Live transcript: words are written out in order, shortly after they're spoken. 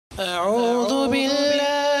أعوذ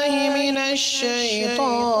بالله من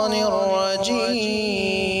الشيطان الرجيم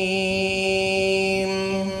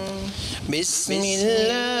بسم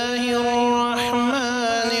الله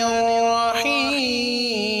الرحمن الرحيم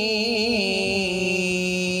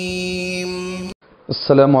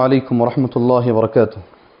السلام عليكم ورحمة الله وبركاته.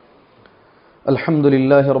 الحمد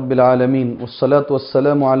لله رب العالمين والصلاة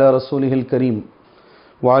والسلام على رسوله الكريم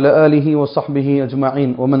وعلى آله وصحبه أجمعين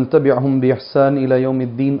ومن تبعهم بإحسان إلى يوم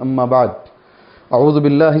الدين. أما بعد، أعوذ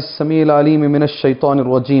بالله السميع العليم من الشيطان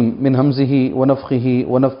الرجيم من همزه ونفخه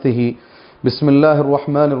ونفثه. بسم الله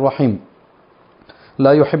الرحمن الرحيم.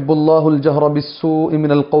 لا يحب الله الجهر بالسوء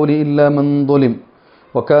من القول إلا من ظلم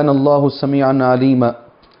وكان الله سميعا عليما.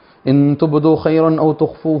 إن تبدوا خيرا أو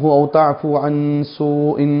تخفوه أو تعفوا عن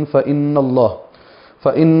سوء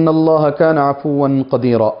فإن الله كان عفوا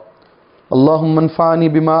قديرا. اللهم انفعني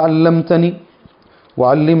بما علمتني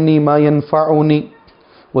وعلمني ما ينفعني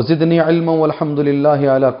وزدنی علما والحمد للہ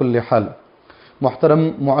علی کل حال. محترم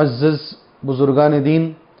معزز بزرگان دین،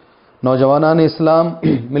 نوجوانان اسلام،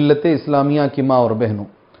 ملت اسلامیہ کی ماں اور بہنوں،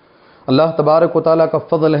 اللہ تبارک و تعالیٰ کا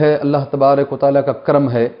فضل ہے، اللہ تبارک و تعالیٰ کا کرم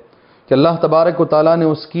ہے کہ اللہ تبارک و تعالیٰ نے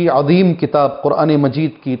اس کی عظیم کتاب قرآن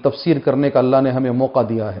مجید کی تفسیر کرنے کا اللہ نے ہمیں موقع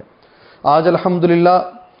دیا ہے. آج الحمدللہ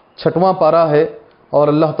 6واں پارہ ہے اور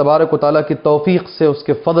اللہ تبارک و تعالیٰ کی توفیق سے، اس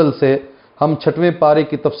کے فضل سے ہم 6ویں پارے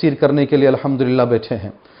کی تفسیر کرنے کے لیے الحمدللہ بیٹھے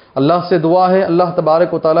ہیں. اللہ سے دعا ہے اللہ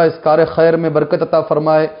تبارک و تعالیٰ اس کار خیر میں برکت عطا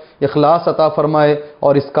فرمائے، اخلاص عطا فرمائے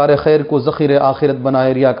اور اس کار خیر کو ذخیر آخرت بنائے،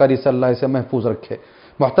 ریاکاری سے اللہ اسے محفوظ رکھے.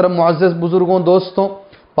 محترم معزز بزرگوں، دوستوں،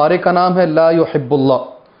 پارے کا نام ہے لا یحب اللہ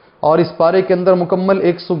اور اس پارے کے اندر مکمل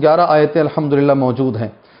 111 آیتیں الحمدللہ موجود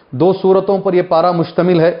ہیں. 2 سورتوں پر یہ پارہ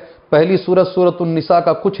مشتمل ہے. پہلی سورت سورۃ النساء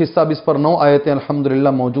کا کچھ حصہ اس پر 9 آیتیں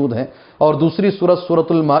الحمدللہ موجود ہیں اور دوسری سورت سورۃ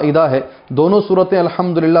المائدہ ہے. دونوں سورتیں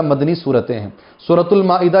الحمدللہ مدنی سورتیں ہیں. سورۃ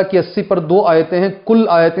المائدہ کی 80 پر 2 آیتیں ہیں. کل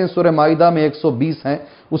آیتیں سورہ مائدہ میں 120 ہیں،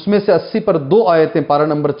 اس میں سے 80 پر 2 آیتیں پارہ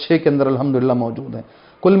نمبر 6 کے اندر الحمدللہ موجود ہیں.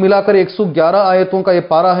 کل ملا کر 111 آیتوں کا یہ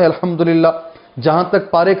پارہ ہے الحمدللہ. جہاں تک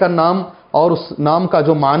پارے کا نام اور اس نام کا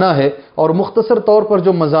جو معنی ہے اور مختصر طور پر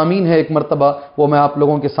جو مضامین ہے ایک مرتبہ وہ میں آپ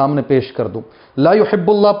لوگوں کے سامنے پیش کر دوں. لا یحب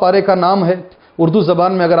اللہ پارے کا نام ہے. اردو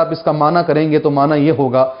زبان میں اگر آپ اس کا معنی کریں گے تو معنی یہ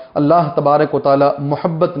ہوگا اللہ تبارک و تعالی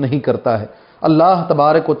محبت نہیں کرتا ہے، اللہ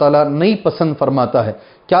تبارک و تعالی نہیں پسند فرماتا ہے.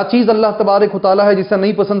 کیا چیز اللہ تبارک و تعالی ہے جسے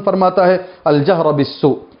نہیں پسند فرماتا ہے؟ الجہر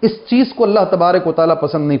بالسوء. اس چیز کو اللہ تبارک و تعالی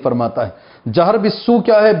پسند نہیں فرماتا ہے. جہر بالسوء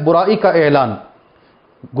کیا ہے؟ برائی کا اعلان،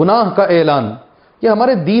 گناہ کا اعلان. یہ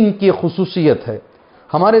ہمارے دین کی خصوصیت ہے.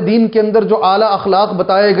 ہمارے دین کے اندر جو اعلیٰ اخلاق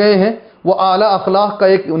بتائے گئے ہیں وہ اعلیٰ اخلاق کا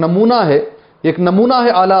ایک نمونہ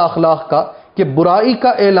ہے، اعلیٰ اخلاق کا کہ برائی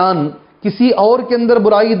کا اعلان. کسی اور کے اندر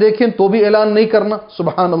برائی دیکھیں تو بھی اعلان نہیں کرنا،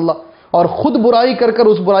 سبحان اللہ، اور خود برائی کر کر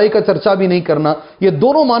اس برائی کا چرچا بھی نہیں کرنا. یہ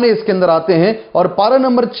دونوں معنی اس کے اندر آتے ہیں اور پارہ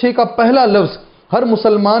نمبر 6 کا پہلا لفظ ہر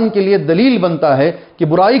مسلمان کے لیے دلیل بنتا ہے کہ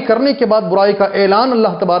برائی کرنے کے بعد برائی کا اعلان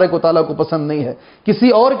اللہ تبارک و تعالیٰ کو پسند نہیں ہے. کسی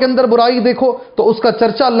اور کے اندر برائی دیکھو تو اس کا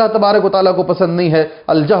چرچا اللہ تبارک و تعالیٰ کو پسند نہیں ہے.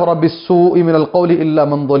 الجہر بالسوء من القول الا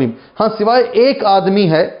من ظلم. ہاں، سوائے ایک آدمی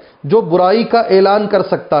ہے جو برائی کا اعلان کر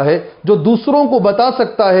سکتا ہے، جو دوسروں کو بتا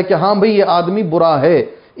سکتا ہے کہ ہاں بھئی یہ آدمی برا ہے.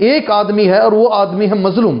 ایک آدمی ہے اور وہ آدمی ہے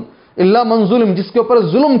مظلوم. اللہ من ظلم، جس کے اوپر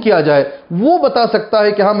ظلم کیا جائے وہ بتا سکتا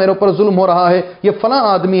ہے کہ ہاں میرے اوپر ظلم ہو رہا ہے، یہ فلاں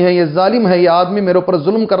آدمی ہے، یہ ظالم ہے، یہ آدمی میرے اوپر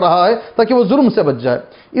ظلم کر رہا ہے، تاکہ وہ ظلم سے بچ جائے.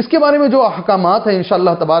 اس کے بارے میں جو احکامات ہیں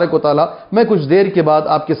انشاءاللہ تبارک و تعالی میں کچھ دیر کے بعد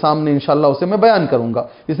آپ کے سامنے انشاءاللہ اسے میں بیان کروں گا،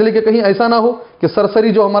 اس لیے کہ کہیں ایسا نہ ہو کہ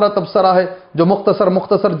سرسری جو ہمارا تبصرہ ہے، جو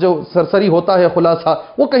مختصر جو سرسری ہوتا ہے خلاصہ،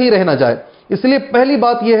 وہ کہیں رہ نہ جائے. اس لیے پہلی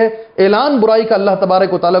بات یہ ہے اعلان برائی کا اللہ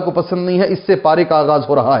تبارک و تعالیٰ کو پسند نہیں ہے. اس سے پارے کا آغاز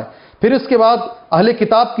ہو رہا ہے. پھر اس کے بعد اہل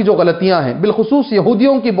کتاب کی جو غلطیاں ہیں، بالخصوص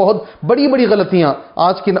یہودیوں کی بہت بڑی بڑی غلطیاں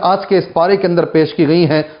آج کے اس پارے کے اندر پیش کی گئی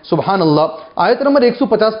ہیں. سبحان اللہ. آیت نمبر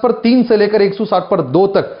 150 پر 3 سے لے کر 160 پر 2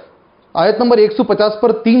 تک، آیت نمبر 150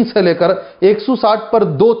 پر 3 سے لے کر 160 پر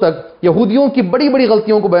 2 تک یہودیوں کی بڑی بڑی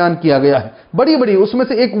غلطیوں کو بیان کیا گیا ہے. بڑی اس میں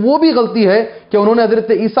سے ایک وہ بھی غلطی ہے کہ انہوں نے حضرت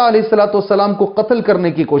عیسیٰ علیہ السلام کو قتل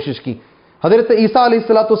کرنے کی کوشش کی. حضرت عیسیٰ علیہ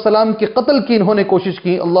السلام کے قتل کی انہوں نے کوشش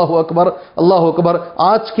کی. اللہ اکبر، اللہ اکبر.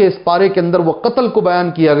 آج کے اس پارے کے اندر وہ قتل کو بیان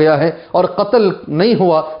کیا گیا ہے اور قتل نہیں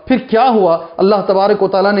ہوا. پھر کیا ہوا؟ اللہ تبارک و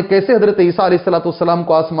تعالیٰ نے کیسے حضرت عیسیٰ علیہ السلام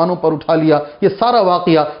کو آسمانوں پر اٹھا لیا، یہ سارا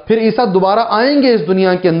واقعہ. پھر عیسیٰ دوبارہ آئیں گے اس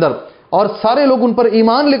دنیا کے اندر اور سارے لوگ ان پر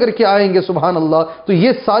ایمان لے کر کے آئیں گے، سبحان اللہ. تو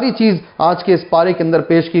یہ ساری چیز آج کے اس پارے کے اندر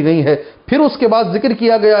پیش کی گئی ہے. پھر اس کے بعد ذکر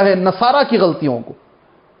کیا گیا ہے نصارہ کی غلطیوں کو.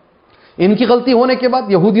 ان کی غلطی ہونے کے بعد،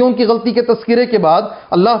 یہودیوں کی غلطی کے تذکرے کے بعد،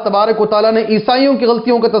 اللہ تبارک و تعالیٰ نے عیسائیوں کی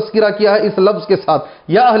غلطیوں کا تذکرہ کیا ہے اس لفظ کے ساتھ،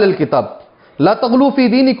 یا اہل الکتاب لا تغلوا فی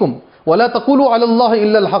دینکم ولا تقولوا علی اللہ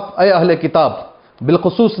الا الحق. اے اہل کتاب،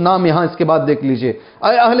 بالخصوص نام یہاں اس کے بعد دیکھ لیجئے،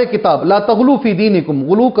 اے اہل کتاب لا تغلو فی دینکم،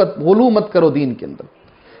 غلو مت کرو دین کے اندر،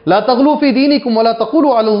 لا تغلو فی دینکم ولا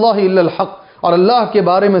تقولوا علی اللہ الا الحق، اور اللہ کے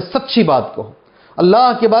بارے میں سچی بات کہو، اللہ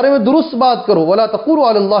کے بارے میں درست بات کرو، ولا تقولوا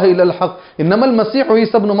علی اللہ الا الحق، انما المسیح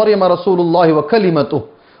عیسی ابن مریم رسول اللہ وکلمتہ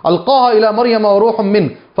القاها الى مریم وروح منہ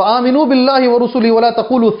فآمنوا باللہ ورسلہ ولا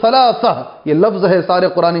تقولوا ثلاثہ، یہ لفظ ہے سارے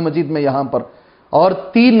قرآن مجید میں یہاں پر، اور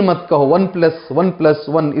 3 مت کہو،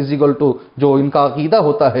 1+1+1 جو ان کا عقیدہ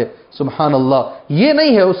ہوتا ہے، سبحان اللہ، یہ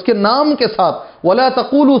نہیں ہے، اس کے نام کے ساتھ ولا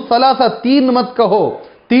تقولوا ثلاثہ، 3 مت کہو،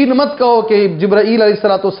 3 مت کہو کہ جبرائیل علیہ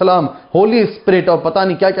السلام، ہولی اسپرٹ اور پتہ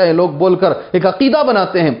نہیں کیا کیا یہ لوگ بول کر ایک عقیدہ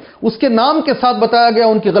بناتے ہیں، اس کے نام کے ساتھ بتایا گیا،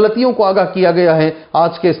 ان کی غلطیوں کو آگاہ کیا گیا ہے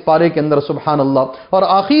آج کے اس پارے کے اندر، سبحان اللہ۔ اور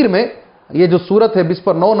آخر میں یہ جو صورت ہے 20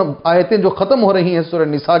 پر 9 آیتیں جو ختم ہو رہی ہیں سورہ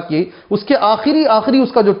نساء کی، اس کے آخری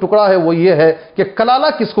اس کا جو ٹکڑا ہے وہ یہ ہے کہ کلالہ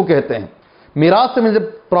کس کو کہتے ہیں۔ میراث میں جب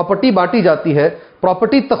پراپرٹی بانٹی جاتی ہے،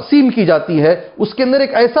 پراپرٹی تقسیم کی جاتی ہے، اس کے اندر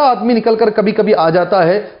ایک ایسا آدمی نکل کر کبھی کبھی آ جاتا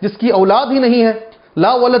ہے جس کی اولاد ہی نہیں ہے،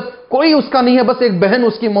 لا ولد، کوئی اس کا نہیں ہے، بس ایک بہن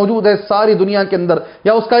اس کی موجود ہے ساری دنیا کے اندر،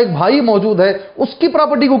 یا اس کا ایک بھائی موجود ہے، اس کی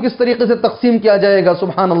پراپرٹی کو کس طریقے سے تقسیم کیا جائے گا،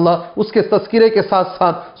 سبحان اللہ، اس کے تذکرے کے ساتھ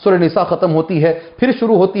ساتھ سورہ نساء ختم ہوتی ہے، پھر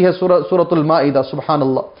شروع ہوتی ہے سورۃ المائدہ، سبحان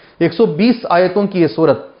اللہ۔ 120 آیتوں کی یہ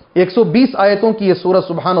سورت، 120 آیتوں کی یہ سورت،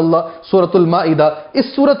 سبحان اللہ، سورۃ المائدہ۔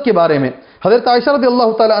 اس سورت کے بارے میں حضرت عائشہ رضی اللہ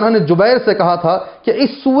تعالی عنہ نے جبیر سے کہا تھا کہ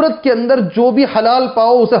اس سورت کے اندر جو بھی حلال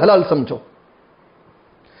پاؤ اسے حلال سمجھو،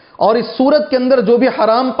 اور اس سورت کے اندر جو بھی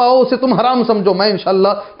حرام پاؤ اسے تم حرام سمجھو۔ میں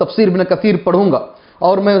انشاءاللہ تفسیر ابن کثیر پڑھوں گا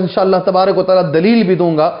اور میں انشاءاللہ تبارک و تعالی دلیل بھی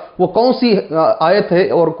دوں گا وہ کون سی آیت ہے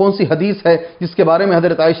اور کون سی حدیث ہے جس کے بارے میں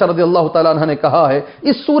حضرت عائشہ رضی اللہ تعالی عنہ نے کہا ہے۔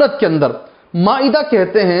 اس سورت کے اندر مائدہ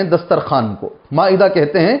کہتے ہیں دسترخوان کو، مائدہ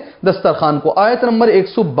کہتے ہیں دسترخوان کو۔ آیت نمبر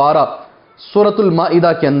 112 سورۃ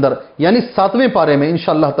المائدہ کے اندر، یعنی 7ویں پارے میں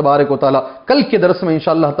انشاءاللہ تبارک و تعالی، کل کے درس میں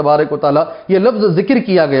انشاءاللہ تبارک و تعالی یہ لفظ ذکر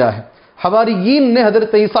کیا گیا ہے۔ حواریین نے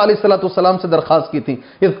حضرت عیسیٰ علیہ السلام سے درخواست کی تھی،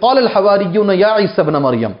 اذ قال الحواریون یا عیسی ابن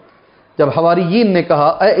مریم، جب حواریین نے کہا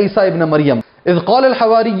اے عیسیٰ ابن مریم، اذ قال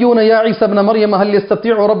الحواریون یا عیسی ابن مریم هل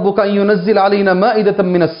يستطيع ربك ان ينزل علينا مائدة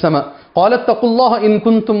من السماء قال اتقوا الله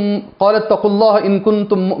ان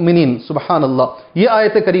كنتم مؤمنين، سبحان اللہ۔ یہ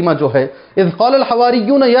آیت کریمہ جو ہے اذ قال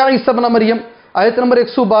الحواریون یا عیسی ابن مریم، آیت نمبر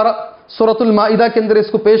 112 سورۃ المائدہ کے اندر اس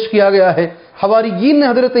کو پیش کیا گیا ہے۔ حواریین نے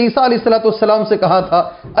حضرت عیسیٰ علیہ السلام سے کہا تھا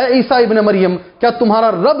اے عیسیٰ ابن مریم، کیا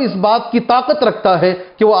تمہارا رب اس بات کی طاقت رکھتا ہے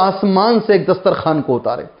کہ وہ آسمان سے ایک دسترخوان کو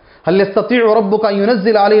اتارے؟ هل يستطيع ربك ان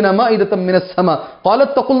ينزل علينا مائدة من السماء قال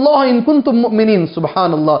اتقوا الله ان كنتم مؤمنين،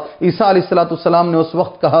 سبحان اللہ۔ عیسیٰ علیہ السلام نے اس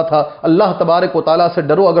وقت کہا تھا اللہ تبارک و تعالیٰ سے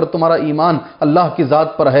ڈرو اگر تمہارا ایمان اللہ کی ذات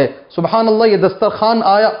پر ہے، سبحان اللہ۔ یہ دسترخوان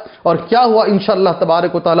آیا اور کیا ہوا انشاءاللہ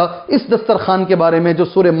تبارک و تعالیٰ اس دسترخوان کے بارے میں جو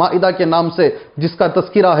سورہ مائدہ کے نام سے جس کا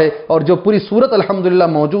تذکرہ ہے اور جو پوری سورت الحمدللہ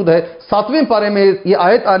موجود ہے، 7ویں پارے میں یہ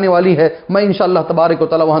آیت آنے والی ہے، میں انشاءاللہ تبارک و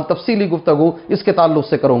تعالیٰ وہاں تفصیلی گفتگو اس کے تعلق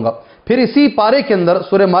سے کروں گا۔ پھر اسی پارے کے اندر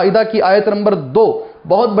سورہ مائدہ کی آیت نمبر 2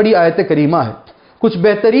 بہت بڑی آیت کریمہ ہے، کچھ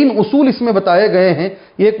بہترین اصول اس میں بتائے گئے ہیں۔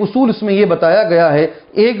 ایک اصول اس میں یہ بتایا گیا ہے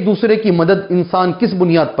ایک دوسرے کی مدد انسان کس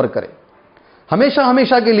بنیاد پر کرے،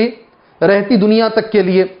 ہمیشہ کے لیے، رہتی دنیا تک کے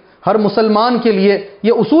لیے، ہر مسلمان کے لیے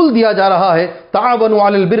یہ اصول دیا جا رہا ہے تعاونوا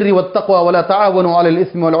علی البر والتقوى ولا تعاونوا علی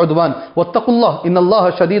الاثم والعدوان واتقوا اللہ ان اللہ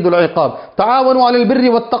شدید العقاب۔ تعاونوا علی البر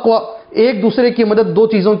والتقوى، ایک دوسرے کی مدد 2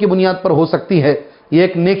 چیزوں کی بنیاد پر ہو سکتی ہے،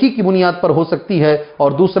 ایک نیکی کی بنیاد پر ہو سکتی ہے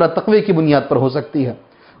اور دوسرا تقوی کی بنیاد پر ہو سکتی ہے،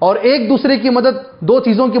 اور ایک دوسرے کی مدد 2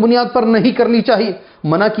 چیزوں کی بنیاد پر نہیں کرنی چاہیے۔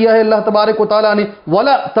 منع کیا ہے اللہ تبارک و تعالیٰ نے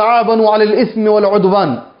ولا تعاونوا علی الاثم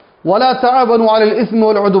والعدوان، ولا تعاونوا علی الاثم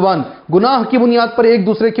والعدوان، گناہ کی بنیاد پر ایک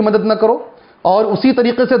دوسرے کی مدد نہ کرو اور اسی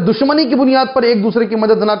طریقے سے دشمنی کی بنیاد پر ایک دوسرے کی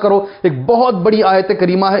مدد نہ کرو۔ ایک بہت بڑی آیت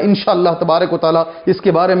کریمہ ہے، انشاءاللہ تبارک و تعالیٰ اس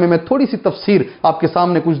کے بارے میں تھوڑی سی تفسیر آپ کے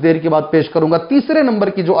سامنے کچھ دیر کے بعد پیش کروں گا۔ 3 نمبر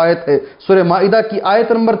کی جو آیت ہے سورہ مائدہ کی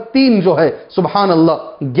آیت نمبر 3 جو ہے، سبحان اللہ،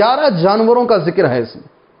 11 جانوروں کا ذکر ہے اس میں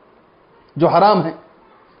جو حرام ہے،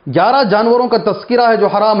 11 جانوروں کا تذکرہ ہے جو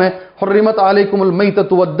حرام ہے۔ حرمت علیکم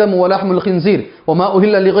المیتۃ والدم ولحم الخنزیر وما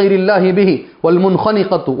اہل لغیر اللہ بہ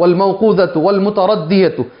والمنخنقۃ والموقوذۃ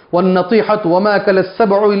والمتردیۃ والنطیحۃ وما اکل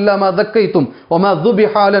السبع الا ما ذکیتم وما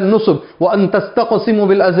ذبح علی النصب وان تستقسموا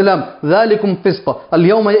بالازلام ذلکم فسق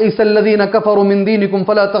اليوم یئس الذین کفروا من دینکم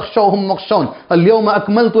فلا تخشوهم واخشون اليوم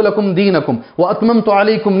اکملت لکم دینکم واتممت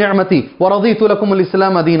علیکم نعمتی ورضیت لکم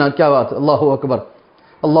الاسلام دینا۔ کیا بات، اللہ اکبر،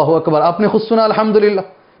 اللہ اکبر۔ آپ نے خود سنا الحمدللہ،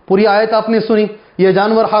 پوری آیت آپ نے سنی، یہ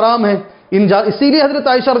جانور حرام ہے۔ اسی لیے حضرت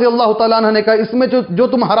عائشہ رضی اللہ تعالیٰ عنہ نے کہا اس میں جو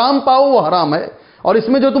تم حرام پاؤ وہ حرام ہے، اور اس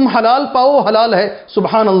میں جو تم حلال پاؤ حلال ہے.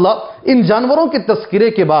 سبحان اللہ. ان جانوروں کے تذکرے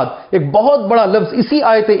کے بعد ایک بہت بڑا لفظ اسی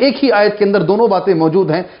آیت، ایک ہی آیت کے اندر دونوں باتیں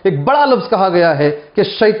موجود ہیں. ایک بڑا لفظ کہا گیا ہے کہ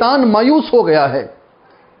شیطان مایوس ہو گیا ہے.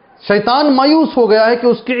 شیطان مایوس ہو گیا ہے کہ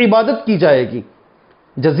اس کی عبادت کی جائے گی.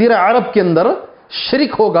 جزیرہ عرب کے اندر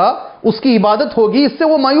شرک ہوگا، اس کی عبادت ہوگی، اس سے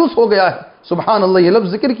وہ مایوس ہو گیا ہے. سبحان اللہ. یہ لفظ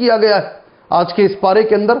ذکر کیا گیا ہے آج کے اس پارے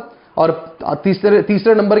کے اندر، اور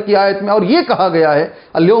تیسرے نمبر کی آیت میں. اور یہ کہا گیا ہے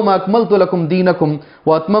الیوم اکملت لکم دینکم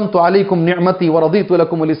واتممت علیکم نعمتی ورضیت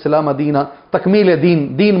لکم الاسلام دینا. تکمیل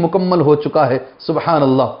دین مکمل ہو چکا ہے. سبحان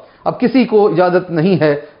اللہ. اب کسی کو اجازت نہیں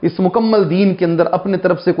ہے اس مکمل دین کے اندر اپنے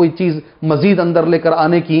طرف سے کوئی چیز مزید اندر لے کر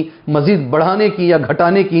آنے کی، مزید بڑھانے کی یا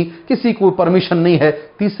گھٹانے کی کسی کو پرمیشن نہیں ہے.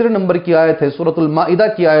 تیسرے نمبر کی آیت ہے، سورۃ المائدہ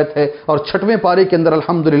کی آیت ہے، اور 6ویں پارے کے اندر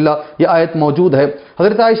الحمدللہ یہ آیت موجود ہے.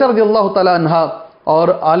 حضرت عائشہ رضی اللہ تعالی عنہا اور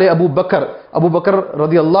آل ابو بکر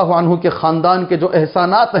رضی اللہ عنہ کے خاندان کے جو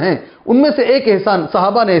احسانات ہیں، ان میں سے ایک احسان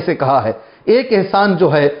صحابہ نے ایسے کہا ہے، ایک احسان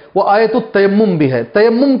جو ہے وہ آیت التیمم بھی ہے.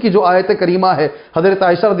 تیمم کی جو آیت کریمہ ہے، حضرت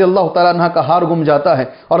عائشہ رضی اللہ تعالیٰ عنہ کا ہار گم جاتا ہے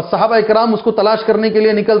اور صحابہ کرام اس کو تلاش کرنے کے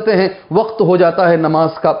لیے نکلتے ہیں. وقت ہو جاتا ہے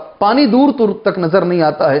نماز کا، پانی دور تک نظر نہیں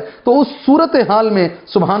آتا ہے. تو اس صورتحال میں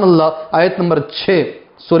سبحان اللہ آیت نمبر 6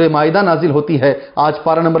 سورہ مائدہ نازل ہوتی ہے. آج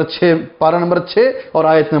پارہ نمبر 6 اور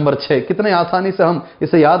آیت نمبر 6. کتنے آسانی سے ہم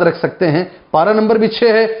اسے یاد رکھ سکتے ہیں. پارہ نمبر بھی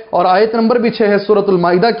 6 ہے اور آیت نمبر بھی 6 ہے. سورۃ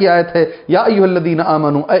المائدہ کی آیت ہے، یا ایھا الذین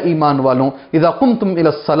آمنوا، اے ایمان والوں، اذا قمتم الی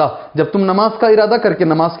الصلاۃ، جب تم نماز کا ارادہ کر کے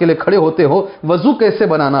نماز کے لیے کھڑے ہوتے ہو، وضو کیسے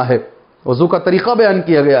بنانا ہے، وضو کا طریقہ بیان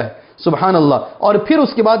کیا گیا ہے. سبحان اللہ. اور پھر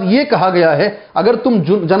اس کے بعد یہ کہا گیا ہے اگر تم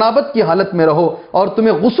جنابت کی حالت میں رہو اور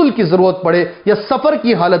تمہیں غسل کی ضرورت پڑے یا سفر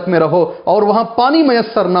کی حالت میں رہو اور وہاں پانی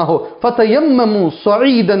میسر نہ ہو، فَتَيَمَّمُوا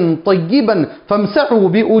صَعِيدًا طَيِّبًا فَامْسَحُوا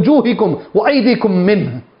بِوُجُوهِكُمْ وَأَيْدِيكُمْ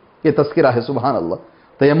مِنْهُ. یہ تذکرہ ہے. سبحان اللہ.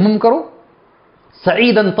 تیمم کرو،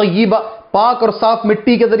 سعیداً طیبہ، پاک اور صاف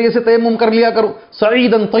مٹی کے ذریعے سے تیمم کر لیا کرو.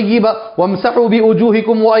 سعیداً طیبہ وامسحوا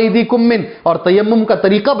بوجوہکم وایدیکم من. اور تیمم کا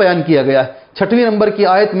طریقہ بیان کیا گیا ہے 6ویں نمبر کی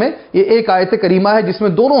آیت میں. یہ ایک آیت کریمہ ہے جس میں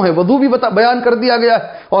دونوں ہیں، وضو بھی بیان کر دیا گیا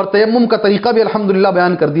ہے اور تیمم کا طریقہ بھی الحمدللہ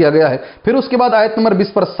بیان کر دیا گیا ہے. پھر اس کے بعد آیت نمبر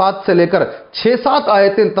 20 پر 7 سے لے کر 6-7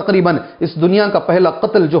 آیتیں تقریباً اس دنیا کا پہلا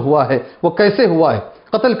قتل جو ہوا ہے وہ کیسے ہوا ہے،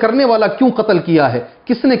 قتل کرنے والا کیوں قتل کیا ہے،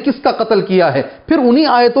 کس نے کس کا قتل کیا ہے. پھر انہی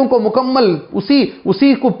آیتوں کو مکمل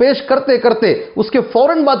اسی کو پیش کرتے کرتے اس کے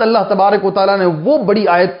فوراً بعد اللہ تبارک و تعالیٰ نے وہ بڑی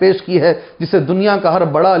آیت پیش کی ہے جسے دنیا کا ہر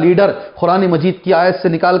بڑا لیڈر قرآن مجید کی آیت سے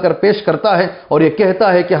نکال کر پیش کرتا ہے اور یہ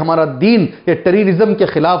کہتا ہے کہ ہمارا دین یہ ٹیررزم کے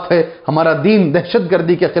خلاف ہے، ہمارا دین دہشت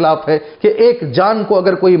گردی کے خلاف ہے، کہ ایک جان کو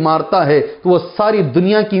اگر کوئی مارتا ہے تو وہ ساری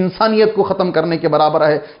دنیا کی انسانیت کو ختم کرنے کے برابر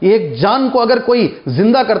ہے. ایک جان کو اگر کوئی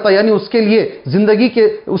زندہ کرتا ہے یعنی اس کے لیے زندگی کے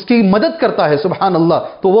اس کی مدد کرتا ہے سبحان اللہ،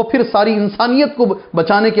 تو وہ پھر ساری انسانیت کو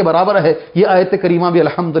بچانے کے برابر ہے. یہ آیت کریمہ بھی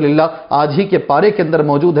الحمدللہ آج ہی کے پارے کے اندر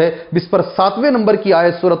موجود ہے. اس پر 7ویں نمبر کی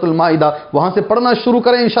آیت سورۃ المائدہ، وہاں سے پڑھنا شروع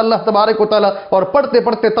کریں انشاءاللہ تبارک و تعالی، اور پڑھتے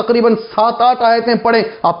پڑھتے تقریباً 7-8 آیتیں پڑھیں،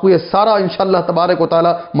 آپ کو یہ سارا انشاءاللہ تبارک و تعالی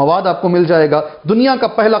مواد آپ کو مل جائے گا. دنیا کا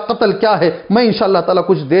پہلا قتل کیا ہے میں انشاءاللہ تعالی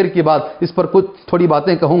کچھ دیر کے بعد اس پر کچھ تھوڑی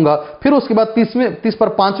باتیں کہوں گا. پھر اس کے بعد 30 پر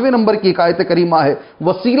 5ویں نمبر کی ایک آیت کریمہ ہے،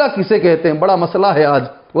 وسیلہ کسے کہتے ہیں، بڑا مسئلہ ہے آج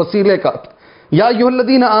وسیلے کا. یا ایھا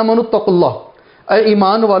الذین آمنوا اتقوا اللہ، اے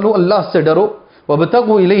ایمان والو اللہ سے ڈرو،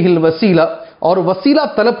 وابتغوا الیہ الوسیلہ، اور وسیلہ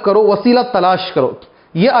طلب کرو، وسیلہ تلاش کرو.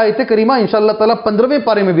 یہ آیت کریمہ انشاءاللہ تعالی 15ویں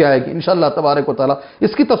پارے میں بھی آئے گی انشاءاللہ تبارک و تعالی.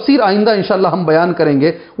 اس کی تفسیر آئندہ انشاءاللہ ہم بیان کریں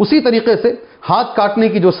گے. اسی طریقے سے ہاتھ کاٹنے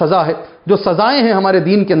کی جو سزا ہے، جو سزائیں ہیں ہمارے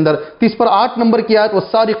دین کے اندر، 30 پر 8 نمبر کی آیت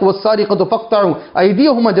والسارق والسارقۃ فاقطعوا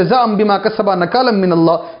ایدیہما جزاء بما کسبا نکالا من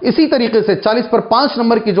اللہ. اسی طریقے سے 40 پر 5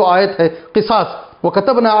 نمبر کی جو آیت ہے قصاص،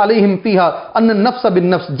 وَكَتَبْنَا عَلَيْهِمْ فِيهَا أَنَّ النَّفْسَ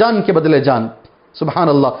بِالنَّفْسِ، جان کے بدلے جان. سبحان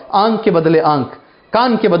اللہ. آنکھ کے بدلے آنکھ،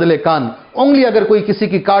 کان کے بدلے کان. انگلی اگر کوئی کسی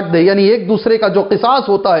کی کاٹ دے یعنی ایک دوسرے کا جو قصاص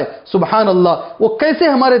ہوتا ہے سبحان اللہ، وہ کیسے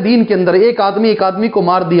ہمارے دین کے اندر ایک آدمی کو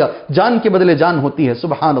مار دیا، جان کے بدلے جان ہوتی ہے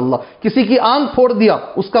سبحان اللہ. کسی کی آنکھ پھوڑ دیا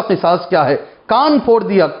اس کا قصاص کیا ہے، کان پھوڑ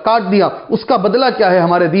دیا کاٹ دیا اس کا بدلہ کیا ہے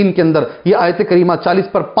ہمارے دین کے اندر. یہ آیت کریمہ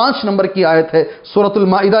 40 پر 5 نمبر کی آیت ہے، سورۃ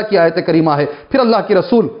المائدہ کی آیت کریمہ ہے. پھر اللہ کے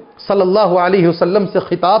رسول صلی اللہ علیہ وسلم سے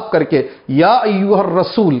خطاب کر کے یا ایھا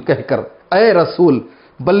الرسول کہہ کر، اے رسول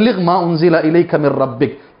بلغ ما انزل الیک من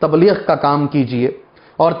ربک، تبلیغ کا کام کیجئے.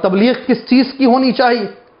 اور تبلیغ کس چیز کی ہونی چاہیے،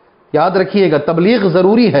 یاد رکھیے گا تبلیغ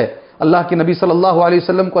ضروری ہے. اللہ کے نبی صلی اللہ علیہ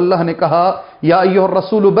وسلم کو اللہ نے کہا یا ایھا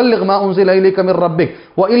الرسول بلغ ما انزل الیک من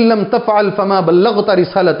ربک وان لم تفعل فما بلغت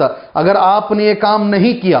رسالتہ. اگر آپ نے یہ کام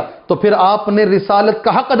نہیں کیا تو پھر آپ نے رسالت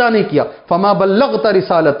کا حق ادا نہیں کیا. فما بلغت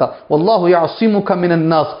رسالتہ واللہ یعصمک من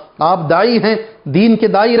الناس. آپ داعی ہیں، دین کے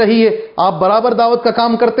داعی رہیے، آپ برابر دعوت کا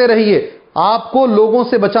کام کرتے رہیے. آپ کو لوگوں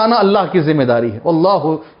سے بچانا اللہ کی ذمہ داری ہے. واللہ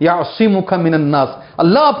یعصمک من الناس,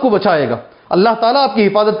 اللہ آپ کو بچائے گا, اللہ تعالیٰ آپ کی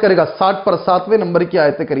حفاظت کرے گا. 60 پر 7ویں نمبر کی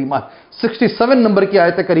آیت کریمہ ہے, 67 نمبر کی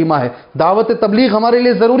آیت کریمہ ہے. دعوت تبلیغ ہمارے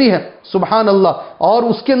لیے ضروری ہے, سبحان اللہ, اور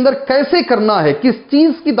اس کے اندر کیسے کرنا ہے, کس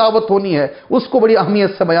چیز کی دعوت ہونی ہے, اس کو بڑی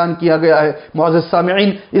اہمیت سے بیان کیا گیا ہے. معزز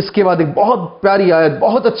سامعین, اس کے بعد ایک بہت پیاری آیت,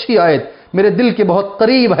 بہت اچھی آیت, میرے دل کے بہت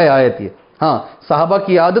قریب ہے آیت یہ. ہاں, صحابہ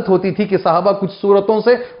کی عادت ہوتی تھی کہ صحابہ کچھ صورتوں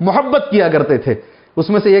سے محبت کیا کرتے تھے. اس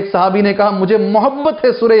میں سے ایک صحابی نے کہا مجھے محبت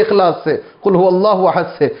ہے سورہ اخلاص سے, قل هو اللہ احد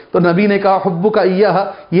سے. تو نبی نے کہا حبک ایہا,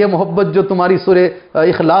 یہ محبت جو تمہاری سورہ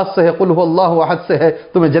اخلاص سے ہے, قل هو اللہ احد سے ہے,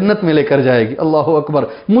 تمہیں جنت میں لے کر جائے گی. اللہ اکبر.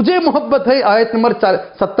 مجھے محبت ہے آیت نمبر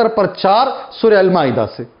 70 پر 4 سورہ المائدہ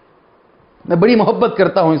سے, میں بڑی محبت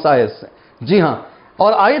کرتا ہوں اس آیت سے. جی ہاں,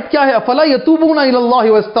 اور آیت کیا ہے, افلا یتوبون الی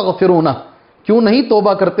اللہ واستغفرونہ, کیوں نہیں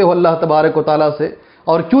توبہ کرتے ہو اللہ تبارک و تعالیٰ سے,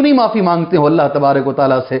 اور کیوں نہیں معافی مانگتے ہو اللہ تبارک و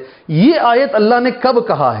تعالیٰ سے. یہ آیت اللہ نے کب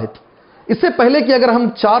کہا ہے؟ اس سے پہلے کہ اگر ہم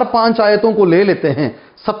 4-5 آیتوں کو لے لیتے ہیں,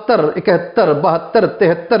 70, 71, 72,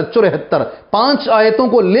 73, 74, 5 آیتوں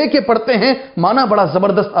کو لے کے پڑھتے ہیں, معنی بڑا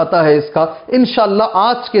زبردست آتا ہے اس کا. انشاءاللہ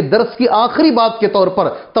آج کے درس کی آخری بات کے طور پر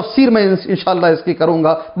تفسیر میں انشاءاللہ اس کی کروں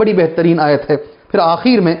گا. بڑی بہترین آیت ہے. پھر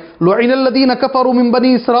آخر میں لعن الذین کفروا من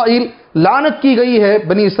بنی اسرائیل, لعنت کی گئی ہے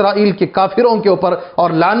بنی اسرائیل کے کافروں کے اوپر, اور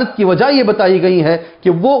لعنت کی وجہ یہ بتائی گئی ہے کہ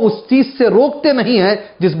وہ اس چیز سے روکتے نہیں ہیں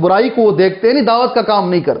جس برائی کو وہ دیکھتے نہیں, دعوت کا کام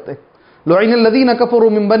نہیں کرتے. لعن الذین کفروا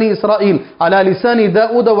من بنی اسرائیل علی لسان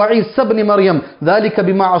داؤد وعیسی ابن مریم ذلک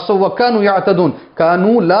بما عصوا وکانوا یعتدون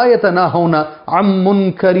کانوا لا یتناہون عن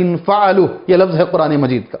منکر فعلوہ. یہ لفظ ہے قرآن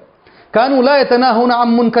مجید کا. کانوا لا یتناہون عن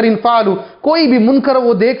منکر فعلوہ, کوئی بھی منکر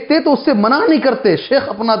وہ دیکھتے تو اس سے منع نہیں کرتے. شیخ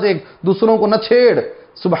اپنا دیکھ, دوسروں کو نہ چھیڑ.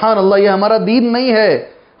 سبحان اللہ, یہ ہمارا دین نہیں ہے,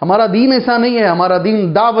 ہمارا دین ایسا نہیں ہے. ہمارا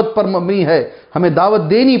دین دعوت پر مبنی ہے, ہمیں دعوت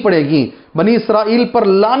دینی پڑے گی. بنی اسرائیل پر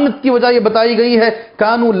لعنت کی وجہ یہ بتائی گئی ہے,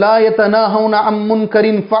 کانوا لا یتناہون عن منکر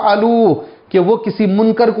فعلوہ, کہ وہ کسی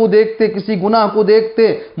منکر کو دیکھتے, کسی گناہ کو دیکھتے,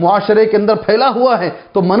 معاشرے کے اندر پھیلا ہوا ہے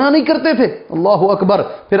تو منع نہیں کرتے تھے. اللہ اکبر.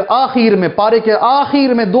 پھر آخر میں, پارے کے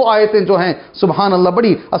آخر میں 2 آیتیں جو ہیں, سبحان اللہ,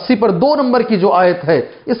 بڑی 80 پر 2 نمبر کی جو آیت ہے,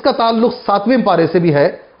 اس کا تعلق 7ویں پارے سے بھی ہے.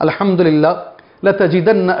 الحمدللہ.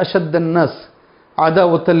 لَتَجِدَنَّ أَشَدَّ النَّاسِ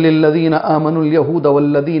عَدَاوَةً لِلَّذِينَ آمَنُوا الْيَهُودَ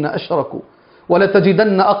وَالَّذِينَ أَشْرَكُوا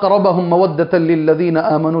وَلَتَجِدَنَّ أَقْرَبَهُمْ مَوَدَّةً لِلَّذِينَ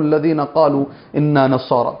آمَنُوا الَّذِينَ قَالُوا إِنَّا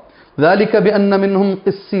نَصَارَى ذَلِكَ بِأَنَّ مِنْهُمْ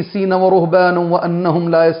قِسِّيسِينَ وَرُهْبَانًا وَأَنَّهُمْ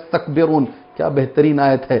لَا يَسْتَكْبِرُونَ. کیا بہترین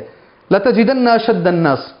آیت ہے. لَتَجِدَنَّ أَشَدَّ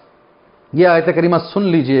النَّاسِ, یہ آیت کریمہ سن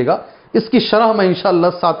لیجئے گا. اس کی شرح میں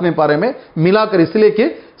انشاءاللہ 7ویں پارے میں ملا کر, اس لیے کہ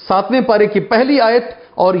 7ویں پارے کی پہلی آیت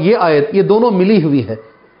اور یہ آیت, یہ دونوں ملی ہوئی ہے.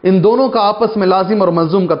 ان دونوں کا آپس میں لازم اور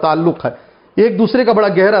ملزوم کا تعلق ہے, ایک دوسرے کا بڑا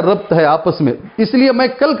گہرا ربط ہے آپس میں. اس لیے میں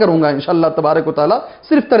کل کروں گا انشاءاللہ تبارک و تعالی.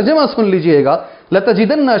 صرف ترجمہ سن لیجئے گا.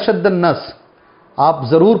 لَتَجِدَنَّ أَشَدَّ النَّاسِ, آپ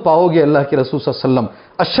ضرور پاؤ گے اللہ کے رسول صلی اللہ علیہ وسلم,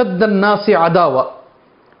 اشد الناس عداوہ,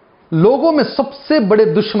 لوگوں میں سب سے بڑے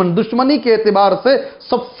دشمن, دشمنی کے اعتبار سے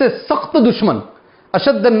سب سے سخت دشمن.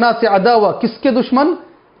 اشد الناس عداوہ, کس کے دشمن؟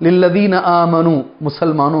 للذین آمنوا,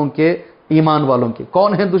 مسلمانوں کے, ایمان والوں کے.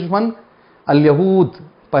 کون ہیں دشمن؟ الیہود,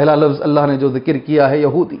 پہلا لفظ اللہ نے جو ذکر کیا ہے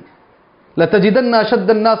یہودی. لَتَجِدَنَّ أَشَدَّ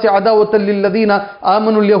النَّاسِ عَدَاوَةً لِلَّذِينَ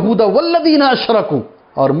آمَنُوا الْيَهُودَ وَالَّذِينَ أَشْرَكُوا.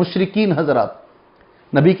 اور مشرکین حضرات,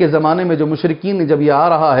 نبی کے زمانے میں جو مشرکین, جب یہ آ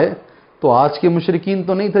رہا ہے تو آج کے مشرکین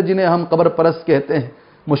تو نہیں تھے جنہیں ہم قبر پرست کہتے ہیں.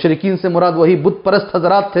 مشرکین سے مراد وہی بت پرست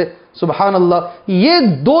حضرات تھے. سبحان اللہ. یہ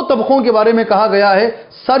 2 طبقوں کے بارے میں کہا گیا ہے,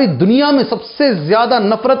 ساری دنیا میں سب سے زیادہ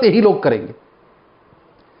نفرت یہی لوگ کریں گے,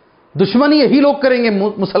 دشمنی یہی لوگ کریں گے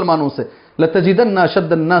مسلمانوں سے. لَتَجِدَنَّ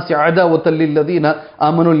أَشَدَّ النَّاسِ عَدَاوَةً لِلَّذِينَ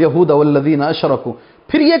آمَنُوا الْيَهُودَ وَالَّذِينَ أَشْرَكُوا.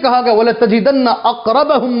 پھر یہ کہا گیا وَلَتَجِدَنَّ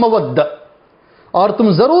أَقْرَبَهُمْ مَوَدَّةً, اور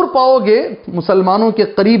تم ضرور پاؤ گے مسلمانوں کے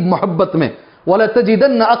قریب محبت میں.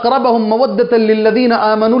 وَلَتَجِدَنَّ أَقْرَبَهُمْ مَوَدَّةً لِلَّذِينَ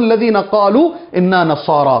آمَنُوا الَّذِينَ قَالُوا إِنَّا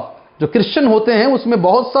نَصَارَى. جو کرسچن ہوتے ہیں اس میں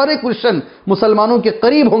بہت سارے کرسچن مسلمانوں کے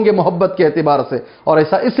قریب ہوں گے محبت کے اعتبار سے, اور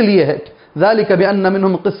ایسا اس لیے ہے ذَلِكَ بِأَنَّ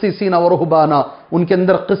مِنْهُمْ قِسِّيسِينَ وَرُهْبَانًا, ان کے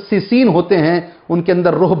اندر قسیسین ہوتے ہیں, ان کے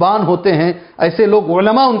اندر رہبان ہوتے ہیں, ایسے لوگ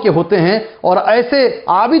علماء ان کے ہوتے ہیں, اور ایسے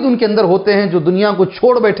عابد ان کے اندر ہوتے ہیں جو دنیا کو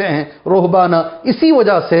چھوڑ بیٹھے ہیں, رہبانا. اسی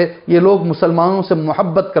وجہ سے یہ لوگ مسلمانوں سے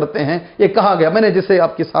محبت کرتے ہیں. یہ کہا گیا, میں نے جسے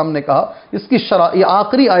آپ کے سامنے کہا, اس کی شرح, یہ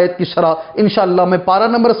آخری آیت کی شرح انشاءاللہ میں پارہ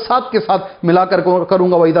نمبر 7 کے ساتھ ملا کر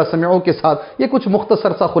کروں گا, وَإِذَا سَمِعُوا کے ساتھ. یہ کچھ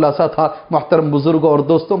مختصر سا خلاصہ تھا محترم بزرگوں اور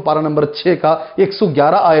دوستوں, پارہ نمبر 6 کا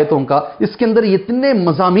 111 آیتوں کا. اس کے اندر اتنے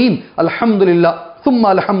مضامین الحمدللہ ثم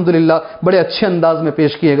الحمدللہ بڑے اچھے انداز میں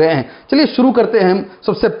پیش کیے گئے ہیں۔ چلیے شروع کرتے ہیں۔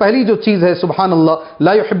 سب سے پہلی جو چیز ہے سبحان اللہ،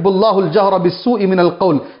 لا يحب اللہ الجہر بالسوء من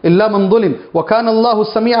القول الا من ظلم وكان اللہ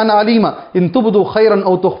سمیعا علیما ان تبدوا خیرا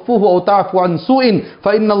او تخفوه او تعفوا عن سوء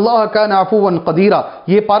فان اللہ كان عفوا قدیرا۔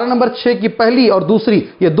 یہ پارہ نمبر 6 کی پہلی اور دوسری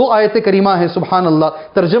یہ دو آیت کریمہ ہیں سبحان اللہ۔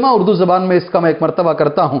 ترجمہ اردو زبان میں اس کا میں ایک مرتبہ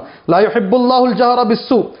کرتا ہوں۔ لا يحب اللہ الجہر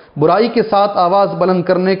بالسوء، برائی کے ساتھ آواز بلند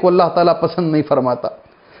کرنے کو اللہ تعالیٰ پسند نہیں فرماتا۔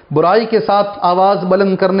 برائی کے ساتھ آواز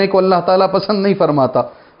بلند کرنے کو اللہ تعالیٰ پسند نہیں فرماتا،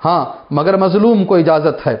 ہاں مگر مظلوم کو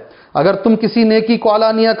اجازت ہے۔ اگر تم کسی نیکی کو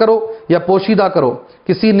علانیہ کرو یا پوشیدہ کرو،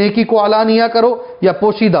 کسی نیکی کو علانیہ کرو یا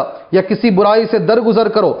پوشیدہ یا کسی برائی سے درگزر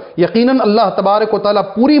کرو، یقیناً اللہ تبارک و تعالیٰ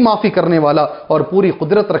پوری معافی کرنے والا اور پوری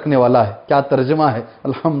قدرت رکھنے والا ہے۔ کیا ترجمہ ہے،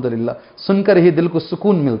 الحمدللہ، سن کر ہی دل کو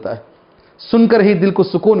سکون ملتا ہے، سن کر ہی دل کو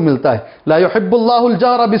سکون ملتا ہے۔ لا يحب اللہ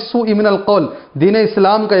الجہر بالسوء من القول، دین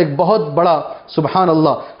اسلام کا ایک بہت بڑا سبحان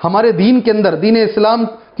اللہ، ہمارے دین کے اندر دین اسلام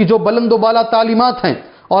کی جو بلند و بالا تعلیمات ہیں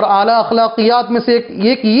اور اعلیٰ اخلاقیات میں سے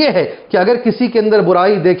ایک یہ ہے کہ اگر کسی کے اندر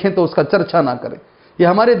برائی دیکھیں تو اس کا چرچا نہ کریں۔ یہ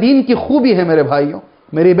ہمارے دین کی خوبی ہے میرے بھائیوں،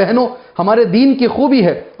 میری بہنوں، ہمارے دین کی خوبی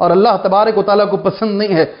ہے اور اللہ تبارک و تعالیٰ کو پسند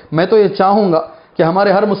نہیں ہے۔ میں تو یہ چاہوں گا کہ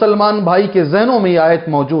ہمارے ہر مسلمان بھائی کے ذہنوں میں یہ آیت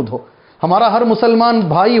موجود ہو، ہمارا ہر مسلمان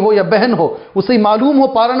بھائی ہو یا بہن ہو اسے معلوم ہو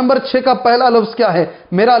پارہ نمبر 6 کا پہلا لفظ کیا ہے،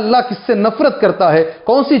 میرا اللہ کس سے نفرت کرتا ہے،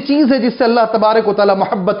 کون سی چیز ہے جس سے اللہ تبارک و تعالیٰ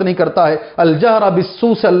محبت نہیں کرتا ہے۔ الجہر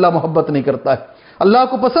بالسوء سے اللہ محبت نہیں کرتا ہے، اللہ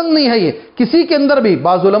کو پسند نہیں ہے یہ۔ کسی کے اندر بھی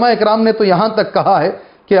بعض علماء اکرام نے تو یہاں تک کہا ہے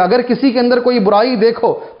کہ اگر کسی کے اندر کوئی برائی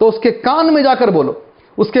دیکھو تو اس کے کان میں جا کر بولو،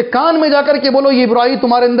 اس کے کان میں جا کر کے بولو یہ برائی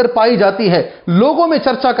تمہارے اندر پائی جاتی ہے۔ لوگوں میں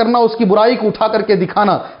چرچا کرنا، اس کی برائی کو اٹھا کر کے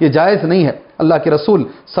دکھانا یہ جائز نہیں ہے۔ اللہ کے رسول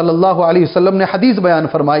صلی اللہ علیہ وسلم نے حدیث بیان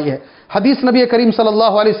فرمائی ہے، حدیث نبی کریم صلی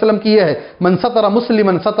اللہ علیہ وسلم کی یہ ہے، من ستر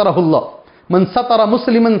مسلما سترہ اللہ، من ستر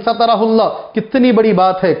مسلما سترہ اللہ۔ کتنی بڑی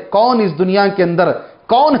بات ہے، کون ہے اس دنیا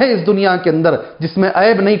کے اندر جس میں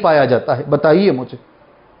عیب نہیں پایا جاتا ہے؟ بتائیے مجھے،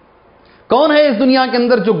 کون ہے اس دنیا کے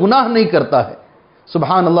اندر جو گناہ نہیں کرتا ہے؟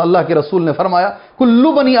 سبحان اللہ، اللہ کے رسول نے فرمایا کل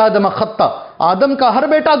بنی آدم خطا، آدم کا ہر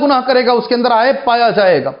بیٹا گناہ کرے گا، اس کے اندر عیب پایا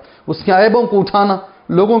جائے گا۔ اس کے عیبوں کو اٹھانا،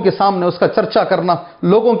 لوگوں کے سامنے اس کا چرچا کرنا،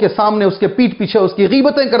 لوگوں کے سامنے اس کے پیٹھ پیچھے اس کی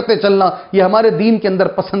غیبتیں کرتے چلنا، یہ ہمارے دین کے اندر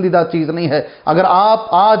پسندیدہ چیز نہیں ہے۔ اگر آپ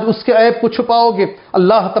آج اس کے عیب کو چھپاؤ گے،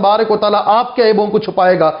 اللہ تبارک و تعالیٰ آپ کے عیبوں کو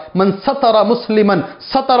چھپائے گا۔ من ستر مسلما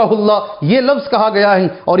سترہ اللہ، یہ لفظ کہا گیا ہے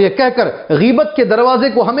اور یہ کہہ کر غیبت کے دروازے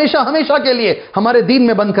کو ہمیشہ ہمیشہ کے لیے ہمارے دین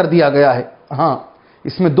میں بند کر دیا گیا ہے۔ ہاں،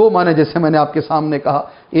 اس میں دو معنی جیسے میں نے آپ کے سامنے کہا،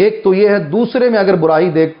 ایک تو یہ ہے دوسرے میں اگر برائی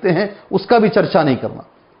دیکھتے ہیں اس کا بھی چرچا نہیں کرنا،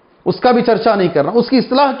 اس کا بھی چرچا نہیں کرنا، اس کی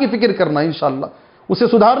اصلاح کی فکر کرنا انشاءاللہ، اسے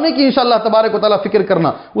سدھارنے کی انشاءاللہ تبارک و تعالیٰ فکر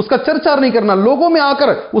کرنا، اس کا چرچا نہیں کرنا، لوگوں میں آ کر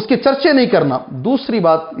اس کے چرچے نہیں کرنا۔ دوسری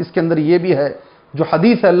بات اس کے اندر یہ بھی ہے جو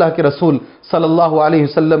حدیث ہے اللہ کے رسول صلی اللہ علیہ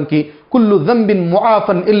وسلم کی، کل ذنب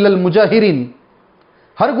معافا الا المجاہرین،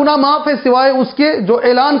 ہر گناہ معاف ہے سوائے اس کے جو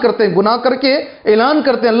اعلان کرتے ہیں، گناہ کر کے اعلان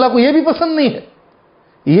کرتے ہیں، اللہ کو یہ بھی پسند نہیں ہے۔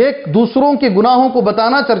 یہ دوسروں کے گناہوں کو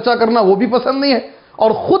بتانا، چرچا کرنا وہ بھی پسند نہیں ہے،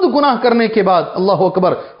 اور خود گناہ کرنے کے بعد، اللہ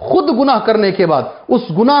اکبر، خود گناہ کرنے کے بعد اس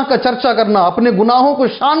گناہ کا چرچا کرنا، اپنے گناہوں کو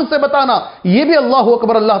شان سے بتانا، یہ بھی اللہ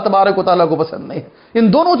اکبر اللہ تبارک و تعالیٰ کو پسند نہیں ہے۔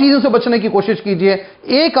 ان دونوں چیزوں سے بچنے کی کوشش کیجئے۔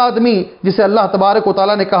 ایک آدمی جسے اللہ تبارک و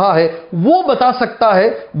تعالیٰ نے کہا ہے وہ بتا سکتا ہے،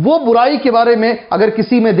 وہ برائی کے بارے میں اگر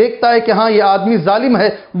کسی میں دیکھتا ہے کہ ہاں یہ آدمی ظالم ہے،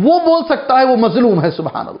 وہ بول سکتا ہے وہ مظلوم ہے۔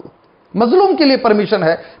 سبحان اللہ، مظلوم کے لیے پرمیشن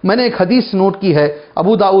ہے۔ میں نے ایک حدیث نوٹ کی ہے،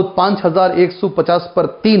 ابو داؤد 5150 پر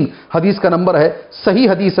 3 حدیث کا نمبر ہے، صحیح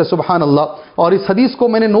حدیث ہے سبحان اللہ، اور اس حدیث کو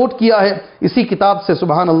میں نے نوٹ کیا ہے اسی کتاب سے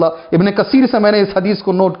سبحان اللہ، ابن کثیر سے میں نے اس حدیث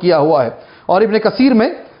کو نوٹ کیا ہوا ہے، اور ابن کثیر میں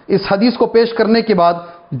اس حدیث کو پیش کرنے کے بعد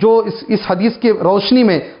جو اس حدیث کی روشنی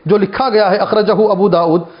میں جو لکھا گیا ہے، اخرجہ ابو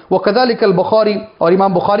داؤد وکذالک البخاری، اور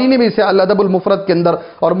امام بخاری نے بھی اسے الادب المفرد کے اندر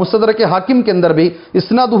اور مستدرک حاکم کے اندر بھی،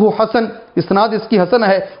 اسنادہ حسن، اسناد اس کی حسن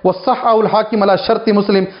ہے، وصححہ الحاکم علی شرط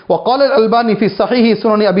مسلم، وقال الالبانی فی صحیح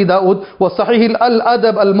سنن ابی داؤد وصحیح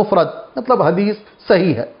الادب المفرد، مطلب حدیث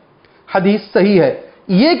صحیح ہے، حدیث صحیح ہے۔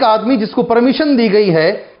 یہ ایک آدمی جس کو پرمیشن دی گئی ہے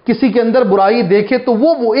کسی کے اندر برائی دیکھے تو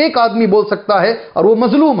وہ ایک آدمی بول سکتا ہے اور وہ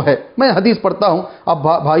مظلوم ہے۔ میں حدیث پڑھتا ہوں اب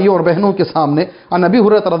بھائیوں اور بہنوں کے سامنے، عن ابی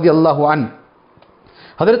ہریرہ رضی اللہ عنہ،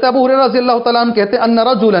 حضرت ابو ہریرہ رضی اللہ تعالیٰ عنہ کہتے ہیں ان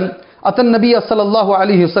رجلا اتى النبی صلی اللہ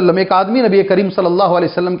علیہ وسلم، ایک آدمی نبی کریم صلی اللہ علیہ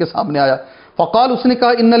وسلم کے سامنے آیا، فقال، اس نے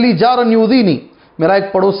کہا ان لی جارا یؤذینی، میرا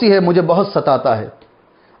ایک پڑوسی ہے مجھے بہت ستاتا ہے۔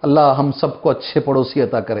 اللہ ہم سب کو اچھے پڑوسی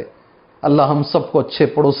عطا کرے، اللہ ہم سب کو اچھے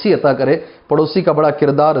پڑوسی عطا کرے۔ پڑوسی کا بڑا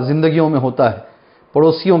کردار زندگیوں میں ہوتا ہے،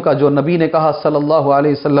 پڑوسیوں کا جو نبی نے کہا صلی اللہ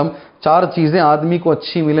علیہ وسلم، 4 چیزیں آدمی کو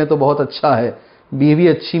اچھی ملیں تو بہت اچھا ہے، بیوی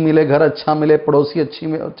اچھی ملے، گھر اچھا ملے، پڑوسی اچھی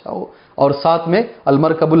ملے، اچھا ہو، اور ساتھ میں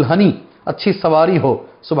المرکب الہنی، اچھی سواری ہو.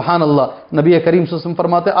 سبحان اللہ. نبی کریم صلی اللہ علیہ وسلم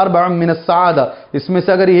فرماتے اربع من السعادہ، اس میں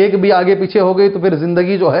سے اگر ایک بھی آگے پیچھے ہو گئی تو پھر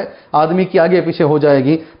زندگی جو ہے آدمی کی آگے پیچھے ہو جائے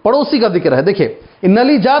گی. پڑوسی کا ذکر ہے. دیکھیں ان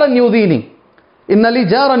لی جارن یؤذینی، ان لی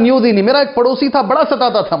جارن یؤذینی، میرا ایک پڑوسی تھا بڑا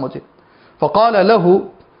ستاتا تھا مجھے. فقال له،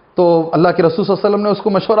 تو اللہ کے رسول صلی اللہ علیہ وسلم نے اس کو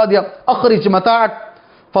مشورہ دیا اخرج متاعک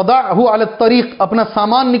فضعه علی الطریق، اپنا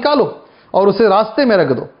سامان نکالو اور اسے راستے میں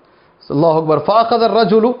رکھ دو. اللہ اکبر. فاخذ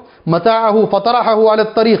الرجل متاعه فطرحه على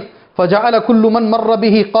الطريق فجعل كل من مر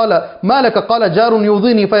به قال ما لك قال جار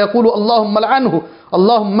يؤذيني فيقول اللهم لعنه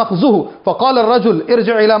اللهم اخزه فقال الرجل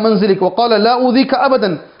ارجع الى منزلك وقال لا اؤذيك ابدا.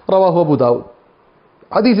 رواه ابو داؤد.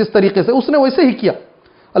 حدیث اس طریقے سے اس نے ویسے ہی کیا.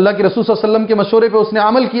 اللہ کے رسول صلی اللہ علیہ وسلم کے مشورے پہ اس نے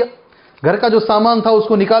عمل کیا. گھر کا جو سامان تھا اس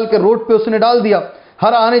کو نکال کے روڈ پہ اس نے ڈال دیا.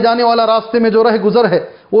 ہر آنے جانے والا راستے میں جو رہ گزر ہے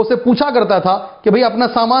وہ اسے پوچھا کرتا تھا کہ بھئی اپنا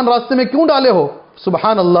سامان راستے میں کیوں ڈالے ہو.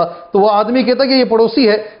 سبحان اللہ. تو وہ آدمی کہتا کہ یہ پڑوسی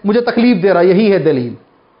ہے مجھے تکلیف دے رہا. یہی ہے دلیل.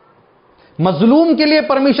 مظلوم کے لیے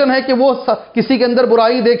پرمیشن ہے کہ وہ کسی کے اندر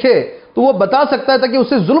برائی دیکھے تو وہ بتا سکتا ہے تاکہ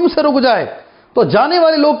اسے ظلم سے رک جائے. تو جانے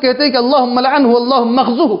والے لوگ کہتے ہیں کہ اللہم لعنہ اللہم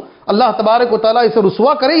اخزہ، اللہ تبارک و تعالیٰ اسے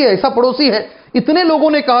رسوا کرے، یہ ایسا پڑوسی ہے. اتنے لوگوں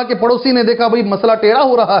نے کہا کہ پڑوسی نے دیکھا بھئی مسئلہ ٹیڑھا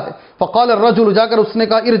ہو رہا ہے. فقال الرجل، جا کر اس نے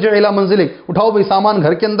کہا ارجع الی منزلک، اٹھاؤ بھئی سامان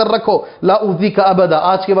گھر کے اندر رکھو. لا اؤذیک ابدا،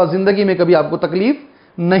 آج کے بعد زندگی میں کبھی آپ کو تکلیف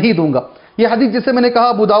نہیں دوں گا. یہ حدیث جسے میں نے کہا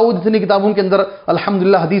ابو داؤد اتنی کتابوں کے اندر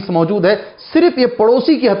الحمدللہ حدیث موجود ہے. صرف یہ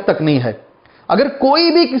پڑوسی کی حد تک نہیں ہے. اگر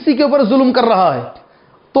کوئی بھی کسی کے اوپر ظلم کر رہا ہے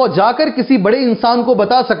تو جا کر کسی بڑے انسان کو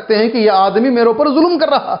بتا سکتے ہیں کہ یہ آدمی میرے اوپر ظلم کر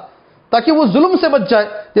رہا تاکہ وہ ظلم سے بچ جائے.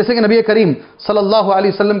 جیسے کہ نبی کریم صلی اللہ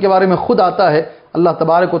علیہ وسلم کے بارے میں خود آتا ہے. اللہ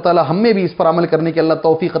تبارک و تعالی ہم میں بھی اس پر عمل کرنے کی اللہ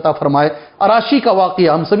توفیق عطا فرمائے. اراشی کا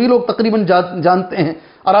واقعہ ہم سبھی لوگ تقریباً جانتے ہیں.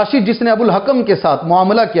 اراشی جس نے ابو الحکم کے ساتھ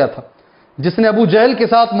معاملہ کیا تھا، جس نے ابو جہل کے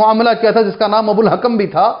ساتھ معاملہ کیا تھا، جس کا نام ابو الحکم بھی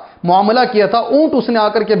تھا، معاملہ کیا تھا. اونٹ اس نے آ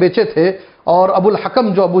کر کے بیچے تھے اور ابو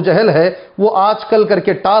الحکم جو ابو جہل ہے وہ آج کل کر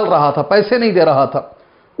کے ٹال رہا تھا، پیسے نہیں دے رہا تھا،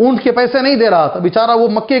 اونٹ کے پیسے نہیں دے رہا تھا. بیچارہ وہ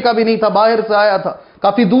مکے کا بھی نہیں تھا، باہر سے آیا تھا،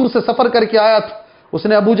 کافی دور سے سفر کر کے آیا تھا. اس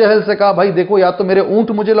نے ابو جہل سے کہا بھائی دیکھو یا تو میرے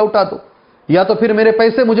اونٹ مجھے لوٹا دو یا تو پھر میرے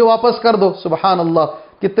پیسے مجھے واپس کر دو. سبحان اللہ.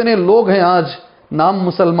 کتنے لوگ ہیں آج نام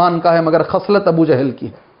مسلمان کا ہے مگر خصلت ابو جہل کی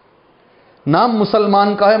ہے. نام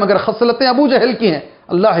مسلمان کا ہے مگر خصلتیں ابو جہل کی ہیں.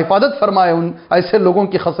 اللہ حفاظت فرمائے ان ایسے لوگوں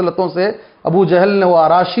کی خصلتوں سے. ابو جہل نے وہ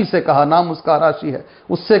اراشی سے کہا، نام اس کا اراشی ہے،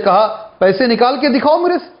 اس سے کہا پیسے نکال کے دکھاؤ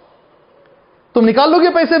میرے سے. تم نکال لو گے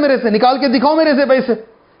پیسے میرے سے؟ نکال کے دکھاؤ میرے سے پیسے.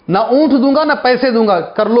 نہ اونٹ دوں گا نہ پیسے دوں گا،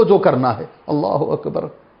 کر لو جو کرنا ہے. اللہ اکبر.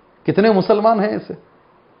 کتنے مسلمان ہیں ایسے،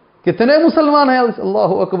 کتنے مسلمان ہیں.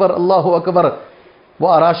 اللہ اکبر اللہ اکبر. وہ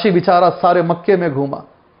اراشی بیچارہ سارے مکے میں گھوما،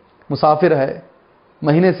 مسافر ہے،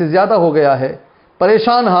 مہینے سے زیادہ ہو گیا ہے،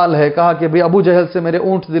 پریشان حال ہے. کہا کہ بھئی ابو جہل سے میرے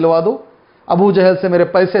اونٹ دلوا دو، ابو جہل سے میرے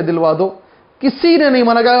پیسے دلوا دو. کسی نے نہیں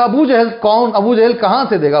مانا. کہا ابو جہل کون؟ ابو جہل کہاں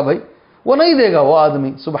سے دے گا بھائی؟ وہ نہیں دے گا وہ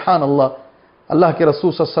آدمی. سبحان اللہ. اللہ کے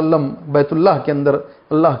رسول صلی اللہ علیہ وسلم بیت اللہ کے اندر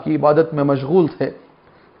اللہ کی عبادت میں مشغول تھے.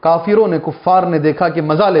 کافروں نے، کفار نے دیکھا کہ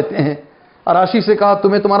مزہ لیتے ہیں. اراشی سے کہا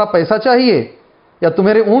تمہیں تمہارا پیسہ چاہیے یا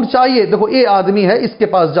تمہارے اونٹ چاہیے؟ دیکھو یہ آدمی ہے، اس کے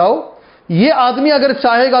پاس جاؤ، یہ آدمی اگر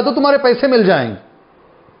چاہے گا تو تمہارے پیسے مل جائیں گے.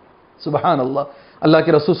 سبحان اللہ. اللہ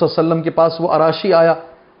کے رسول صلی اللہ علیہ وسلم کے پاس وہ اراشی آیا،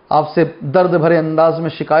 آپ سے درد بھرے انداز میں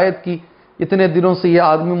شکایت کی. اتنے دنوں سے یہ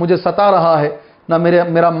آدمی مجھے ستا رہا ہے، نہ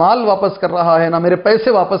میرا مال واپس کر رہا ہے، نہ میرے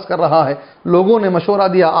پیسے واپس کر رہا ہے. لوگوں نے مشورہ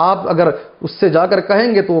دیا آپ اگر اس سے جا کر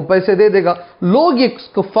کہیں گے تو وہ پیسے دے دے گا. لوگ یہ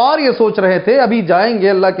کفار یہ سوچ رہے تھے ابھی جائیں گے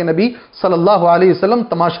اللہ کے نبی صلی اللہ علیہ وسلم،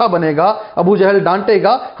 تماشا بنے گا، ابو جہل ڈانٹے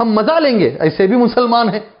گا، ہم مزہ لیں گے. ایسے بھی مسلمان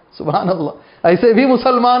ہیں. سبحان اللہ. ایسے بھی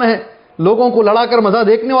مسلمان ہیں. لوگوں کو لڑا کر مزہ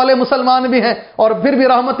دیکھنے والے مسلمان بھی ہیں اور پھر بھی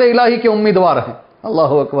رحمت الہی کے امیدوار ہیں.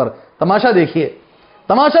 اللہ اکبر. تماشا دیکھیے،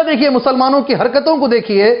 تماشا دیکھیے، مسلمانوں کی حرکتوں کو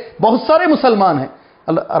دیکھیے. بہت سارے مسلمان ہیں.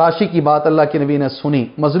 اراشی کی بات اللہ کے نبی نے سنی،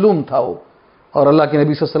 مظلوم تھا وہ، اور اللہ کے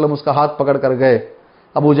نبی صلی اللہ علیہ وسلم اس کا ہاتھ پکڑ کر گئے.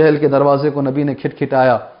 ابو جہل کے دروازے کو نبی نے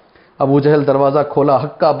کھٹکھٹایا. ابو جہل دروازہ کھولا،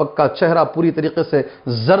 ہکا بکا چہرہ پوری طریقے سے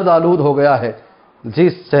زرد آلود ہو گیا ہے.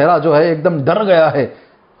 جس چہرہ جو ہے ایک دم ڈر گیا ہے.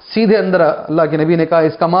 سیدھے اندر اللہ کے نبی نے کہا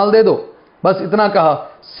اس کا مال دے دو. بس اتنا کہا،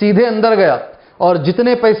 سیدھے اندر گیا اور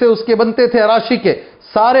جتنے پیسے اس کے بنتے تھے اراشی کے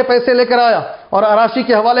سارے پیسے لے کر آیا اور اراشی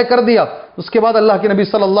کے حوالے کر دیا. اس کے بعد اللہ کے نبی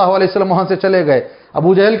صلی اللہ علیہ وسلم وہاں سے چلے گئے.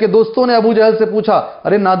 ابو جہل کے دوستوں نے ابو جہل سے پوچھا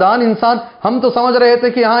ارے نادان انسان، ہم تو سمجھ رہے تھے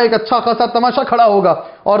کہ یہاں ایک اچھا خاصا تماشا کھڑا ہوگا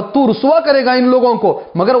اور تو رسوا کرے گا ان لوگوں کو،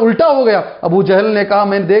 مگر الٹا ہو گیا. ابو جہل نے کہا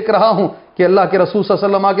میں دیکھ رہا ہوں کہ اللہ کے رسول صلی اللہ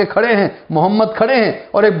علیہ وسلم آ کے کھڑے ہیں، محمد کھڑے ہیں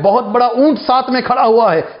اور ایک بہت بڑا اونٹ ساتھ میں کھڑا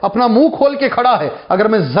ہوا ہے، اپنا منہ کھول کے کھڑا ہے. اگر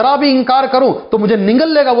میں ذرا بھی انکار کروں تو مجھے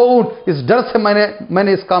نگل لے گا وہ اونٹ. اس ڈر سے میں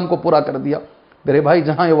نے اس کام کو پورا کر دیا. میرے بھائی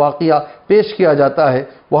جہاں یہ واقعہ پیش کیا جاتا ہے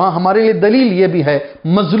وہاں ہمارے لیے دلیل یہ بھی ہے،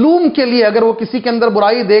 مظلوم کے لیے اگر وہ کسی کے اندر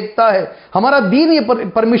برائی دیکھتا ہے، ہمارا دین یہ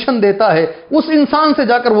پرمیشن دیتا ہے اس انسان سے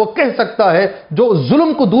جا کر وہ کہہ سکتا ہے جو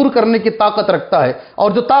ظلم کو دور کرنے کی طاقت رکھتا ہے۔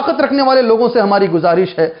 اور جو طاقت رکھنے والے لوگوں سے ہماری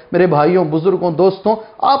گزارش ہے، میرے بھائیوں، بزرگوں، دوستوں،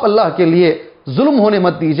 آپ اللہ کے لیے ظلم ہونے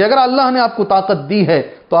مت دیجیے۔ اگر اللہ نے آپ کو طاقت دی ہے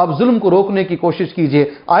تو آپ ظلم کو روکنے کی کوشش کیجیے۔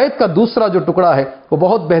 آیت کا دوسرا جو ٹکڑا ہے وہ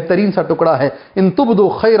بہت بہترین سا ٹکڑا ہے، ان تبدوا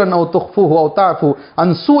خیرا او تخفوه او تعفوا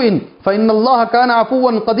عن سوء فان اللہ کان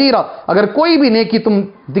عفوا قدیرا۔ اگر کوئی بھی نیکی تم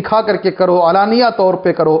دکھا کر کے کرو، علانیہ طور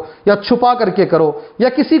پہ کرو یا چھپا کر کے کرو، یا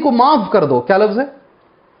کسی کو معاف کر دو، کیا لفظ ہے؟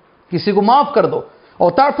 کسی کو معاف کر دو،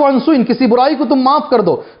 اور تعفوا عن سوء، کسی برائی کو تم معاف کر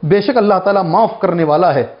دو، بے شک اللہ تعالیٰ معاف کرنے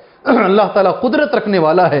والا ہے، اللہ تعالیٰ قدرت رکھنے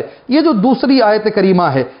والا ہے۔ یہ جو دوسری آیت کریمہ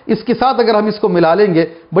ہے اس کے ساتھ اگر ہم اس کو ملا لیں گے،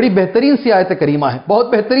 بڑی بہترین سی آیت کریمہ ہے، بہت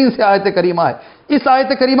بہترین سی آیت کریمہ ہے۔ اس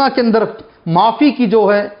آیت کریمہ کے اندر معافی کی جو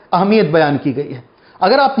ہے اہمیت بیان کی گئی ہے۔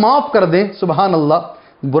 اگر آپ معاف کر دیں، سبحان اللہ،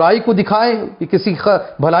 برائی کو دکھائیں، کسی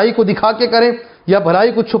بھلائی کو دکھا کے کریں یا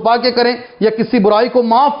بھلائی کو چھپا کے کریں یا کسی برائی کو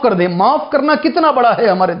معاف کر دیں، معاف کرنا کتنا بڑا ہے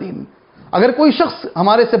ہمارے دین میں۔ اگر کوئی شخص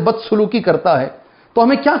ہمارے سے بدسلوکی کرتا ہے تو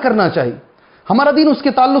ہمیں کیا کرنا چاہیے؟ ہمارا دین اس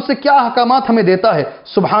کے تعلق سے کیا احکامات ہمیں دیتا ہے؟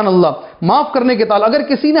 سبحان اللہ، معاف کرنے کے تعلق اگر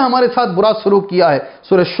کسی نے ہمارے ساتھ برا سلوک کیا ہے،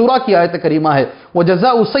 سورہ شورى کی آیت کریمہ ہے،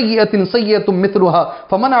 وَجَزَاءُ سَيِّئَةٍ سَيِّئَةٌ مِثْلُهَا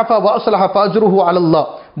فَمَنْ عَفَا وَأَصْلَحَ فَأَجْرُهُ عَلَى اللَّهِ۔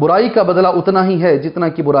 برائی کا بدلہ اتنا ہی ہے جتنا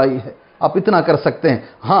کی برائی ہے، آپ اتنا کر سکتے ہیں۔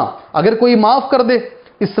 ہاں، اگر کوئی معاف کر دے،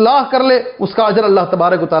 اصلاح کر لے، اس کا اجر اللہ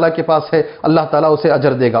تبارک و تعالیٰ کے پاس ہے، اللہ تعالیٰ اسے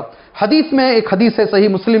اجر دے گا۔ حدیث میں ایک حدیث ہے صحیح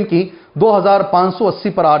مسلم کی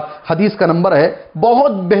 2580/8 حدیث کا نمبر ہے،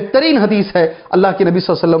 بہت بہترین حدیث ہے۔ اللہ کے نبی صلی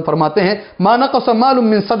اللہ علیہ وسلم فرماتے ہیں ما نقص مال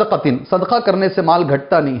من صدقۃ، صدقہ کرنے سے مال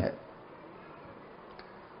گھٹتا نہیں ہے،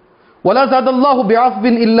 ولا زاد اللہ بعفو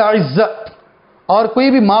الا عزا، اور کوئی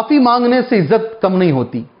بھی معافی مانگنے سے عزت کم نہیں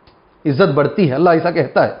ہوتی، عزت بڑھتی ہے، اللہ ایسا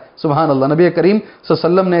کہتا ہے۔ سبحان اللہ، نبی کریم صلی اللہ علیہ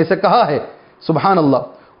وسلم نے ایسے کہا ہے، سبحان اللہ۔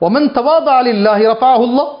 ومن تواضع للہ رفعہ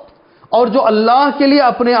اللہ، اور جو اللہ کے لیے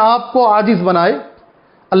اپنے آپ کو عاجز بنائے،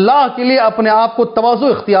 اللہ کے لیے اپنے آپ کو تواضع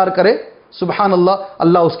اختیار کرے، سبحان اللہ،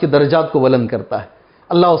 اللہ اس کے درجات کو بلند کرتا ہے،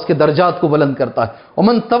 اللہ اس کے درجات کو بلند کرتا ہے۔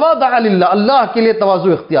 ومن تواضع للہ، اللہ کے لیے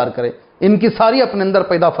تواضع اختیار کرے، ان کی ساری اپنے اندر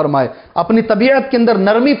پیدا فرمائے، اپنی طبیعت کے اندر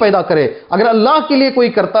نرمی پیدا کرے۔ اگر اللہ کے لیے کوئی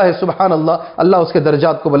کرتا ہے، سبحان اللہ، اللہ اس کے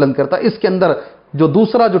درجات کو بلند کرتا ہے۔ اس کے اندر جو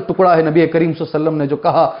دوسرا جو ٹکڑا ہے نبی کریم صلی اللہ علیہ وسلم نے جو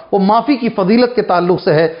کہا وہ معافی کی فضیلت کے تعلق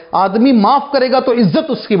سے ہے، آدمی معاف کرے گا تو عزت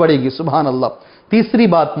اس کی بڑھے گی، سبحان اللہ۔ تیسری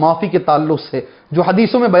بات معافی کے تعلق سے جو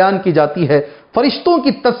حدیثوں میں بیان کی جاتی ہے، فرشتوں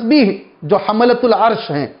کی تسبیح جو حملۃ العرش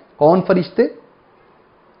ہیں، کون فرشتے؟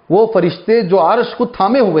 وہ فرشتے جو عرش کو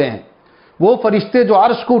تھامے ہوئے ہیں، وہ فرشتے جو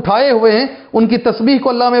عرش کو اٹھائے ہوئے ہیں، ان کی تسبیح کو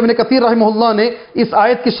علامہ ابن کثیر رحمہ اللہ نے اس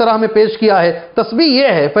آیت کی شرح میں پیش کیا ہے۔ تسبیح یہ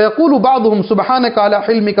ہے فَيَقُولُ بَعْضُهُمْ سُبْحَانَكَ عَلَى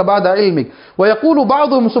حِلْمِكَ بَعْدَ عِلْمِكَ وَيَقُولُ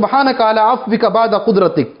بَعْضُهُمْ سُبْحَانَكَ عَلَى عَفْوِكَ بَعْدَ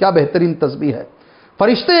قُدْرَتِكَ۔ کیا بہترین تسبیح ہے۔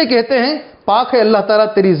 فرشتے یہ کہتے ہیں پاک ہے اللہ تعالیٰ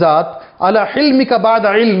تیری ذات، عَلَى حِلْمِكَ بَعْدَ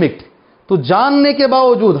عِلْمِكَ، تو جاننے کے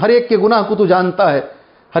باوجود، ہر ایک کے گناہ کو تو جانتا ہے،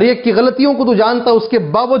 ہر ایک کی غلطیوں کو تو جانتا ہے، اس کے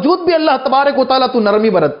باوجود بھی اللہ تبارک و تعالیٰ تو نرمی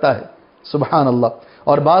برتتا ہے، سبحان اللہ۔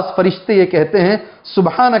 اور بعض فرشتے یہ کہتے ہیں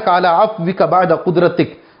سبحانک علی عفوک بعد قدرتک،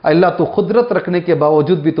 اللہ تو قدرت رکھنے کے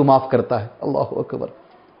باوجود بھی تو معاف کرتا ہے، اللہ اکبر۔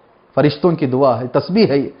 فرشتوں کی دعا ہے، تسبیح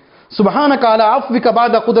ہے یہ، سبحانک علی عفوک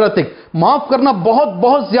بعد قدرتک۔ معاف کرنا بہت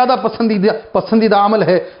بہت زیادہ پسندیدہ عمل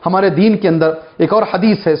ہے ہمارے دین کے اندر۔ ایک اور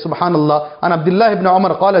حدیث ہے، سبحان اللہ، عن عبداللہ بن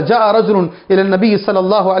عمر قال جاء رجل الى النبی صلی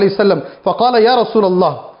اللہ علیہ وسلم فقال یا رسول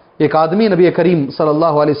اللہ، ایک آدمی نبی کریم صلی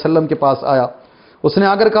اللہ علیہ وسلم کے پاس آیا، اس نے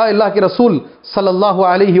آگر کہا اللہ کے رسول صلی اللہ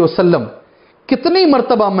علیہ وسلم، کتنی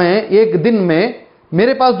مرتبہ میں ایک دن میں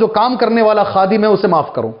میرے پاس جو کام کرنے والا خادم ہے اسے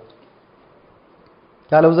معاف کروں؟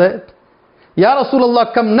 کیا لفظ ہے؟ یا رسول اللہ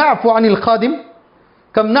کم نعفو عن الخادم،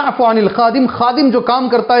 کم نعفو عن الخادم، خادم جو کام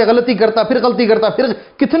کرتا ہے غلطی کرتا ہے پھر غلطی کرتا ہے پھر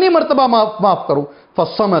کتنی مرتبہ معاف کروں؟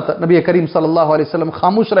 فصمت، نبی کریم صلی اللہ علیہ وسلم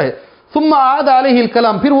خاموش رہے۔ ثم اعاد علیہ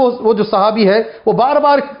الکلام، پھر وہ جو صحابی ہے وہ بار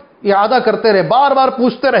بار اعادہ کرتے رہے، بار بار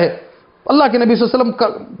پوچھتے رہے، اللہ کے نبی صلی اللہ علیہ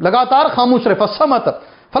وسلم لگاتار خاموش رہے۔ فصمت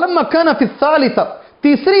فلما كان في الثالثة،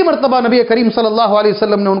 تیسری مرتبہ نبی کریم صلی اللہ علیہ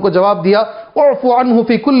وسلم نے ان کو جواب دیا اعفو عنہ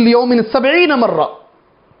فی کل یوم 70 مرہ،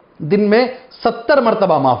 دن میں 70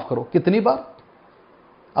 مرتبہ معاف کرو۔ کتنی بار؟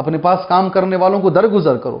 اپنے پاس کام کرنے والوں کو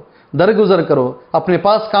درگزر کرو، اپنے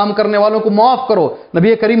پاس کام کرنے والوں کو معاف کرو۔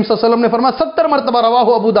 نبی کریم صلی اللہ علیہ وسلم نے فرمایا 70 مرتبہ، رواہ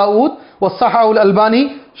ابو داؤد وصححہ الالبانی،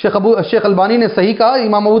 شیخ البانی نے صحیح کہا،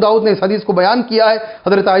 امام ابو داؤد نے اس حدیث کو بیان کیا ہے۔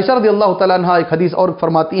 حضرت عائشہ رضی اللہ تعالیٰ عنہا ایک حدیث اور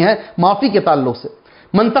فرماتی ہیں معافی کے تعلق سے،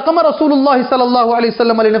 من تقم رسول اللہ صلی اللہ علیہ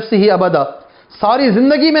وسلم لنفسہ ابدا، ساری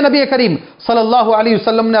زندگی میں نبی کریم صلی اللہ علیہ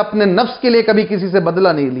وسلم نے اپنے نفس کے لیے کبھی کسی سے بدلہ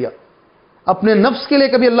نہیں لیا، اپنے نفس کے لیے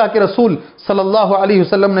کبھی اللہ کے رسول صلی اللہ علیہ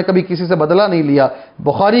وسلم نے کبھی کسی سے بدلہ نہیں لیا۔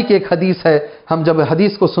 بخاری کی ایک حدیث ہے، ہم جب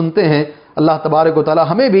حدیث کو سنتے ہیں اللہ تبارک و تعالی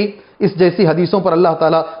ہمیں بھی اس جیسی حدیثوں پر اللہ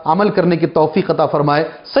تعالی عمل کرنے کی توفیق عطا فرمائے۔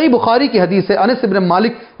 صحیح بخاری کی حدیث ہے، انس بن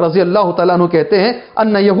مالک رضی اللہ تعالیٰ عنہ کہتے ہیں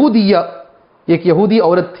ان یہودیہ، ایک یہودی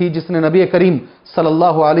عورت تھی جس نے نبی کریم صلی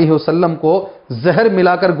اللہ علیہ وسلم کو زہر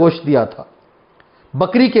ملا کر گوشت دیا تھا،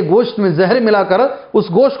 بکری کے گوشت میں زہر ملا کر اس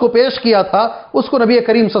گوشت کو پیش کیا تھا۔ اس کو نبی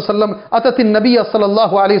کریم صلی اللہ علیہ وسلم اتت النبی صلی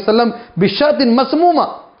اللہ علیہ وسلم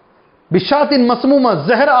بشات مسمومہ،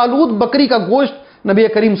 زہر آلود بکری کا گوشت نبی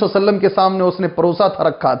کریم صلی اللہ علیہ وسلم کے سامنے اس نے پروسا تھا،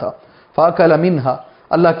 رکھا تھا۔ فاکل منہا،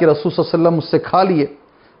 اللہ کے رسول صلی اللہ علیہ وسلم اس سے کھا لیے۔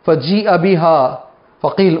 فجیء بہا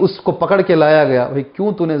فقیل، اس کو پکڑ کے لایا گیا، بھئی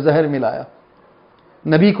کیوں تو نے زہر ملایا،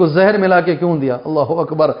 نبی کو زہر ملا کے کیوں دیا؟ اللہ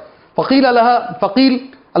اکبر۔ فقیل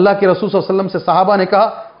اللہ کے رسول صلی اللہ علیہ وسلم سے صحابہ نے کہا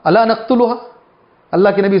الا نقتلها، اللہ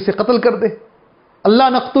کے نبی اسے قتل کر دے، اللہ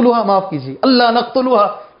نقتلها، معاف کیجیے، اللہ نقتلها،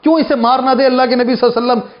 کیوں اسے مار نہ دے اللہ کے نبی صلی اللہ علیہ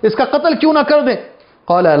وسلم، اس کا قتل کیوں نہ کر دیں؟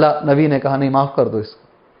 قال لا، نبی نے کہا نہیں، معاف کر دو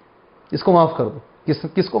اس کو معاف کر دو۔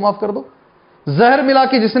 کس کو معاف کر دو؟ زہر ملا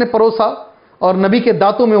کے جس نے پروسا اور نبی کے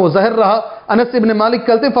دانتوں میں وہ زہر رہا۔ انس ابن مالک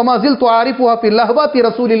کہتے ہیں فما زلت اعرفها فی لہبات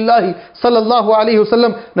رسول اللہ صلی اللہ علیہ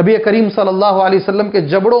وسلم، نبی کریم صلی اللہ علیہ وسلم کے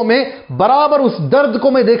جبڑوں میں برابر اس درد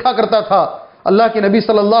کو میں دیکھا کرتا تھا، اللہ کے نبی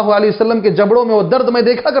صلی اللہ علیہ وسلم کے جبڑوں میں وہ درد میں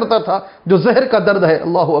دیکھا کرتا تھا جو زہر کا درد ہے۔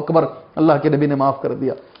 اللہ اکبر، اللہ کے نبی نے معاف کر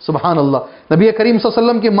دیا، سبحان اللہ۔ نبی کریم صلی اللہ علیہ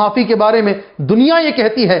وسلم کی معافی کے بارے میں دنیا یہ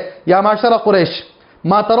کہتی ہے یا معاشر قریش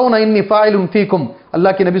ما ترون انی فاعل فیکم، اللہ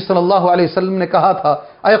کے نبی صلی اللہ علیہ وسلم نے کہا تھا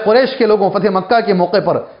اے قریش کے لوگوں، فتح مکہ کے موقع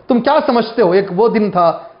پر تم کیا سمجھتے ہو؟ ایک وہ دن تھا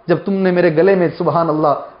جب تم نے میرے گلے میں سبحان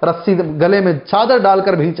اللہ رسی، گلے میں چادر ڈال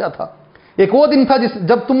کر بھیجا تھا، ایک وہ دن تھا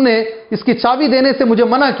جب تم نے اس کی چابی دینے سے مجھے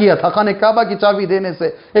منع کیا تھا، خانہ کعبہ کی چابی دینے سے،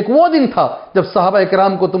 ایک وہ دن تھا جب صحابہ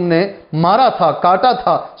اکرام کو تم نے مارا تھا، کاٹا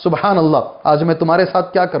تھا، سبحان اللہ، آج میں تمہارے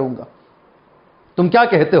ساتھ کیا کروں گا، تم کیا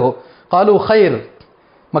کہتے ہو؟ قالوا خیر،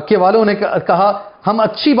 مکے والوں نے کہا ہم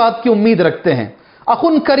اچھی بات کی امید رکھتے ہیں۔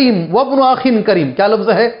 اخن کریم وابن اخن کریم، کیا لفظ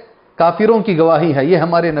ہے؟ کافروں کی گواہی ہے، یہ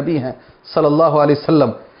ہمارے نبی ہیں صلی اللہ علیہ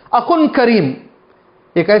وسلم۔ اخن کریم،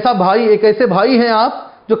 ایک ایسا بھائی، ایک ایسے بھائی ہیں آپ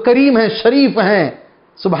جو کریم ہیں، شریف ہیں،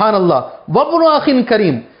 سبحان اللہ۔ وابن اخن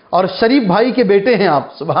کریم، اور شریف بھائی کے بیٹے ہیں آپ،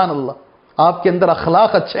 سبحان اللہ، آپ کے اندر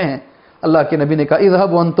اخلاق اچھے ہیں۔ اللہ کے نبی نے کہا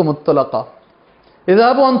اذهبوا انتم الطلقاء،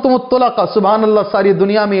 اذهبوا انتم الطلقاء، سبحان اللہ، ساری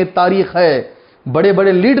دنیا میں یہ تاریخ ہے، بڑے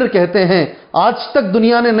بڑے لیڈر کہتے ہیں آج تک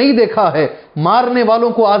دنیا نے نہیں دیکھا ہے مارنے والوں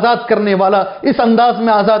کو آزاد کرنے والا اس انداز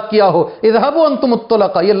میں آزاد کیا ہو۔ اذهبوا انتم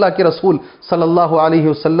الطلقاء، یہ اللہ کے رسول صلی اللہ علیہ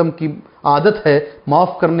وسلم کی عادت ہے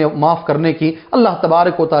معاف کرنے کی۔ اللہ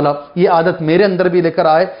تبارک و تعالیٰ یہ عادت میرے اندر بھی لے کر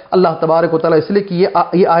آئے، اللہ تبارک و تعالیٰ، اس لیے کہ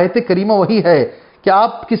یہ آیت کریمہ وہی ہے کہ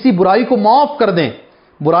آپ کسی برائی کو معاف کر دیں۔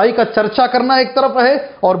 برائی کا چرچا کرنا ایک طرف ہے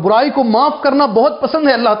اور برائی کو معاف کرنا بہت پسند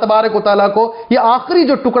ہے اللہ تبارک و تعالیٰ کو۔ یہ آخری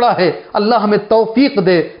جو ٹکڑا ہے، اللہ ہمیں توفیق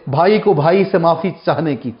دے بھائی کو بھائی سے معافی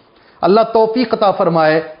چاہنے کی، اللہ توفیق عطا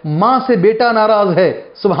فرمائے۔ ماں سے بیٹا ناراض ہے،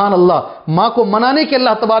 سبحان اللہ، ماں کو منانے کے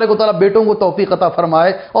اللہ تبارک و تعالیٰ بیٹوں کو توفیق عطا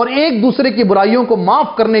فرمائے، اور ایک دوسرے کی برائیوں کو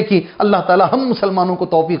معاف کرنے کی اللہ تعالیٰ ہم مسلمانوں کو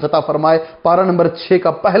توفیق عطا فرمائے۔ پارہ نمبر 6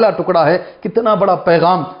 کا پہلا ٹکڑا ہے، کتنا بڑا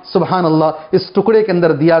پیغام سبحان اللہ اس ٹکڑے کے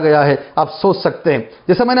اندر دیا گیا ہے، آپ سوچ سکتے ہیں۔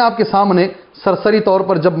 جیسے میں نے آپ کے سامنے سرسری طور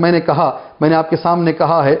پر جب میں نے آپ کے سامنے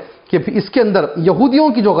کہا ہے کہ اس کے اندر یہودیوں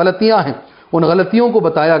کی جو غلطیاں ہیں ان غلطیوں کو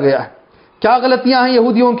بتایا گیا ہے، کیا غلطیاں ہیں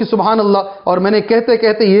یہودیوں کی، سبحان اللہ۔ اور میں نے کہتے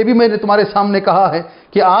کہتے یہ بھی میں نے تمہارے سامنے کہا ہے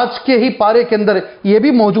کہ آج کے ہی پارے کے اندر یہ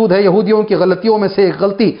بھی موجود ہے، یہودیوں کی غلطیوں میں سے ایک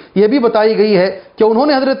غلطی یہ بھی بتائی گئی ہے کہ انہوں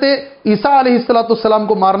نے حضرت عیسیٰ علیہ السلام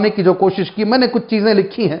کو مارنے کی جو کوشش کی۔ میں نے کچھ چیزیں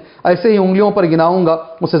لکھی ہیں، ایسے ہی انگلیوں پر گناؤں گا،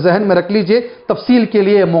 اسے ذہن میں رکھ لیجئے، تفصیل کے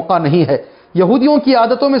لیے موقع نہیں ہے۔ یہودیوں کی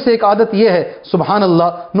عادتوں میں سے ایک عادت یہ ہے، سبحان اللہ،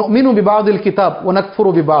 نؤمن ببعض الکتاب ونکفر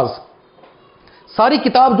ببعض، ساری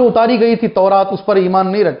کتاب جو اتاری گئی تھی تورات، اس پر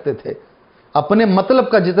ایمان نہیں رکھتے تھے، اپنے مطلب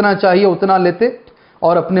کا جتنا چاہیے اتنا لیتے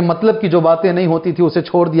اور اپنے مطلب کی جو باتیں نہیں ہوتی تھی اسے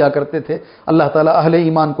چھوڑ دیا کرتے تھے۔ اللہ تعالیٰ اہل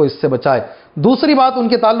ایمان کو اس سے بچائے۔ دوسری بات ان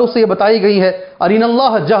کے تعلق سے یہ بتائی گئی ہے، ارین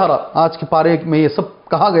اللہ جہرا، آج کے پارے میں یہ سب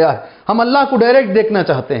کہا گیا ہے، ہم اللہ کو ڈائریکٹ دیکھنا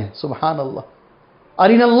چاہتے ہیں، سبحان اللہ،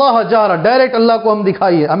 ارین اللہ جہرا، ڈائریکٹ اللہ کو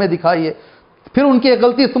ہمیں دکھائیے۔ پھر ان کی ایک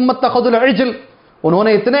غلطی ثم اتخذوا العجل، انہوں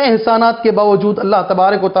نے اتنے احسانات کے باوجود اللہ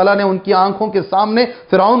تبارک و تعالیٰ نے ان کی آنکھوں کے سامنے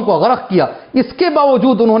فرعون کو غرق کیا، اس کے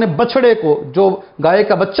باوجود انہوں نے بچڑے کو، جو گائے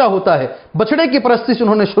کا بچہ ہوتا ہے، بچڑے کی پرستش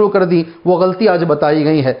انہوں نے شروع کر دی، وہ غلطی آج بتائی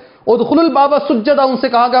گئی ہے۔ ادخلوا الباب سجدا، ان سے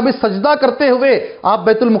کہا کہ ابھی سجدہ کرتے ہوئے آپ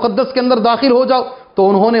بیت المقدس کے اندر داخل ہو جاؤ، تو تو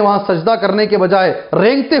انہوں نے وہاں سجدہ کرنے کے بجائے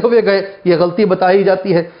رینگتے ہوئے گئے، یہ غلطی بتائی جاتی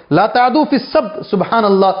ہے۔ لا تعدوا فی السبت، سبحان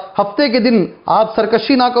اللہ، ہفتے کے دن آپ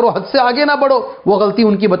سرکشی نہ کرو، حد سے آگے نہ بڑھو، وہ غلطی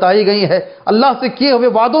ان کی بتائی گئی ہے۔ اللہ سے کیے ہوئے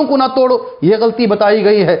وعدوں کو نہ توڑو، یہ غلطی بتائی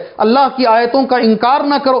گئی ہے۔ اللہ کی آیتوں کا انکار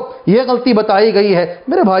نہ کرو، یہ غلطی بتائی گئی ہے۔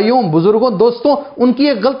 میرے بھائیوں، بزرگوں، دوستوں، ان کی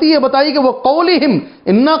ایک غلطی یہ بتائی کہ وہ قولہم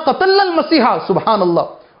انا قتلنا المسیح، سبحان اللہ،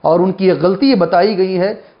 اور ان کی ایک غلطی یہ بتائی گئی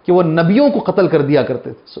ہے کہ وہ نبیوں کو قتل کر دیا کرتے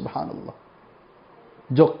تھے، سبحان اللہ۔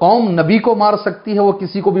 جو قوم نبی کو مار سکتی ہے وہ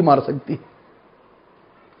کسی کو بھی مار سکتی ہے۔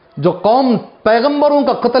 جو قوم پیغمبروں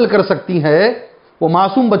کا قتل کر سکتی ہے وہ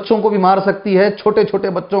معصوم بچوں کو بھی مار سکتی ہے، چھوٹے چھوٹے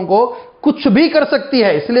بچوں کو کچھ بھی کر سکتی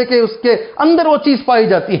ہے، اس لیے کہ اس کے اندر وہ چیز پائی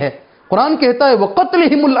جاتی ہے۔ قرآن کہتا ہے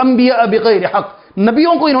وَقَتْلِهِمُ الْأَنْبِيَاءَ بِغَيْرِ حَقٍّ،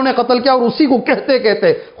 نبیوں کو انہوں نے قتل کیا، اور اسی کو کہتے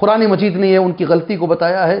کہتے قرآن مجید نے یہ ان کی غلطی کو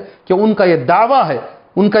بتایا ہے کہ ان کا یہ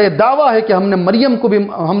دعویٰ ہے، کہ ہم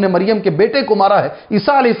نے مریم کے بیٹے کو مارا ہے،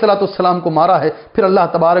 عیسیٰ علیہ السلام کو مارا ہے۔ پھر اللہ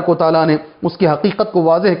تبارک و تعالیٰ نے اس کی حقیقت کو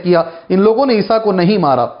واضح کیا، ان لوگوں نے عیسیٰ کو نہیں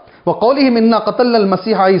مارا۔ وَقَوْلِهِمْ إِنَّا قَتَلْنَا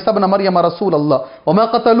الْمَسِيحَ عِيسَى ابْنَ مَرْيَمَ رَسُولَ اللَّهِ وَمَا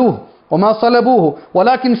قَتَلُوهُ وَمَا صَلَبُوهُ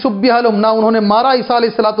وَلَكِنْ شُبِّهَ لَهُمْ، نہ انہوں نے مارا عیسیٰ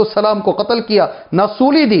علیہ السلام کو قتل کیا، نہ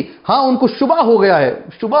سولی دی، ہاں ان کو شبہ ہو گیا ہے،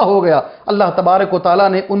 شبہ ہو گیا۔ اللہ تبارک و تعالیٰ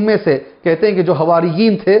نے ان میں سے، کہتے ہیں کہ جو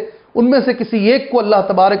حواریین تھے ان میں سے کسی ایک کو اللہ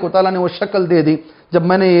تبارک و تعالیٰ نے وہ شکل دے دی۔ جب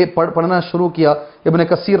میں نے یہ پڑھنا شروع کیا، ابن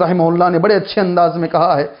کثیر رحمہ اللہ نے بڑے اچھے انداز میں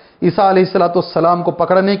کہا ہے، عیسیٰ علیہ السلام کو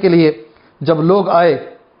پکڑنے کے لیے جب لوگ آئے،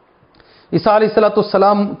 عیسیٰ علیہ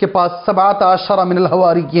السلام کے پاس 17 من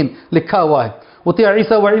الحواریین لکھا ہوا ہے، اُتِیَ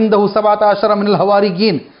عیسیٰ وعنده 17 من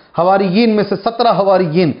الحواریین، حواریین میں سے 17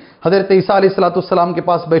 حواریین حضرت عیسیٰ علیہ السلام کے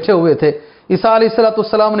پاس بیٹھے ہوئے تھے۔ عیسیٰ علیہ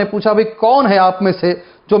السلام نے پوچھا بھئی کون ہے آپ میں سے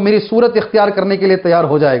جو میری صورت اختیار کرنے کے لیے تیار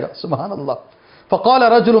ہو جائے گا، سبحان اللہ۔ فقال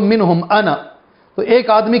رجل منهم انا، تو ایک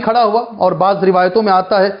آدمی کھڑا ہوا، اور بعض روایتوں میں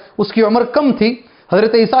آتا ہے اس کی عمر کم تھی۔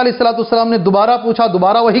 حضرت عیسیٰ علیہ السلام نے دوبارہ پوچھا،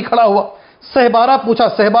 دوبارہ وہی کھڑا ہوا، سہبارہ پوچھا،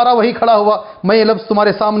 سہبارہ وہی کھڑا ہوا۔ میں یہ لفظ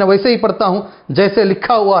تمہارے سامنے ویسے ہی پڑھتا ہوں جیسے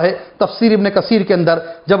لکھا ہوا ہے تفسیر ابن کثیر کے اندر۔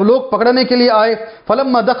 جب لوگ پکڑنے کے لیے آئے،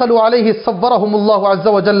 فلما دخلوا علیہ صورهم اللہ عز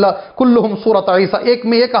وجل كلهم صورت عیسیٰ، ایک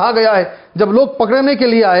میں یہ کہا گیا ہے جب لوگ پکڑنے کے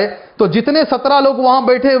لیے آئے تو جتنے 17 لوگ وہاں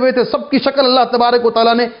بیٹھے ہوئے تھے سب کی شکل اللہ تبارک و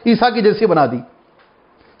تعالیٰ نے عیسیٰ کی جیسی بنا دی۔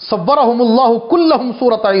 صورهم اللہ كلهم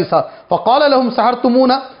صورت عیسیٰ فقال لهم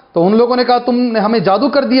سحرتمونا، تو ان لوگوں نے کہا تم نے ہمیں جادو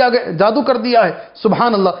کر دیا ہے،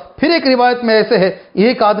 سبحان اللہ۔ پھر ایک روایت میں ایسے ہے،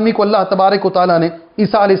 ایک آدمی کو اللہ تبارک و تعالیٰ نے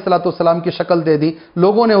عیسیٰ علیہ السلام کی شکل دے دی،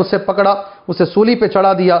 لوگوں نے اسے پکڑا، اسے سولی پہ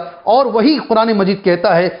چڑھا دیا، اور وہی قرآن مجید کہتا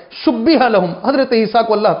ہے شبیہ لہم، حضرت عیسیٰ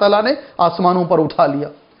کو اللہ تعالیٰ نے آسمانوں پر اٹھا لیا۔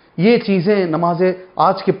 یہ چیزیں نمازیں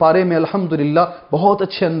آج کے پارے میں الحمدللہ بہت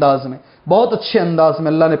اچھے انداز میں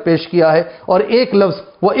اللہ نے پیش کیا ہے۔ اور ایک لفظ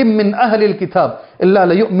وَإِن مِّنْ أَهْلِ الْكِتَابِ إِلَّا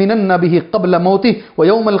لَيُؤْمِنَنَّ بِهِ قَبْلَ مَوْتِهِ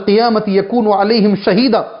وَيَوْمَ الْقِيَامَةِ يَكُونُ عَلَيْهِمْ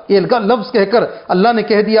شَهِيدًا، یہ لفظ کہہ کر اللہ نے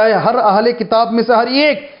کہہ دیا ہے ہر اہل کتاب میں سے ہر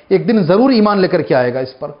ایک دن ضرور ایمان لے کر کے آئے گا،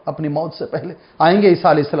 اس پر اپنی موت سے پہلے آئیں گے عیسیٰ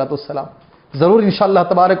علیہ السلام، ضرور انشاءاللہ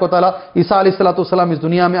تبارک و تعالیٰ عیسیٰ علیہ السلام اس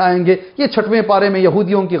دنیا میں آئیں گے۔ یہ 6ویں پارے میں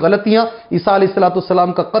یہودیوں کی غلطیاں، عیسیٰ علیہ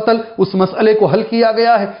السلام کا قتل، اس مسئلے کو حل کیا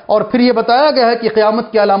گیا ہے، اور پھر یہ بتایا گیا ہے کہ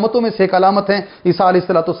قیامت کی علامتوں میں سے ایک علامت ہے عیسیٰ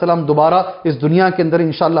علیہ السلام دوبارہ اس دنیا کے اندر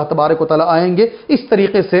انشاءاللہ تبارک و تعالیٰ آئیں گے۔ اس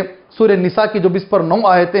طریقے سے سورہ نساء کی جو 20 پر 9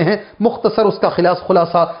 آیتیں ہیں، مختصر اس کا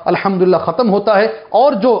خلاصہ الحمدللہ ختم ہوتا ہے،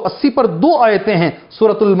 اور جو 80 پر 2 آیتیں ہیں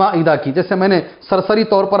سورۃ المائدہ کی، جیسے میں نے سرسری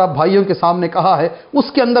طور پر آپ بھائیوں کے سامنے کہا ہے،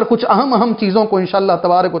 اس کے اندر کچھ اہم چیزوں کو انشاءاللہ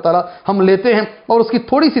تبارک و تعالیٰ ہم لیتے ہیں اور اس کی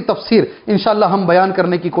تھوڑی سی تفسیر انشاءاللہ ہم بیان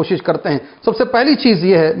کرنے کی کوشش کرتے ہیں۔ سب سے پہلی چیز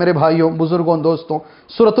یہ ہے میرے بھائیوں، بزرگوں، دوستوں،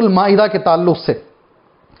 سورۃ المائدہ کے تعلق سے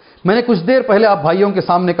میں نے کچھ دیر پہلے آپ بھائیوں کے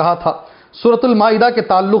سامنے کہا تھا، سورۃ المائدہ کے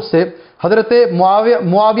تعلق سے حضرت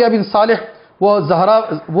معاویہ بن صالح وہ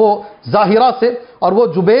ظاہرہ سے اور وہ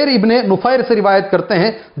جبیر ابن نفیر سے روایت کرتے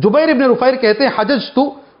ہیں۔ جبیر ابن نفیر کہتے ہیں حججت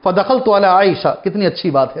فدخلت علی عائشہ، کتنی اچھی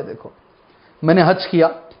بات ہے، دیکھو میں نے حج کیا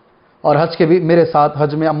اور حج کے بھی میرے ساتھ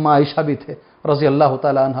حج میں اما عائشہ بھی تھے رضی اللہ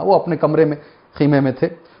تعالیٰ عنہ، وہ اپنے کمرے میں خیمے میں تھے۔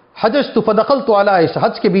 حججت فدخلت علی عائشہ،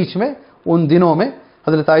 حج کے بیچ میں ان دنوں میں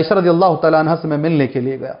حضرت عائشہ رضی اللہ تعالیٰ عنہ سے میں ملنے کے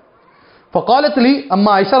لیے گیا۔ فقالت لی،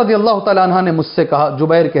 اما عائشہ رضی اللہ تعالیٰ عنہ نے مجھ سے کہا،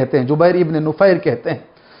 جبیر کہتے ہیں، جبیر ابن نفیر کہتے ہیں،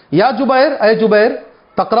 یا جبیر، اے جبیر،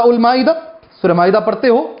 تقرأ المائدہ، سورہ مائدہ پڑھتے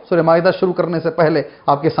ہو؟ سورہ مائدہ شروع کرنے سے پہلے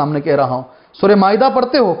آپ کے سامنے کہہ رہا ہوں، سورہ مائدہ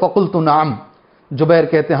پڑھتے ہو؟ فقلت نعم، جبیر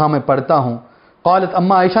کہتے ہیں ہاں میں پڑھتا ہوں۔ قالت،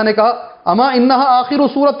 اما عائشہ نے کہا، اما انہا آخر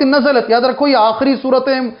سورت نزلت، یاد رکھو یہ آخری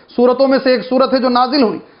سورتوں میں سے ایک سورت ہے جو نازل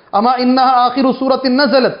ہوئی، اما انہا آخر سورت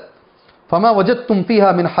نزلت فما وجدتم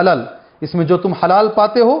فیہا من حلال، اس میں جو تم حلال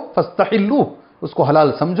پاتے ہو فاستحلوہ، اس کو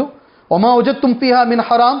حلال سمجھو، وما وجدتم فیہا من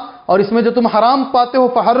حرام، اور اس میں جو تم حرام پاتے ہو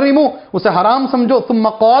فحرموا، اسے حرام سمجھو، ثم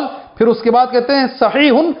قال، پھر اس کے بعد کہتے ہیں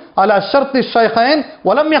صحیح علی شرط الشیخین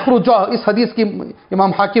ولم یخرج، اس حدیث کی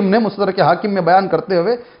امام حاکم نے مستدرک حاکم میں بیان کرتے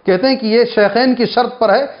ہوئے کہتے ہیں کہ یہ شیخین کی شرط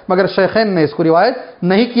پر ہے مگر شیخین نے اس کو روایت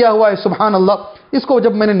نہیں کیا ہوا ہے۔ سبحان اللہ، اس کو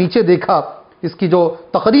جب میں نے نیچے دیکھا، اس کی جو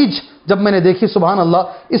تخریج جب میں نے دیکھی، سبحان اللہ،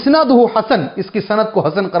 اسنادہ حسن، اس کی سند کو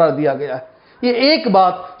حسن قرار دیا گیا ہے۔ یہ ایک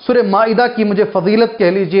بات سورہ مائدہ کی مجھے فضیلت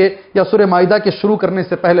کہہ لیجئے، یا سورہ مائدہ کے شروع کرنے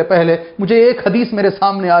سے پہلے مجھے ایک حدیث میرے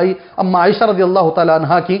سامنے آئی اما عائشہ رضی اللہ تعالی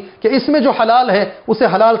عنہا کی، کہ اس میں جو حلال ہے اسے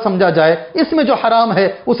حلال سمجھا جائے، اس میں جو حرام ہے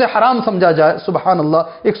اسے حرام سمجھا جائے۔ سبحان اللہ،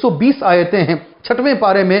 120 آیتیں ہیں 6ویں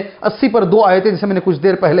پارے میں، 80 پر 2 آیتیں، جسے میں نے کچھ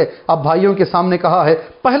دیر پہلے آپ بھائیوں کے سامنے کہا ہے۔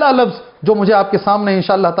 پہلا لفظ جو مجھے آپ کے سامنے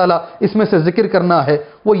انشاءاللہ تعالی اس میں سے ذکر کرنا ہے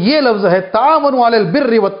وہ یہ لفظ ہے، تعاونوا علی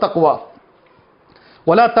البر والتقوی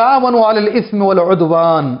ولا تعاونوا علی الاثم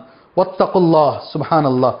والعدوان واتقوا اللہ۔ سبحان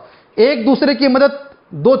اللہ، ایک دوسرے کی مدد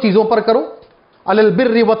 2 چیزوں پر کرو، علی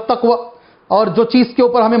البر والتقوی، اور جو چیز کے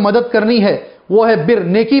اوپر ہمیں مدد کرنی ہے وہ ہے بر،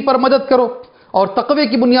 نیکی پر مدد کرو، اور تقوی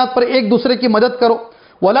کی بنیاد پر ایک دوسرے کی مدد کرو۔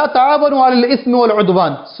 ولا تعاونوا علی الاثم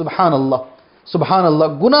والعدوان، سبحان اللہ، سبحان اللہ،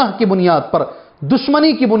 گناہ کی بنیاد پر،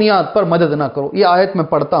 دشمنی کی بنیاد پر مدد نہ کرو۔ یہ آیت میں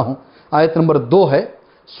پڑھتا ہوں، آیت نمبر 2 ہے،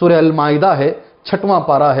 سورہ المائدہ ہے، 6واں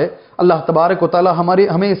پارہ ہے۔ اللہ تبارک و تعالی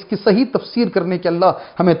ہمیں اس کی صحیح تفسیر کرنے کے اللہ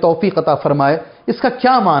ہمیں توفیق عطا فرمائے۔ اس کا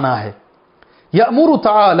کیا معنی ہے؟ یأمر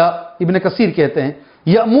تعالی، ابن کثیر کہتے ہیں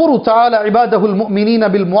یأمر تعالی عبادہ المؤمنین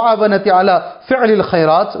بالمعاونۃ علی فعل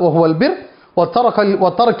الخیرات وهو البر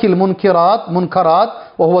وترک المنکرات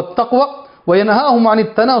وهو التقوى وینہاہم عن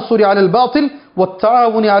التناصر علی الباطل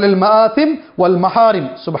والتعاون علی المآثم والمحارم۔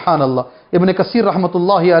 سبحان اللہ، ابن کثیر رحمۃ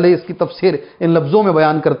اللہ علیہ اس کی تفسیر ان لفظوں میں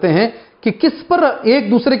بیان کرتے ہیں کہ کس پر ایک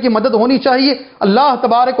دوسرے کی مدد ہونی چاہیے۔ اللہ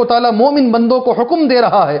تبارک و تعالی مومن بندوں کو حکم دے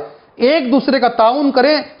رہا ہے ایک دوسرے کا تعاون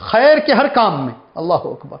کریں خیر کے ہر کام میں، اللہ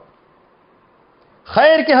اکبر،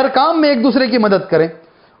 خیر کے ہر کام میں ایک دوسرے کی مدد کریں،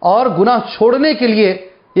 اور گناہ چھوڑنے کے لیے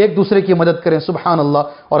ایک دوسرے کی مدد کریں۔ سبحان اللہ،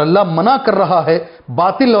 اور اللہ منع کر رہا ہے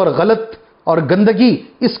باطل اور غلط اور گندگی،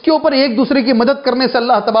 اس کے اوپر ایک دوسرے کی مدد کرنے سے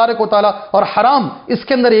اللہ تبارک و تعالی، اور حرام، اس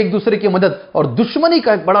کے اندر ایک دوسرے کی مدد۔ اور دشمنی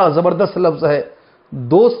کا ایک بڑا زبردست لفظ ہے،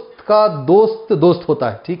 دوست کا دوست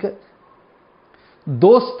ہوتا ہے، ٹھیک ہے،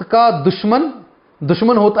 دوست کا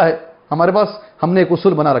دشمن ہوتا ہے۔ ہمارے پاس ہم نے ایک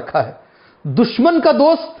اصول بنا رکھا ہے، دشمن کا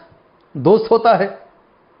دوست ہوتا ہے،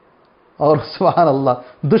 اور سبحان اللہ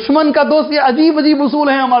دشمن کا دوست، یہ عجیب اصول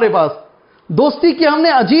ہیں ہمارے پاس، دوستی کے ہم نے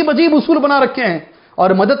عجیب اصول بنا رکھے ہیں۔ اور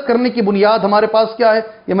مدد کرنے کی بنیاد ہمارے پاس کیا ہے؟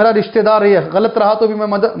 یہ میرا رشتہ دار ہے، یہ غلط رہا تو بھی میں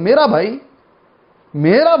مدد، میرا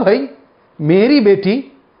بھائی میری بیٹی،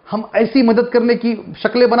 ہم ایسی مدد کرنے کی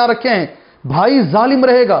شکلیں بنا رکھے ہیں۔ بھائی ظالم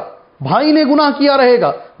رہے گا، بھائی نے گناہ کیا رہے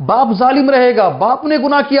گا، باپ ظالم رہے گا، باپ نے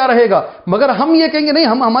گناہ کیا رہے گا، مگر ہم یہ کہیں گے نہیں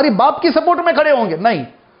ہم ہماری باپ کی سپورٹ میں کھڑے ہوں گے، نہیں،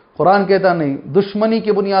 قرآن کہتا نہیں، دشمنی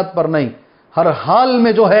کی بنیاد پر نہیں، ہر حال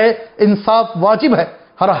میں جو ہے انصاف واجب ہے،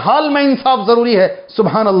 ہر حال میں انصاف ضروری ہے۔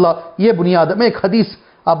 سبحان اللہ، یہ بنیاد۔ میں ایک حدیث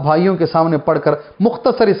آپ بھائیوں کے سامنے پڑھ کر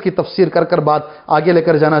مختصر اس کی تفسیر کر بات آگے لے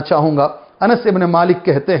کر جانا چاہوں گا۔ انس ابن مالک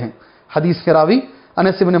کہتے ہیں، حدیث کے راوی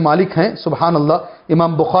انس ابن مالک ہیں، سبحان اللہ،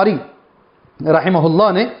 امام بخاری رحمہ اللہ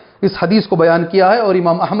نے اس حدیث کو بیان کیا ہے، اور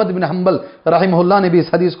امام احمد بن حنبل رحمہ اللہ نے بھی اس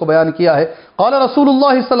حدیث کو بیان کیا ہے۔ قال رسول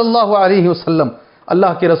اللہ صلی اللہ علیہ وسلم،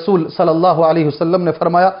 اللہ کے رسول صلی اللہ علیہ وسلم نے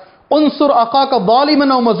فرمایا، انصر اخاک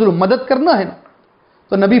ظالما و مظلوم، مدد کرنا ہے نا،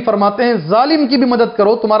 تو نبی فرماتے ہیں ظالم کی بھی مدد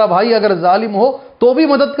کرو، تمہارا بھائی اگر ظالم ہو تو بھی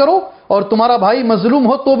مدد کرو، اور تمہارا بھائی مظلوم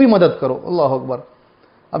ہو تو بھی مدد کرو۔ اللہ اکبر۔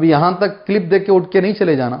 اب یہاں تک کلپ دیکھ کے اٹھ کے نہیں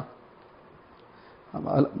چلے جانا،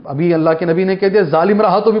 ابھی اللہ کے نبی نے کہہ دیا ظالم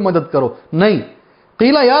رہا تو بھی مدد کرو، نہیں۔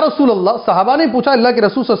 قیل یا رسول اللہ، صحابہ نے پوچھا اللہ کے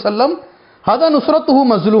رسول صلی اللہ علیہ وسلم، ھذا نصرتہ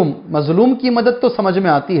مظلوم کی مدد تو سمجھ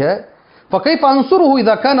میں آتی ہے، فکیف انصرہ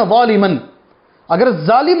اذا کان ظالما، اگر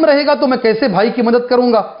ظالم رہے گا تو میں کیسے بھائی کی مدد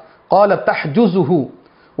کروں گا؟ قال تحجزہ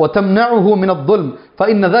وتمنعه من الظلم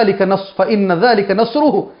فإن ذلك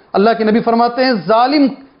نصره، اللہ کے نبی فرماتے ہیں ظالم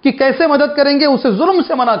کی کیسے مدد کریں گے؟ اسے ظلم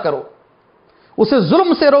سے منع کرو، اسے ظلم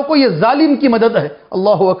سے روکو، یہ ظالم کی مدد ہے۔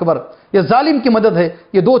 اللہ اکبر، یہ ظالم کی مدد ہے۔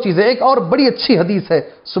 یہ 2 چیزیں، ایک اور بڑی اچھی حدیث ہے،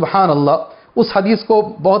 سبحان اللہ، اس حدیث کو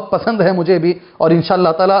بہت پسند ہے مجھے بھی، اور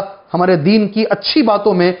انشاءاللہ تعالی ہمارے دین کی اچھی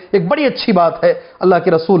باتوں میں ایک بڑی اچھی بات ہے۔ اللہ کے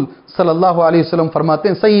رسول صلی اللہ علیہ وسلم فرماتے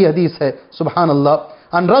ہیں، صحیح حدیث ہے، سبحان اللہ،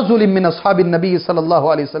 عن رجل من اصحاب النبی صلی اللہ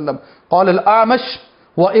علیہ وسلم قال الاعمش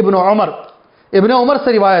و ابن عمر، ابن عمر سے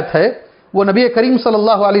روایت ہے، وہ نبی کریم صلی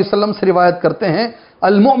اللہ علیہ وسلم سے روایت کرتے ہیں،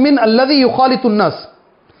 المؤمن الذي يخالط الناس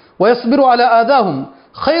ويصبر على آذاهم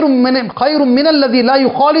خير من الذي لا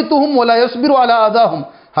يخالطهم ولا يصبر على آذاهم،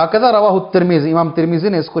 هكذا رواه الترمذی، امام ترمذی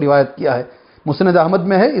نے اس کو روایت کیا ہے۔ مسند احمد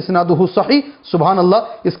میں ہے، اسنادہ صحیح، سبحان اللہ،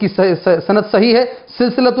 اس کی سند صحیح ہے،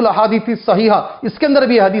 سلسلۃ الاحادیث الصحیحہ، اس کے اندر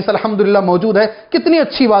بھی حدیث الحمدللہ موجود ہے۔ کتنی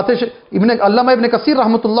اچھی بات ہے، علامہ ابن کثیر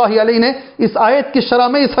رحمۃ اللہ علیہ نے اس آیت کی شرح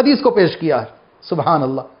میں اس حدیث کو پیش کیا ہے، سبحان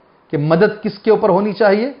اللہ، کہ مدد کس کے اوپر ہونی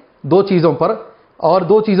چاہیے؟ دو چیزوں پر، اور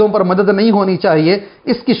دو چیزوں پر مدد نہیں ہونی چاہیے۔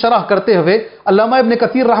 اس کی شرح کرتے ہوئے علامہ ابن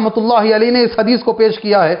کثیر رحمۃ اللہ علیہ نے اس حدیث کو پیش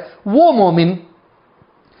کیا ہے، وہ مومن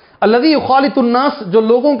الذی یخالط الناس، جو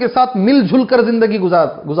لوگوں کے ساتھ مل جل کر زندگی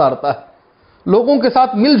گزارتا ہے، لوگوں کے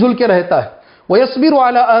ساتھ مل جل کے رہتا ہے، ویصبر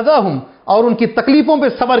علی اذاہم، اور ان کی تکلیفوں پہ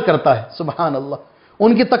صبر کرتا ہے، سبحان اللہ،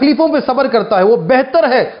 ان کی تکلیفوں پہ صبر کرتا ہے، وہ بہتر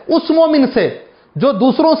ہے اس مومن سے جو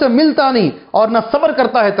دوسروں سے ملتا نہیں اور نہ صبر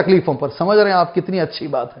کرتا ہے تکلیفوں پر۔ سمجھ رہے ہیں آپ کتنی اچھی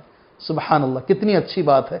بات ہے، سبحان اللہ، کتنی اچھی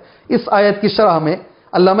بات ہے۔ اس آیت کی شرح میں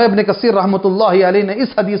علامہ ابن کثیر رحمۃ اللہ علیہ نے اس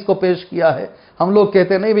حدیث کو پیش کیا ہے۔ ہم لوگ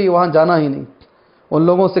کہتے ہیں نہیں بھئی وہاں جانا ہی نہیں، ان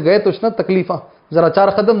لوگوں سے گئے تو اتنا تکلیفاں، ذرا 4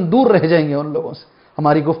 قدم دور رہ جائیں گے ان لوگوں سے۔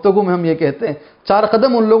 ہماری گفتگو میں ہم یہ کہتے ہیں 4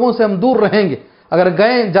 قدم ان لوگوں سے ہم دور رہیں گے، اگر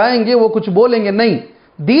جائیں گے وہ کچھ بولیں گے نہیں۔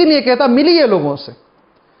 دین یہ کہتا ملیے لوگوں سے،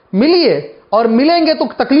 ملیے، اور ملیں گے تو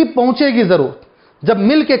تکلیف پہنچے گی ضرور۔ جب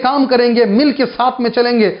مل کے کام کریں گے، مل کے ساتھ میں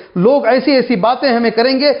چلیں گے، لوگ ایسی ایسی باتیں ہمیں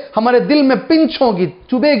کریں گے، ہمارے دل میں پنچ ہوگی،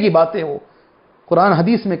 چبھے گی باتیں، وہ قرآن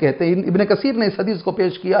حدیث میں کہتے ہیں۔ ابن کثیر نے اس حدیث کو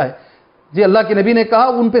پیش کیا ہے جی، اللہ کے نبی نے کہا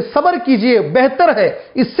ان پہ صبر کیجئے، بہتر ہے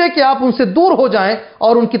اس سے کہ آپ ان سے دور ہو جائیں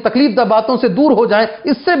اور ان کی تکلیف دہ باتوں سے دور ہو جائیں،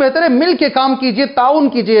 اس سے بہتر ہے مل کے کام کیجئے، تعاون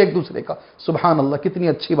کیجئے ایک دوسرے کا۔ سبحان اللہ، کتنی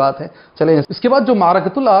اچھی بات ہے۔ چلیں اس کے بعد جو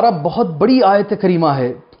معرکۃ العرب بہت بڑی آیت کریمہ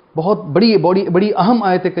ہے، بہت بڑی اہم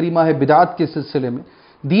آیت کریمہ ہے بدعات کے سلسلے میں،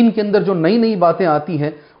 دین کے اندر جو نئی نئی باتیں آتی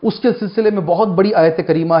ہیں اس کے سلسلے میں بہت بڑی آیت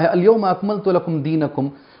کریمہ ہے۔ الیوم اکملت لکم دینکم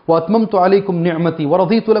واتممت علیکم نعمتی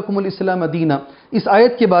ورضیت لکم الاسلام دینا۔ اس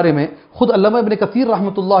آیت کے بارے میں خود علامہ ابن کثیر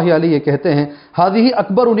رحمۃ اللہ علیہ کہتے ہیں ہذہ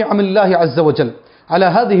اکبر نعم اللہ عز وجل علی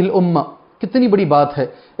ہذہ الامہ۔ کتنی بڑی بات ہے،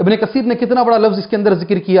 ابن کثیر نے کتنا بڑا لفظ اس کے اندر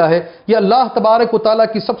ذکر کیا ہے، یہ اللہ تبارک و تعالیٰ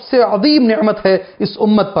کی سب سے عظیم نعمت ہے اس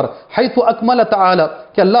امت پر، حیث اکمل تعالی،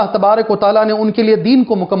 کہ اللہ تبارک و تعالیٰ نے ان کے لیے دین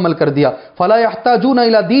کو مکمل کر دیا۔ فلا یحتاجون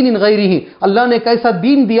الی دین غیرہ، اللہ نے ایک ایسا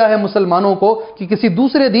دین دیا ہے مسلمانوں کو کہ کسی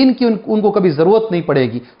دوسرے دین کی ان کو کبھی ضرورت نہیں پڑے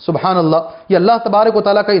گی۔ سبحان اللہ، یہ اللہ تبارک و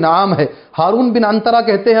تعالیٰ کا انعام ہے۔ ہارون بن عنترہ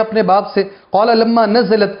کہتے ہیں اپنے باپ سے، قال لما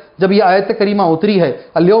نزلت، جب یہ آیت کریمہ اتری ہے،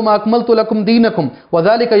 الیوم اکملت لکم دینکم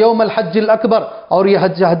وذالک یوم الحج الاکبر، اور یہ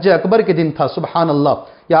حج اکبر کے دن تھا، سبحان اللہ،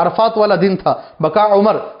 یہ عرفات والا دن تھا۔ بکا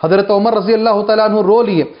عمر، حضرت عمر رضی اللہ تعالیٰ عنہ رو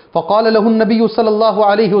لیے، فقال له النبی صلی اللہ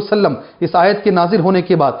علیہ وسلم، اس آیت کے نازل ہونے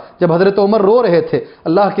کے بعد جب حضرت عمر رو رہے تھے،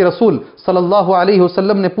 اللہ کے رسول صلی اللہ علیہ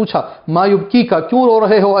وسلم نے پوچھا ما یبکی کا، کیوں رو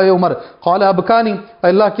رہے ہو اے عمر؟ قال ابکانی،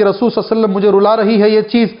 اللہ کے رسول صلی اللہ علیہ وسلم مجھے رلا رہی ہے یہ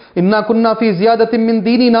چیز، انا کننا فی زیادۃ من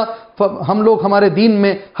دیننا، ہم لوگ ہمارے دین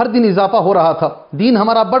میں ہر دن اضافہ ہو رہا تھا، دین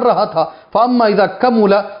ہمارا بڑھ رہا تھا، فاما اذا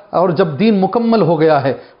کمل، اور جب دین مکمل ہو گیا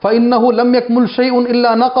ہے، فانه لم يكمل شيء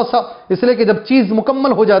الا نقص، اس لیے کہ جب چیز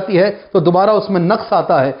مکمل ہو جاتی ہے تو دوبارہ اس میں نقص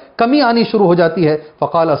آتا ہے، کمی آنی شروع ہو جاتی ہے۔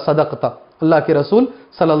 فقال صدقت، اللہ کے رسول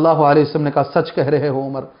صلی اللہ علیہ وسلم نے کہا سچ کہہ رہے ہو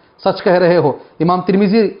عمر، سچ کہہ رہے ہو۔ امام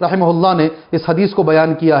ترمذی رحمہ اللہ نے اس حدیث کو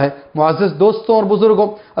بیان کیا ہے۔ معزز دوستوں اور بزرگوں،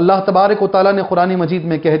 اللہ تبارک و تعالیٰ نے قرآن مجید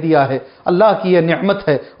میں کہہ دیا ہے، اللہ کی یہ نعمت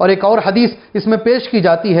ہے۔ اور ایک اور حدیث اس میں پیش کی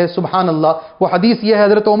جاتی ہے، سبحان اللہ، وہ حدیث یہ ہے،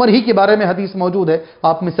 حضرت عمر ہی کے بارے میں حدیث موجود ہے،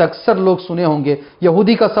 آپ میں سے اکثر لوگ سنے ہوں گے۔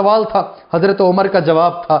 یہودی کا سوال تھا، حضرت عمر کا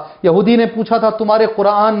جواب تھا۔ یہودی نے پوچھا تھا تمہارے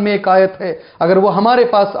قرآن میں ایک آیت ہے، اگر وہ ہمارے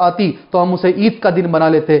پاس آتی تو ہم اسے عید کا دن بنا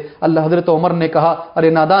لیتے۔ اللہ حضرت عمر نے کہا ارے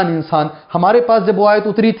نادان انسان، ہمارے پاس جب وہ آیت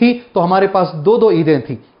اتری تھی تو ہمارے پاس دو عیدیں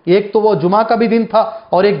تھیں، ایک تو وہ جمعہ کا بھی دن تھا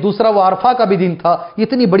اور ایک دوسرا وہ عرفہ کا بھی دن تھا۔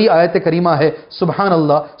 اتنی بڑی آیت کریمہ ہے، سبحان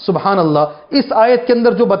اللہ سبحان اللہ۔ اس آیت کے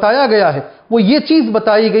اندر جو بتایا گیا ہے وہ یہ چیز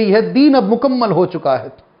بتائی گئی ہے، دین اب مکمل ہو چکا ہے،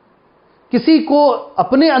 کسی کو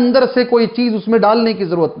اپنے اندر سے کوئی چیز اس میں ڈالنے کی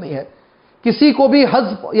ضرورت نہیں ہے، کسی کو بھی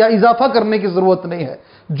حذف یا اضافہ کرنے کی ضرورت نہیں ہے۔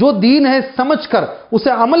 جو دین ہے سمجھ کر اسے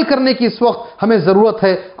عمل کرنے کی اس وقت ہمیں ضرورت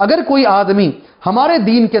ہے۔ اگر کوئی آدمی ہمارے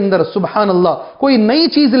دین کے اندر سبحان اللہ کوئی نئی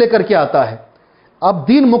چیز لے کر کے آتا ہے، اب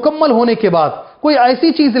دین مکمل ہونے کے بعد کوئی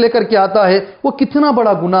ایسی چیز لے کر کے آتا ہے، وہ کتنا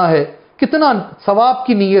بڑا گناہ ہے، کتنا ثواب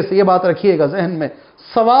کی نیت سے، یہ بات رکھیے گا ذہن میں،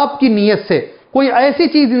 ثواب کی نیت سے کوئی ایسی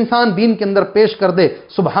چیز انسان دین کے اندر پیش کر دے،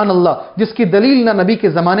 سبحان اللہ، جس کی دلیل نہ نبی کے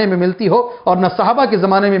زمانے میں ملتی ہو اور نہ صحابہ کے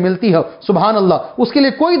زمانے میں ملتی ہو، سبحان اللہ، اس کے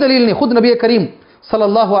لیے کوئی دلیل نہیں۔ خود نبی کریم صلی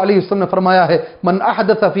اللہ علیہ وسلم نے فرمایا ہے من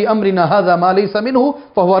احدث فی امرنا هذا ما ليس منه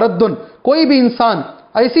فهو رد، کوئی بھی انسان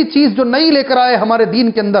ایسی چیز جو نئی لے کر آئے ہمارے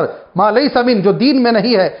دین کے اندر، ما لیس من، جو دین میں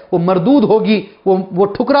نہیں ہے، وہ مردود ہوگی، وہ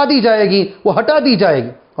ٹھکرا دی جائے گی، وہ ہٹا دی جائے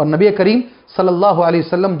گی۔ اور نبی کریم صلی اللہ علیہ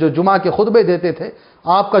وسلم جو جمعہ کے خطبے دیتے تھے،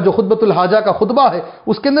 آپ کا جو خطبۃ الحاجہ کا خطبہ ہے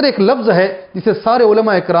اس کے اندر ایک لفظ ہے جسے سارے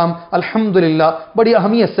علماء اکرام الحمدللہ بڑی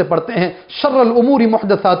اہمیت سے پڑھتے ہیں، شر الامور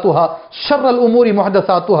محدثاتها، شر الامور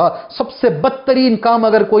محدثاتها، سب سے بدترین کام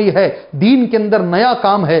اگر کوئی ہے دین کے اندر نیا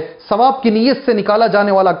کام ہے، ثواب کی نیت سے نکالا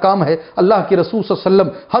جانے والا کام ہے، اللہ کے رسول صلی اللہ علیہ وسلم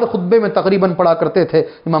ہر خطبے میں تقریباً پڑھا کرتے تھے۔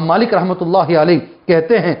 امام مالک رحمۃ اللہ علیہ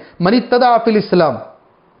کہتے ہیں من ابتدع فی الاسلام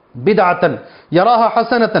بدعة يراها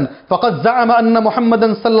حسنة فقد زعم أن محمدا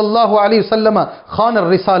صلى الله عليه وسلم خان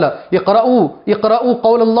الرسالة اقرأوا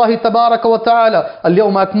قول الله تبارك وتعالى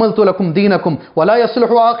اليوم أكملت لكم دينكم ولا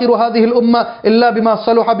يصلح آخر هذه الأمة إلا بما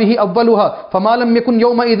صلح به أولها فما لم يكن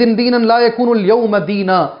يومئذ دينا لا يكون اليوم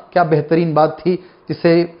دينا۔ کیا بہترین بات تھی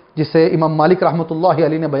جسے امام مالک رحمۃ اللہ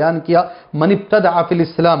علیہ نے بیان کیا، من ابتدع فی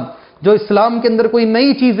الاسلام، جو اسلام کے اندر کوئی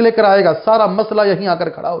نئی چیز لے کر آئے گا سارا مسئلہ یہیں آ کر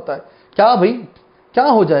کھڑا ہوتا ہے۔ کیا بھائی کیا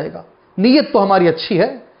ہو جائے گا؟ نیت تو ہماری اچھی ہے،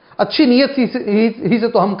 اچھی نیت ہی سے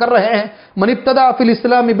تو ہم کر رہے ہیں۔ من ابتدع فی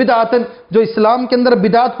الاسلام بدعۃ، جو اسلام کے اندر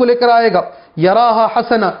بدعت کو لے کر آئے گا، یراہا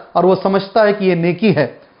حسنہ، اور وہ سمجھتا ہے کہ یہ نیکی ہے،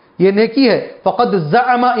 یہ نیکی ہے، فقد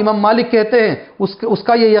زعم، امام مالک کہتے ہیں اس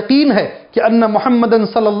کا یہ یقین ہے کہ ان محمد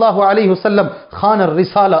صلی اللہ علیہ وسلم خان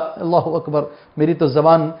الرسالہ۔ اللہ اکبر،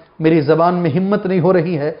 میری زبان میں ہمت نہیں ہو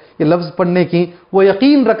رہی ہے یہ لفظ پڑھنے کی۔ وہ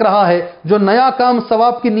یقین رکھ رہا ہے جو نیا کام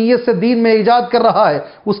ثواب کی نیت سے دین میں ایجاد کر رہا ہے،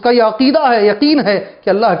 اس کا یہ عقیدہ ہے، یقین ہے کہ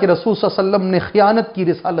اللہ کے رسول صلی اللہ علیہ وسلم نے خیانت کی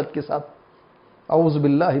رسالت کے ساتھ۔ اعوذ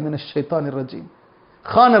باللہ من الشیطان الرجیم،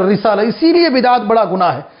 خان الرسالہ، اسی لیے بدعت بڑا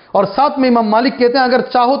گناہ ہے۔ اور ساتھ میں امام مالک کہتے ہیں اگر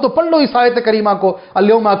چاہو تو پڑھ لو اس آیت کریمہ کو،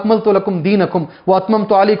 الیوم اکملت لکم دینکم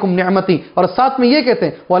واتممت علیکم نعمتی، اور ساتھ میں یہ کہتے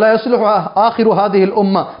ہیں ولا یصلح آخر هذه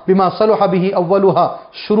الامه بما صلح به اولها۔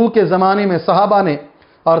 شروع کے زمانے میں صحابہ نے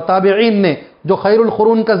اور تابعین نے، جو خیر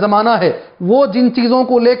القرون کا زمانہ ہے، وہ جن چیزوں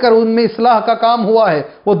کو لے کر ان میں اصلاح کا کام ہوا ہے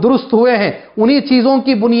وہ درست ہوئے ہیں، انہی چیزوں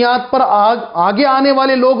کی بنیاد پر آگے آنے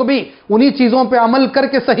والے لوگ بھی انہی چیزوں پہ عمل کر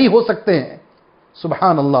کے صحیح ہو سکتے ہیں۔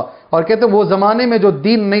 سبحان اللہ۔ اور کہتے ہیں وہ زمانے میں جو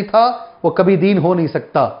دین نہیں تھا وہ کبھی دین ہو نہیں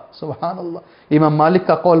سکتا۔ سبحان اللہ۔ امام مالک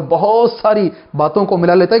کا قول بہت ساری باتوں کو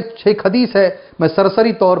ملا لیتا ہے۔ ایک حدیث ہے، میں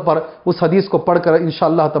سرسری طور پر اس حدیث کو پڑھ کر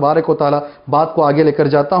انشاءاللہ تبارک و تعالی بات کو آگے لے کر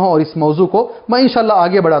جاتا ہوں، اور اس موضوع کو میں انشاءاللہ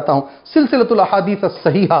آگے بڑھاتا ہوں۔ سلسلۃ الاحادیث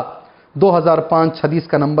الصحیحہ 2005 حدیث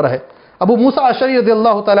کا نمبر ہے۔ ابو موسیٰ اشعری رضی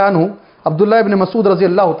اللہ تعالی عنہ، عبداللہ ابن مسعود رضی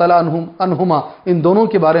اللہ تعالی عنہما، ان دونوں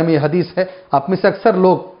کے بارے میں یہ حدیث ہے۔ آپ میں سے اکثر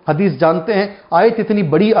لوگ حدیث جانتے ہیں، آیت اتنی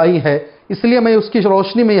بڑی آئی ہے اس لیے میں اس کی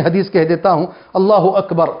روشنی میں یہ حدیث کہہ دیتا ہوں۔ اللہ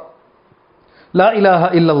اکبر، لا الہ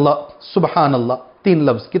الا اللہ، سبحان اللہ، 3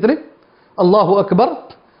 لفظ کتنے؟ اللہ اکبر،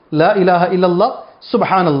 لا الہ الا اللہ،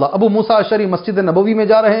 سبحان اللہ۔ ابو موسیٰ اشعری مسجد نبوی میں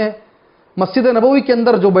جا رہے ہیں، مسجد نبوی کے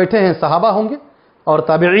اندر جو بیٹھے ہیں صحابہ ہوں گے اور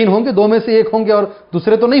تابعین ہوں گے، 2 میں سے ایک ہوں گے اور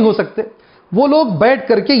دوسرے تو نہیں ہو سکتے۔ وہ لوگ بیٹھ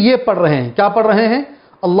کر کے یہ پڑھ رہے ہیں، کیا پڑھ رہے ہیں؟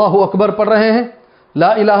 اللہ اکبر پڑھ رہے ہیں،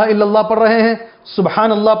 لا الہ الا اللہ پڑھ رہے ہیں،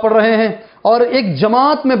 سبحان اللہ پڑھ رہے ہیں، اور ایک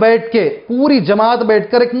جماعت میں بیٹھ کے، پوری جماعت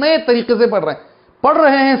بیٹھ کر ایک نئے طریقے سے پڑھ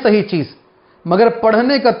رہے ہیں صحیح چیز، مگر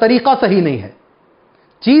پڑھنے کا طریقہ صحیح نہیں ہے۔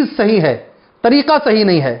 چیز صحیح ہے، طریقہ صحیح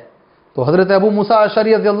نہیں ہے۔ تو حضرت ابو موسیٰ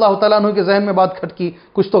اشعری رضی اللہ تعالیٰ عنہ کے ذہن میں بات کھٹکی،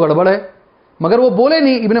 کچھ تو گڑبڑ ہے، مگر وہ بولے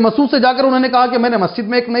نہیں۔ ابن مسعود سے جا کر انہوں نے کہا کہ میں نے مسجد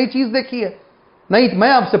میں ایک نئی چیز دیکھی ہے، نہیں،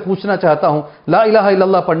 میں آپ سے پوچھنا چاہتا ہوں، لا الہ الا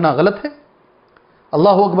اللہ پڑھنا غلط ہے؟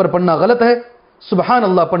 اللہ اکبر پڑھنا غلط ہے؟ سبحان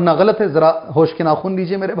اللہ پڑھنا غلط ہے؟ ذرا ہوش کے ناخن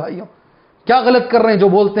لیجئے میرے بھائیوں، کیا غلط کر رہے ہیں جو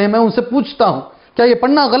بولتے ہیں؟ میں ان سے پوچھتا ہوں کیا یہ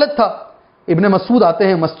پڑھنا غلط تھا؟ ابن مسعود آتے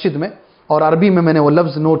ہیں مسجد میں، اور عربی میں نے وہ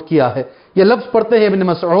لفظ نوٹ کیا ہے، یہ لفظ پڑھتے ہیں ابن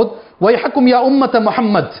مسعود، وَيْحَكُمْ يَا أُمَّةَ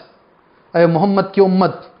محمد، اے محمد کی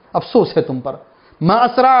امت، افسوس ہے تم پر، مَا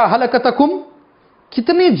أَسْرَعَ هَلَكَتَكُمْ،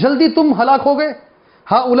 کتنی جلدی تم ہلاک ہو گئے،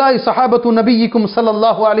 هؤلاء صحابۃ نبیکم صلی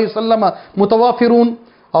اللہ علیہ وسلم متوافرون،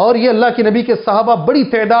 اور یہ اللہ کے نبی کے صحابہ بڑی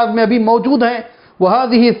تعداد میں ابھی موجود ہیں،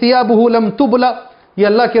 وَهَذِهِ ثِيَابُهُ لَمْ تُبْلَ، یہ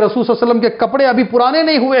اللہ کے رسول صلی اللہ علیہ وسلم کے کپڑے ابھی پرانے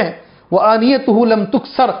نہیں ہوئے ہیں، وَآنِيَتُهُ لَمْ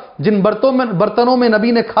تُكْسَرْ، جن برتنوں میں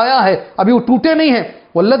نبی نے کھایا ہے ابھی وہ ٹوٹے نہیں ہیں،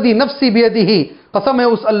 وَالَّذِي نَفْسِي بِيَدِهِ، قسم ہے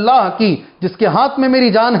اس اللہ کی جس کے ہاتھ میں میری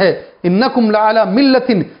جان ہے، إِنَّكُمْ لَعَلَى مِلَّةٍ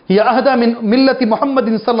هِيَ أَهْدَى مِنْ مِلَّةِ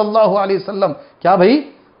مُحَمَّدٍ صلی اللہ علیہ وسلم، کیا بھائی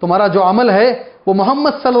تمہارا جو عمل ہے وہ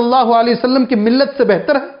محمد صلی اللہ علیہ وسلم کی ملت سے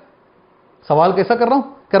بہتر ہے؟ سوال کیسا کر رہا ہوں،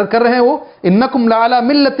 کر رہے ہیں وہ، انکم لعلی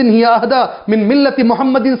ملت ہی اہدی من ملت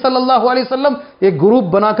محمد صلی اللہ علیہ وسلم، ایک گروپ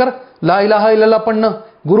بنا کر لا الہ الا اللہ پڑھنا،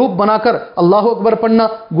 گروپ بنا کر اللہ اکبر پڑھنا،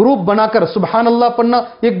 گروپ بنا کر سبحان اللہ پڑھنا۔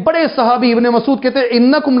 ایک بڑے صحابی ابن مسعود کہتے ہیں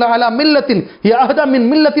انکم لعلی ملت ہی اہدی من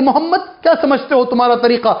ملت محمد، کیا سمجھتے ہو تمہارا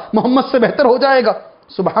طریقہ محمد سے بہتر ہو جائے گا؟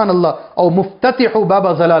 سبحان اللہ۔ او مفتتح باب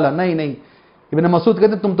ضلالہ، نہیں، ابن مسعود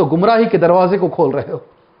کہتے ہیں تم تو گمراہی کے دروازے کو کھول رہے ہو،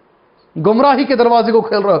 گمراہی کے دروازے کو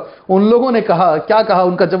کھول رہے ہو۔ ان لوگوں نے کہا، کیا کہا؟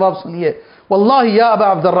 ان کا جواب سنیے، واللہ یا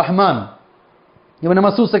ابا عبد الرحمن، ابن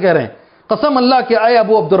مسعود سے کہہ رہے ہیں قسم اللہ کے اے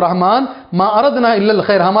ابو عبد الرحمن ما اردنا الا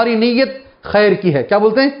الخیر، ہماری نیت خیر کی ہے۔ کیا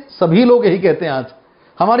بولتے ہیں؟ سبھی لوگ یہی کہتے ہیں آج،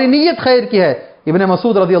 ہماری نیت خیر کی ہے۔ ابن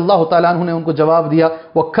مسعود رضی اللہ تعالیٰ عنہ نے ان کو جواب دیا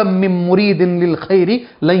وَكَمْ مِن مُرِيدٍ لِلْخَيْرِ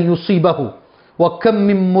لَن يُصِيبَهُ وَكَمْ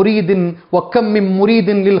مِن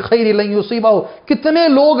مُرِيدٍ لِلْخَيْرِ لَن يُصِيبَهُ، کتنے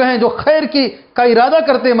لوگ ہیں جو خیر کا ارادہ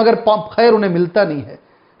کرتے ہیں مگر خیر انہیں ملتا نہیں ہے،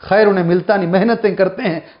 خیر انہیں ملتا نہیں، محنتیں کرتے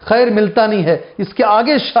ہیں خیر ملتا نہیں ہے۔ اس کے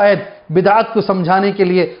آگے شاید بدعات کو سمجھانے کے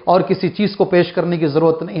لیے اور کسی چیز کو پیش کرنے کی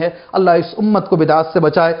ضرورت نہیں ہے۔ اللہ اس امت کو بدعات سے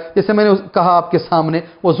بچائے۔ جیسے میں نے کہا آپ کے سامنے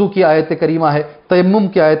وضو کی آیت کریمہ ہے، تیمم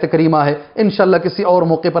کی آیت کریمہ ہے، انشاءاللہ کسی اور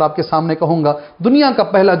موقع پر آپ کے سامنے کہوں گا۔ دنیا کا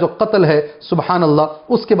پہلا جو قتل ہے سبحان اللہ،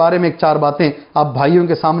 اس کے بارے میں ایک چار باتیں آپ بھائیوں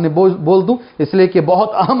کے سامنے بول دوں، اس لیے کہ بہت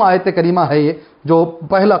اہم آیت کریمہ ہے یہ جو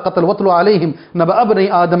پہلا قتل وَاتْلُ عَلَيْهِمْ نَبَأَ ابْنَيْ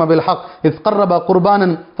آدَمَ بِالْحَقِّ إِذْ قَرَّبَا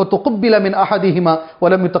قُرْبَانًا فَتُقُبِّلَ مِنْ أَحَدِهِمَا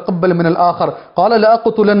وَلَمْ يُتَقَبَّلْ مِنَ الْآخَرِ قَالَ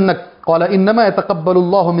لَأَقْتُلَنَّكَ قَالَ إِنَّمَا يَتَقَبَّلُ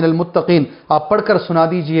اللَّهُ مِنَ الْمُتَّقِينَ۔ آپ پڑھ کر سنا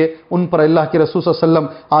دیجئے ان پر اللہ کے رسول صلی اللہ علیہ وسلم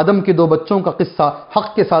آدم کے دو بچوں کا قصہ حق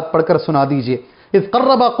کے ساتھ پڑھ کر سنا دیجئے۔ اذ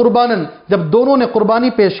قربا قربانا، جب دونوں نے قربانی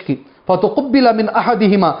پیش کی، فتقبل من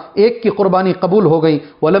احدہما، ایک کی قربانی قبول ہو گئی،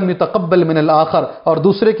 ولم يتقبل من الاخر، اور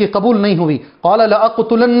دوسرے کی قبول نہیں ہوئی، قال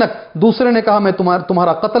لاقتلنک، دوسرے نے کہا میں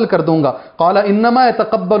تمہارا قتل کر دوں گا، قال انما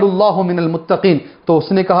يتقبل اللہ من المتقین، تو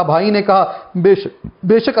اس نے کہا، بھائی نے کہا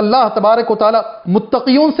بے شک اللہ تبارک و تعالی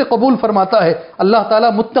متقیوں سے قبول فرماتا ہے، اللہ تعالی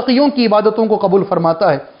متقیوں کی عبادتوں کو قبول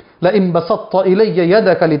فرماتا ہے۔ لئن بسطت الی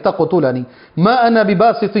یدک لتقتلنی ما انا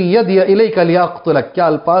بباسط یدی الیک لیاقتلک، کیا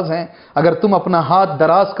الفاظ ہیں، اگر تم اپنا ہاتھ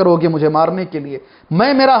دراز کرو گے مجھے مارنے کے لیے،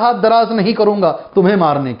 میں میرا ہاتھ دراز نہیں کروں گا تمہیں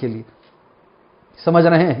مارنے کے لیے۔ سمجھ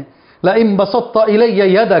رہے ہیں؟ لئن بسطت الی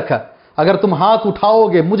یدک، اگر تم ہاتھ اٹھاؤ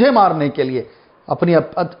گے مجھے مارنے کے لیے، اپنی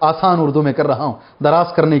آسان اردو میں کر رہا ہوں دراز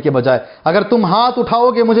کرنے کے بجائے، اگر تم ہاتھ اٹھاؤ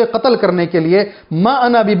گے مجھے قتل کرنے کے لیے، ما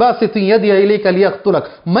انا بباسط یدی الیک لیقتلک،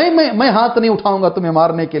 میں ہاتھ نہیں اٹھاؤں گا تمہیں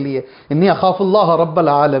مارنے کے لیے، انی اخاف اللہ رب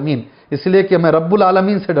العالمین، اس لیے کہ میں رب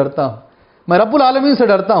العالمین سے ڈرتا ہوں، میں رب العالمین سے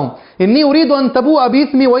ڈرتا ہوں۔ انی اريد ان تبوء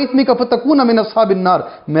باسمی واثمک فتکون من اصحاب النار،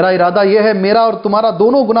 میرا ارادہ یہ ہے میرا اور تمہارا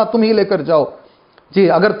دونوں گناہ تم ہی لے کر جاؤ، جی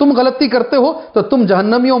اگر تم غلطی کرتے ہو تو تم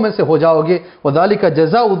جہنمیوں میں سے ہو جاؤ گے، وذالک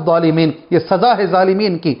جزاء الظالمین، یہ سزا ہے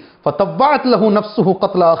ظالمین کی۔ فطوعت له نفسه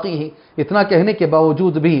قتل اخیہ، اتنا کہنے کے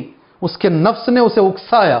باوجود بھی اس کے نفس نے اسے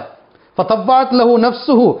اکسایا، فطوعت له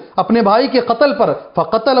نفسه، اپنے بھائی کے قتل پر،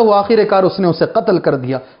 فقتله، آخر کار اس نے اسے قتل کر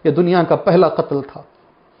دیا۔ یہ دنیا کا پہلا قتل تھا،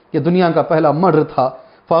 یہ دنیا کا پہلا مرڈر تھا۔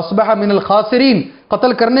 فاصبح من الخاسرین،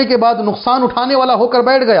 قتل کرنے کے بعد نقصان اٹھانے والا ہو کر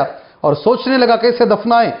بیٹھ گیا اور سوچنے لگا کیسے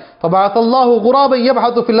دفنائیں۔ فبعث اللہ غرابا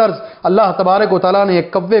یبحث فی الارض، اللہ تبارک و تعالیٰ نے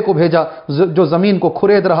ایک کوے کو بھیجا جو زمین کو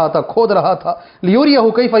کھرید رہا تھا، کھود رہا تھا، لیوریہ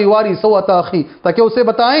کیف یواری سوءۃ اخی، تاکہ اسے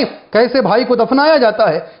بتائیں کیسے بھائی کو دفنایا جاتا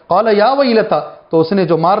ہے۔ قال یا ویلتا، تو اس نے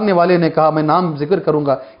جو مارنے والے نے کہا، میں نام ذکر کروں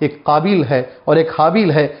گا، ایک قابیل ہے اور ایک حابیل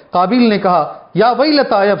ہے۔ قابیل نے کہا یا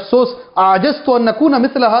ویلتا، اے افسوس، اعجزت ان نکون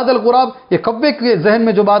مثل هذا الغراب، یہ کوے کے ذہن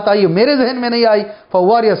میں جو بات آئی میرے ذہن میں نہیں آئی۔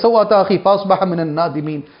 فواری سوءۃ اخی فاصبح من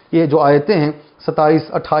النادمین، یہ جو آیتیں ہیں 27،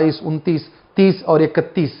 28، 29، 30 اور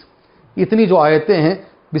 31، اتنی جو آیتیں ہیں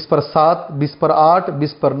 20 پر 7، 20 پر 8،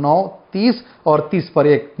 20 پر 9، 30 اور 30 پر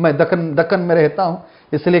 1۔ میں دکن میں رہتا ہوں،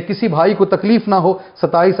 اس لیے کسی بھائی کو تکلیف نہ ہو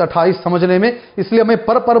 27، 28 سمجھنے میں، اس لیے میں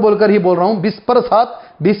پر بول کر ہی بول رہا ہوں۔ 20 پر 7،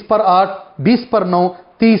 20 پر 8، 20 پر 9،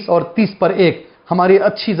 30 اور 30 پر 1، ہماری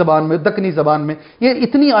اچھی زبان میں، دکنی زبان میں یہ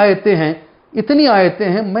اتنی آیتیں ہیں، اتنی آیتیں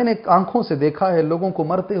ہیں۔ میں نے آنکھوں سے دیکھا ہے لوگوں کو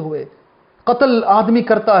مرتے ہوئے، قتل آدمی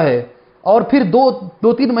کرتا ہے اور پھر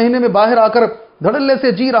دو تین مہینے میں باہر آ کر دھڑلے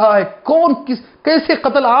سے جی رہا ہے۔ کیسے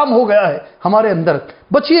قتل عام ہو گیا ہے ہمارے اندر،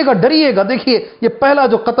 بچیے گا، ڈریے گا۔ دیکھیے یہ پہلا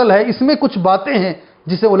جو قتل ہے اس میں کچھ باتیں ہیں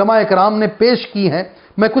جسے علماء کرام نے پیش کی ہیں،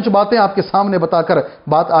 میں کچھ باتیں آپ کے سامنے بتا کر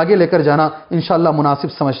بات آگے لے کر جانا انشاءاللہ مناسب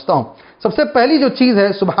سمجھتا ہوں۔ سب سے پہلی جو چیز ہے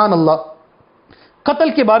سبحان اللہ، قتل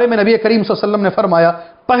کے بارے میں نبی کریم صلی اللہ علیہ وسلم نے فرمایا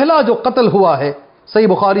پہلا جو قتل ہوا ہے، صحیح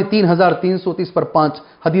بخاری 3330 پر 5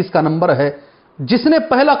 حدیث کا نمبر ہے، جس نے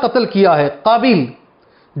پہلا قتل کیا ہے قابیل۔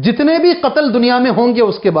 جتنے بھی قتل دنیا میں ہوں گے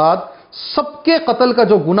اس کے بعد سب کے قتل کا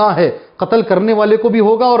جو گناہ ہے قتل کرنے والے کو بھی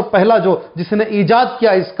ہوگا اور پہلا جو جس نے ایجاد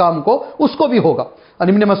کیا اس کام کو اس کو بھی ہوگا۔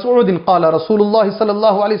 ابن مسعود قال رسول اللہ صلی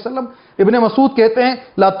اللہ علیہ وسلم، ابن مسعود کہتے ہیں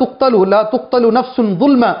لا تقتل نفس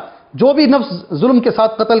ظلم، جو بھی نفس ظلم کے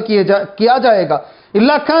ساتھ قتل کیا جائے گا،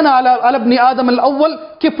 الا كان على ابن آدم الاول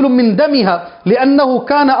كفل من دمها لانه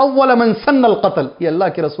كان اول من سن القتل، یہ اللہ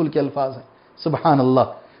کے رسول کے الفاظ ہیں سبحان اللہ۔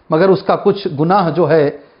 مگر اس کا کچھ گناہ جو ہے،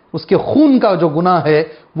 اس کے خون کا جو گناہ ہے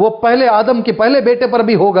وہ پہلے آدم کے پہلے بیٹے پر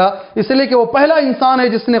بھی ہوگا، اس لیے کہ وہ پہلا انسان ہے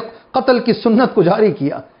جس نے قتل کی سنت کو جاری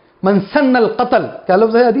کیا۔ من سن القتل، کیا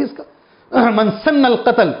لفظ ہے حدیث کا؟ من سن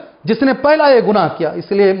القتل، جس نے پہلا یہ گناہ کیا۔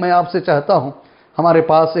 اس لیے میں آپ سے چاہتا ہوں ہمارے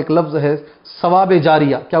پاس ایک لفظ ہے ثواب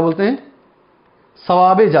جاریہ. کیا بولتے ہیں؟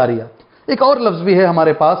 ثواب جاریہ. ایک اور لفظ بھی ہے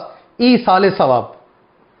ہمارے پاس ایصال ثواب.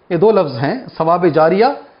 یہ دو لفظ ہیں، ثواب جاریہ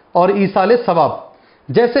اور ایصال ثواب.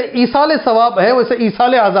 جیسے ایصال ثواب ہے ویسے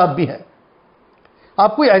ایصال عذاب بھی ہے.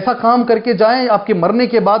 آپ کوئی ایسا کام کر کے جائیں آپ کے مرنے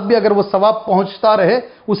کے بعد بھی اگر وہ ثواب پہنچتا رہے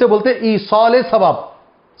اسے بولتے ہیں ایصال ثواب،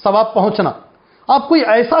 ثواب پہنچنا. آپ کوئی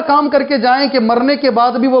ایسا کام کر کے جائیں کہ مرنے کے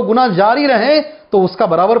بعد بھی وہ گناہ جاری رہے تو اس کا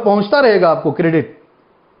برابر پہنچتا رہے گا آپ کو کریڈٹ.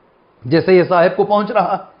 جیسے یہ صاحب کو پہنچ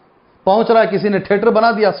رہا ہے، کسی نے تھیٹر بنا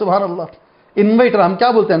دیا، سبحان اللہ. انویٹر ہم کیا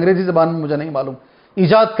بولتے ہیں انگریزی زبان میں مجھے نہیں معلوم.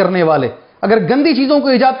 ایجاد کرنے والے اگر گندی چیزوں کو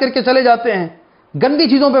ایجاد کر کے چلے جاتے ہیں، گندی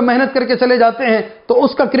چیزوں پہ محنت کر کے چلے جاتے ہیں تو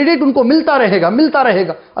اس کا کریڈٹ ان کو ملتا رہے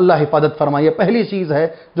گا. اللہ حفاظت فرمائے. پہلی چیز ہے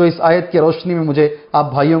جو اس آیت کی روشنی میں مجھے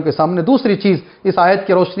آپ بھائیوں کے سامنے، دوسری چیز اس آیت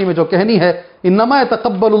کی روشنی میں جو کہنی ہے، انما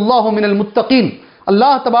یتقبل اللہ من المتقین.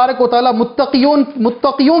 اللہ تبارک و تعالی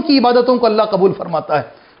متقیوں کی عبادتوں کو اللہ قبول فرماتا ہے.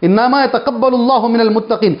 انما یتقبل اللہ من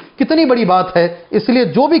المتقین. کتنی بڑی بات ہے. اس لیے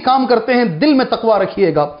جو بھی کام کرتے ہیں دل میں تقوی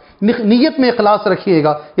رکھیے گا، نیت میں اخلاص رکھیے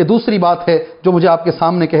گا. یہ دوسری بات ہے جو مجھے آپ کے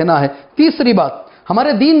سامنے کہنا ہے. تیسری بات،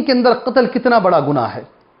 ہمارے دین کے اندر قتل کتنا بڑا گناہ ہے.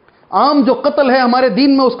 عام جو قتل ہے ہمارے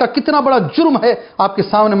دین میں اس کا کتنا بڑا جرم ہے آپ کے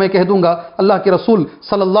سامنے میں کہہ دوں گا. اللہ کے رسول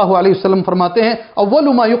صلی اللہ علیہ وسلم فرماتے ہیں اول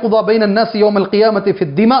ما یقضى بین الناس یوم القیامۃ فی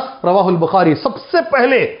الدماء، رواہ البخاری.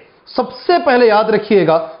 سب سے پہلے یاد رکھیے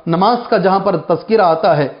گا نماز کا جہاں پر تذکرہ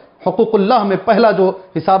آتا ہے، حقوق اللہ میں پہلا جو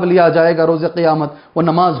حساب لیا جائے گا روز قیامت وہ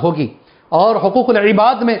نماز ہوگی. اور حقوق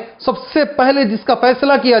العباد میں سب سے پہلے جس کا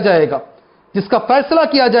فیصلہ کیا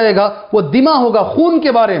جائے گا وہ دماء ہوگا. خون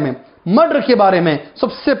کے بارے میں، مرڈر کے بارے میں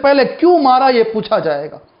سب سے پہلے کیوں مارا یہ پوچھا جائے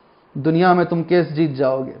گا. دنیا میں تم کیس جیت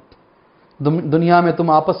جاؤ گے، دنیا میں تم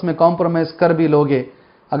آپس میں کمپرومائز کر بھی لوگے.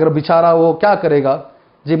 اگر بیچارہ وہ کیا کرے گا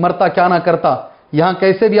جی، مرتا کیا نہ کرتا. یہاں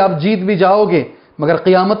کیسے بھی آپ جیت بھی جاؤ گے مگر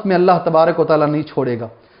قیامت میں اللہ تبارک و تعالیٰ نہیں چھوڑے گا.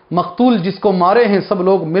 مقتول جس کو مارے ہیں سب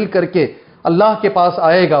لوگ مل کر کے اللہ کے پاس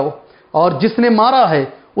آئے گا، اور جس نے مارا ہے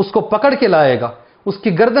اس کو پکڑ کے لائے گا. اس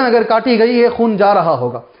کی گردن اگر کاٹی گئی ہے خون جا رہا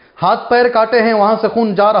ہوگا، ہاتھ پیر کاٹے ہیں وہاں سے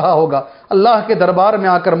خون جا رہا ہوگا. اللہ کے دربار میں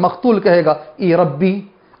آ کر مقتول کہے گا ای ربی،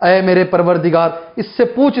 اے میرے پروردگار، اس سے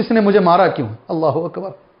پوچھ اس نے مجھے مارا کیوں ہے. اللہ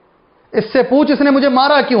اکبر. اس سے پوچھ اس نے مجھے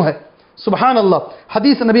مارا کیوں ہے. سبحان اللہ.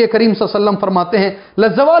 حدیث نبی کریم صلی اللہ علیہ وسلم فرماتے ہیں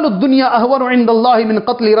لزوال الدنیا اہون عند اللہ من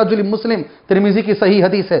قتل رجل مسلم. ترمذی کی صحیح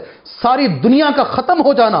حدیث ہے. ساری دنیا کا ختم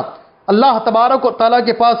ہو جانا اللہ تبارک و تعالیٰ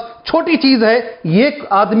کے پاس چھوٹی چیز ہے ایک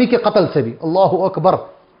آدمی کے قتل سے بھی. اللہ اکبر.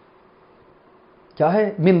 کیا ہے؟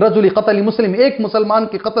 من رجل قتل مسلم، ایک مسلمان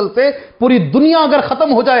کے قتل سے پوری دنیا اگر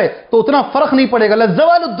ختم ہو جائے تو اتنا فرق نہیں پڑے گا.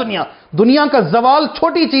 لزوال الدنیا، دنیا کا زوال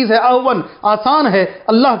چھوٹی چیز ہے، اہون آسان ہے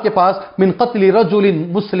اللہ کے پاس من قتل رجل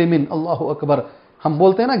مسلم. اللہ اکبر. ہم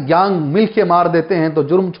بولتے ہیں نا گینگ مل کے مار دیتے ہیں تو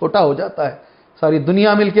جرم چھوٹا ہو جاتا ہے. ساری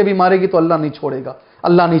دنیا مل کے بھی مارے گی تو اللہ نہیں چھوڑے گا،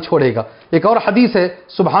 اللہ نہیں چھوڑے گا. ایک اور حدیث ہے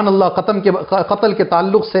سبحان اللہ قتل کے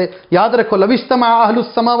تعلق سے، یاد رکھو لو اجتمع اہل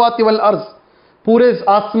السماوات والارض، پورے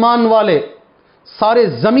آسمان والے سارے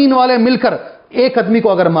زمین والے مل کر ایک آدمی کو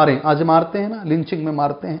اگر ماریں، آج مارتے ہیں نا لنچنگ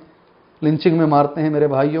میں مارتے ہیں میرے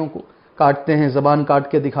بھائیوں کو، کاٹتے ہیں، زبان کاٹ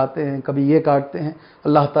کے دکھاتے ہیں، کبھی یہ کاٹتے ہیں.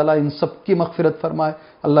 اللہ تعالیٰ ان سب کی مغفرت فرمائے،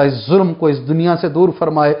 اللہ اس ظلم کو اس دنیا سے دور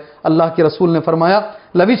فرمائے. اللہ کے رسول نے فرمایا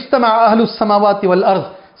لو اجتمع اہل السماوات والارض،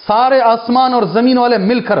 سارے آسمان اور زمین والے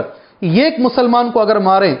مل کر ایک مسلمان کو اگر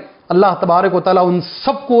ماریں اللہ تبارک و تعالیٰ ان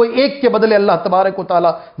سب کو ایک کے بدلے اللہ تبارک و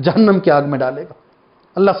تعالیٰ جہنم کی آگ میں ڈالے گا.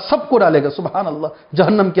 اللہ سب کو ڈالے گا، سبحان اللہ،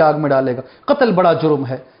 جہنم کی آگ میں ڈالے گا. قتل بڑا جرم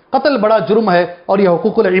ہے، قتل بڑا جرم ہے اور یہ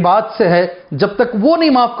حقوق العباد سے ہے. جب تک وہ نہیں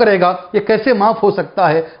معاف کرے گا یہ کیسے معاف ہو سکتا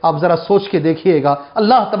ہے؟ آپ ذرا سوچ کے دیکھیے گا.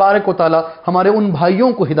 اللہ تبارک و تعالی ہمارے ان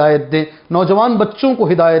بھائیوں کو ہدایت دے، نوجوان بچوں کو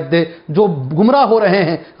ہدایت دے جو گمراہ ہو رہے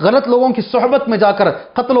ہیں، غلط لوگوں کی صحبت میں جا کر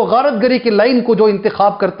قتل و غارت گری کی لائن کو جو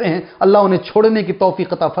انتخاب کرتے ہیں، اللہ انہیں چھوڑنے کی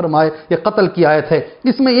توفیق عطا فرمائے. یہ قتل کی آیت ہے.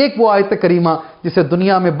 اس میں ایک وہ آیت کریمہ جسے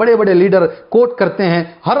دنیا میں بڑے بڑے لیڈر کوٹ کرتے ہیں،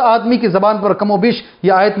 ہر آدمی کی زبان پر کم و بیش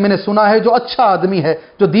یہ آیت میں نے سنا ہے، جو اچھا آدمی ہے،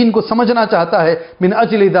 جو دین کو سمجھنا چاہتا ہے، من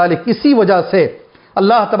اجل ذالک، اسی وجہ سے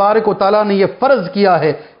اللہ تبارک و تعالیٰ نے یہ فرض کیا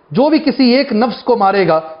ہے، جو بھی کسی ایک نفس کو مارے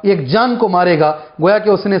گا، ایک جان کو مارے گا، گویا کہ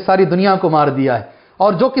اس نے ساری دنیا کو مار دیا ہے.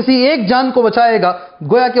 اور جو کسی ایک جان کو بچائے گا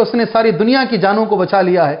گویا کہ اس نے ساری دنیا کی جانوں کو بچا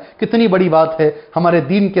لیا ہے. کتنی بڑی بات ہے ہمارے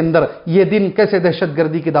دین کے اندر. یہ دین کیسے دہشت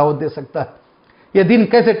گردی کی دعوت دے سکتا ہے؟ یہ دین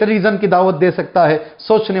کیسے ٹیررزم کی دعوت دے سکتا ہے؟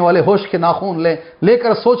 سوچنے والے ہوش کے ناخن لے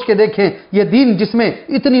کر سوچ کے دیکھیں. یہ دین جس میں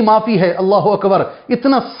اتنی معافی ہے، اللہ اکبر،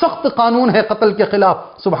 اتنا سخت قانون ہے قتل کے خلاف،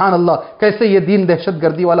 سبحان اللہ، کیسے یہ دین دہشت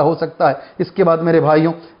گردی والا ہو سکتا ہے؟ اس کے بعد میرے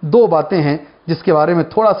بھائیوں دو باتیں ہیں جس کے بارے میں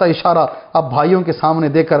تھوڑا سا اشارہ اب بھائیوں کے سامنے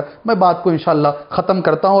دے کر میں بات کو انشاءاللہ ختم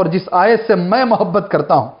کرتا ہوں. اور جس آیت سے میں محبت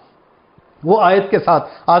کرتا ہوں وہ آیت کے ساتھ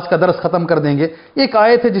آج کا درس ختم کر دیں گے. ایک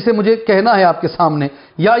آیت ہے جسے مجھے کہنا ہے آپ کے سامنے.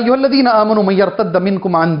 یا ایھا الذین آمنوا من یرتد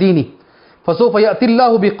منکم عن دینہ فسوف یأتی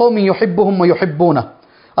اللہ بقوم یحبهم ویحبونہ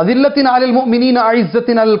اذلۃ علی المؤمنین اعزۃ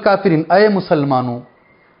علی الکافرین. اے مسلمانوں،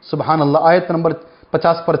 سبحان اللہ. آیت نمبر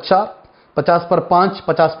 50 پر 4، 50 پر 5،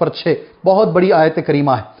 50 پر 6، بہت بڑی آیت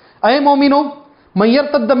کریمہ ہے. اے مومنوں، من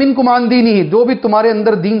یرتد منکم عن دینہ، جو بھی تمہارے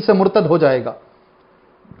اندر دین سے مرتد ہو جائے گا،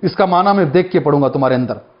 اس کا معنی میں دیکھ کے پڑھوں گا، تمہارے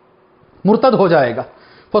اندر مرتد ہو جائے گا.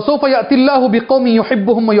 فسوف یأتی اللہ بقوم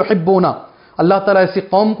یحبهم ویحبونہ، اللہ تعالیٰ ایسی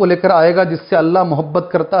قوم کو لے کر آئے گا جس سے اللہ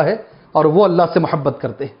محبت کرتا ہے اور وہ اللہ سے محبت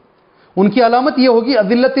کرتے ہیں. ان کی علامت یہ ہوگی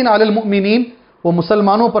اذلۃ علی المؤمنین، وہ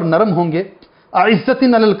مسلمانوں پر نرم ہوں گے. اعزۃ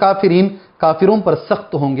علی الکافرین، کافروں پر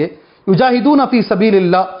سخت ہوں گے. یجاہدون فی سبیل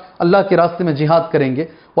اللہ، اللہ کے راستے میں جہاد کریں گے.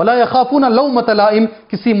 ولا یخافون لومۃ لائم،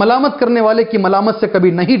 کسی ملامت کرنے والے کی ملامت سے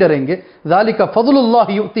کبھی نہیں ڈریں گے. ذالک فضل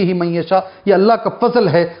اللہ یؤتیہ من یشاء، یہ اللہ کا فضل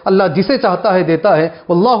ہے، اللہ جسے چاہتا ہے دیتا ہے.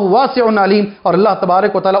 واللہ واسع علیم، اور اللہ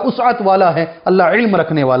تبارک و تعالیٰ وسعت والا ہے، اللہ علم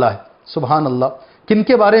رکھنے والا ہے. سبحان اللہ. کن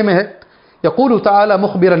کے بارے میں ہے؟ یقول تعالی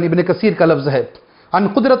مخبرا، ابن کثیر کا لفظ ہے، عن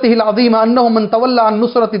قدرتہ العظیمہ انہ من تولی عن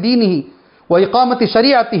نصرۃ دینہ وإقامة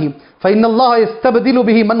شریعته فإن الله يستبدل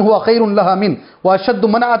به من هو خير لها منه وأشد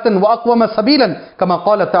منعة وأقوم سبيلا كما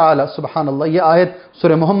قال تعالى. سبحان اللہ. یہ آیت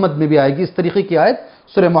سورہ محمد میں بھی آئے گی، اس طریقے کی آیت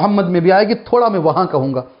سورہ محمد میں بھی آئے گی. تھوڑا میں وہاں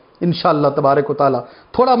کہوں گا انشاءاللہ تبارک و تعالی،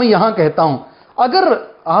 تھوڑا میں یہاں کہتا ہوں. اگر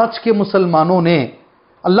آج کے مسلمانوں نے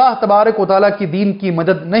اللہ تبارک و تعالی کی دین کی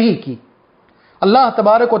مدد نہیں کی، اللہ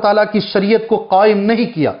تبارک و تعالیٰ کی شریعت کو قائم نہیں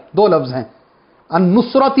کیا، دو لفظ ہیں، ان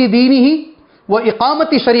نصرت دینہ و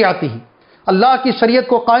اقامت شریعتہ، اللہ کی شریعت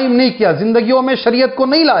کو قائم نہیں کیا، زندگیوں میں شریعت کو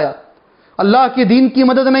نہیں لایا، اللہ کی دین کی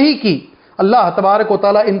مدد نہیں کی، اللہ تبارک و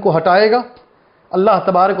تعالیٰ ان کو ہٹائے گا. اللہ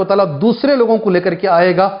تبارک و تعالیٰ دوسرے لوگوں کو لے کر کے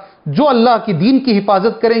آئے گا جو اللہ کی دین کی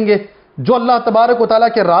حفاظت کریں گے، جو اللہ تبارک و تعالیٰ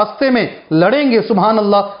کے راستے میں لڑیں گے، سبحان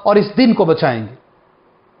اللہ، اور اس دین کو بچائیں گے.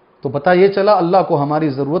 تو پتہ یہ چلا اللہ کو ہماری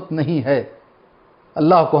ضرورت نہیں ہے،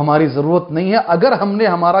 اللہ کو ہماری ضرورت نہیں ہے. اگر ہم نے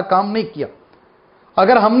ہمارا کام نہیں کیا،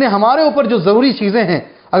 اگر ہم نے ہمارے اوپر جو ضروری چیزیں ہیں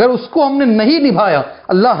اگر اس کو ہم نے نہیں نبھایا،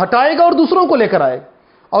 اللہ ہٹائے گا اور دوسروں کو لے کر آئے گا.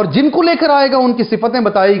 اور جن کو لے کر آئے گا ان کی صفتیں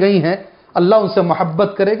بتائی گئی ہیں، اللہ ان سے محبت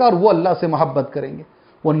کرے گا اور وہ اللہ سے محبت کریں گے.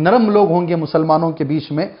 وہ نرم لوگ ہوں گے مسلمانوں کے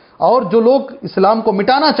بیچ میں، اور جو لوگ اسلام کو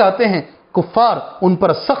مٹانا چاہتے ہیں، کفار، ان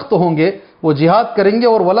پر سخت ہوں گے، وہ جہاد کریں گے.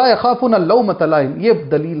 اور ولا یخافون لومۃ لائم، یہ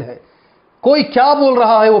دلیل ہے، کوئی کیا بول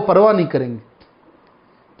رہا ہے وہ پرواہ نہیں کریں گے،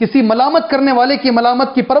 کسی ملامت کرنے والے کی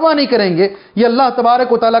ملامت کی پرواہ نہیں کریں گے. یہ اللہ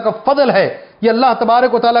تبارک و تعالیٰ کا فضل ہے. یہ اللہ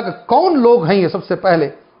تبارک و تعالیٰ کا کون لوگ ہیں؟ یہ سب سے پہلے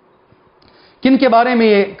کن کے بارے میں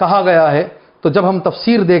یہ کہا گیا ہے؟ تو جب ہم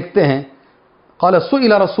تفسیر دیکھتے ہیں، قال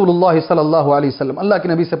سئل رسول اللہ صلی اللہ علیہ وسلم، اللہ کے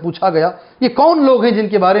نبی سے پوچھا گیا یہ کون لوگ ہیں جن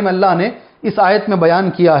کے بارے میں اللہ نے اس آیت میں بیان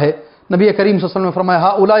کیا ہے. نبی کریم صلی اللہ علیہ وسلم نے فرمایا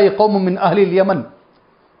ہؤلاء قوم من اہل الیمن،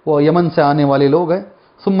 وہ یمن سے آنے والے لوگ ہیں.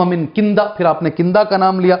 ثم من کندہ، پھر آپ نے کندہ کا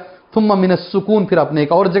نام لیا. ثم من السکون، پھر آپ نے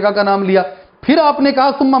ایک اور جگہ کا نام لیا. پھر آپ نے کہا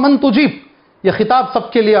ثم من تجیب، یہ خطاب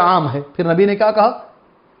سب کے لیے عام ہے. پھر نبی نے کیا کہا؟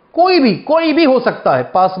 کوئی بھی ہو سکتا ہے.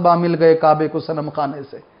 پاسباں مل گئے کعبے کو صنم خانے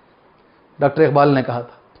سے، ڈاکٹر اقبال نے کہا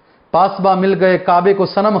تھا، پاسباں مل گئے کعبے کو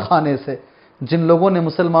صنم خانے سے. جن لوگوں نے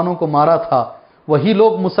مسلمانوں کو مارا تھا وہی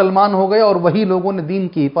لوگ مسلمان ہو گئے اور وہی لوگوں نے دین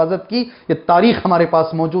کی حفاظت کی. یہ تاریخ ہمارے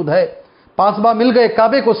پاس موجود ہے. پاسباں مل گئے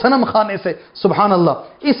کعبے کو صنم خانے سے. سبحان اللہ.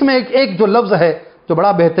 اس میں ایک جو لفظ ہے جو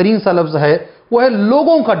بڑا بہترین سا لفظ ہے وہ ہے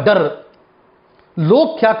لوگوں کا ڈر. لوگ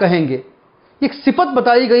کیا کہیں گے؟ ایک صفت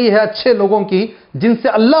بتائی گئی ہے اچھے لوگوں کی جن سے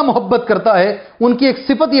اللہ محبت کرتا ہے. ان کی ایک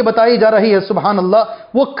صفت یہ بتائی جا رہی ہے، سبحان اللہ،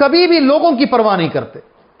 وہ کبھی بھی لوگوں کی پرواہ نہیں کرتے.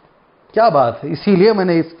 کیا بات ہے! اسی لیے میں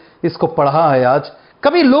نے اس کو پڑھا ہے آج.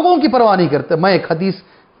 کبھی لوگوں کی پرواہ نہیں کرتے. میں ایک حدیث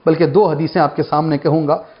بلکہ دو حدیثیں آپ کے سامنے کہوں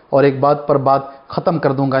گا اور ایک بات پر بات ختم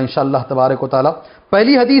کر دوں گا انشاءاللہ تبارک و تعالی.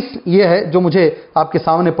 پہلی حدیث یہ ہے جو مجھے آپ کے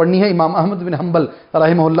سامنے پڑھنی ہے. امام احمد بن حنبل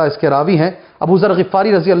رحمہ اللہ اس کے راوی ہیں. ابو ذر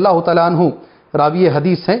غفاری رضی اللہ تعالیٰ عنہ راوی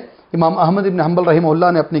حدیث ہیں. امام احمد بن حنبل رحمہ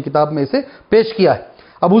اللہ نے اپنی کتاب میں اسے پیش کیا ہے.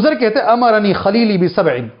 ابو ذر کہتے ہیں امرنی خلیلی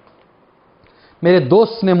بسبع، میرے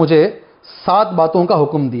دوست نے مجھے 7 باتوں کا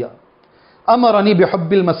حکم دیا. امرنی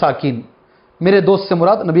بحب المساکین، میرے دوست سے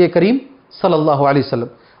مراد نبی کریم صلی اللہ علیہ وسلم.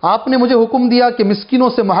 آپ نے مجھے حکم دیا کہ مسکینوں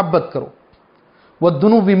سے محبت کرو،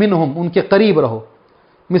 والدنو منہم، ان کے قریب رہو،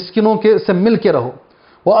 مسکینوں سے مل کے رہو.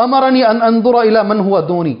 وامرنی ان انظر الی من هو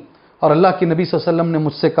دونی، اور اللہ کے نبی صلی اللہ علیہ وسلم نے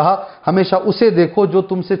مجھ سے کہا ہمیشہ اسے دیکھو جو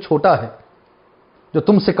تم سے چھوٹا ہے، جو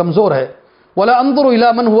تم سے کمزور ہے. ولا انظر الی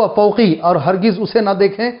من هو فوقی، اور ہرگز اسے نہ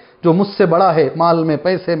دیکھیں جو مجھ سے بڑا ہے، مال میں،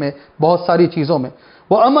 پیسے میں، بہت ساری چیزوں میں.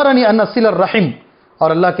 وامرنی ان اصل الرحم، اور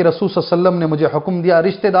اللہ کے رسول صلی اللہ علیہ وسلم نے مجھے حکم دیا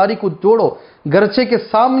رشتہ داری کو جوڑو، گرچہ کے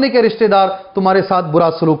سامنے کے رشتہ دار تمہارے ساتھ برا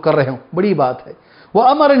سلوک کر رہے ہوں. بڑی بات ہے.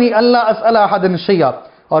 वअमरनी अल्ला अस्अल अहदन शैया,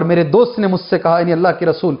 और मेरे दोस्त ने मुझसे कहा, यानी अल्लाह के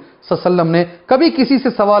रसूल सल्लल्लाहु अलैहि वसल्लम ने, कभी किसी से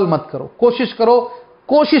सवाल मत करो, कोशिश करो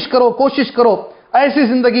कोशिश करो कोशिश करो ऐसी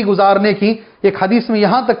जिंदगी गुजारने की। एक हदीस में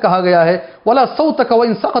यहां तक कहा गया है, वला सौतक व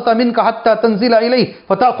इन सक़त मिनका हत्ता तंजिला इलैहि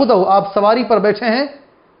फताखुदहु, आप सवारी पर बैठे हैं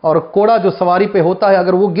और कोड़ा जो सवारी पे होता है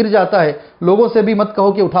अगर वो गिर जाता है, लोगों से भी मत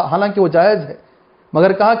कहो कि उठा, हालांकि वो जायज है,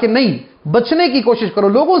 मगर कहा कि नहीं, बचने की कोशिश करो,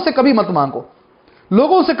 लोगों से कभी मत मांगो,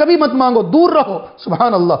 लोगों से कभी मत मांगो, दूर रहो।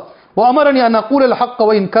 सुभान अल्लाह। व अमरनी अन अक़ूल अल हक़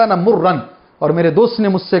व इन कान मुर्रन, और मेरे दोस्त ने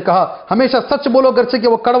मुझसे कहा हमेशा सच बोलो गर्चे कि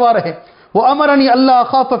वो कड़वा रहे। वो अमरनी अल्लाह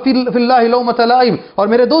अख़ाफ़ फ़िल्लाहि लौमत लाइम, और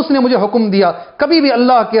मेरे दोस्त ने मुझे हुक्म दिया कभी भी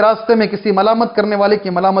अल्लाह के रास्ते में किसी मलामत करने वाले की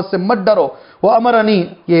मलामत से मत डरो। वो अमरनी,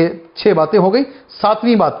 ये 6 बातें हो गई।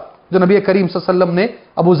 7वीं बात जो नबी करीम सल्लल्लाहु अलैहि वसल्लम ने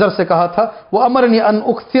अबू ज़र से कहा था, वो अमरनी अन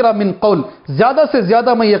उक्सिरा मिन कौल, ज्यादा से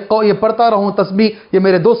ज्यादा मैं ये पढ़ता रहूं तस्बीह, ये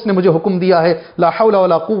मेरे दोस्त ने मुझे हुक्म दिया है। ला हौला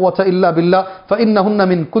वला कुव्वता इल्ला बिल्लाह फ़इन्नहुन्ना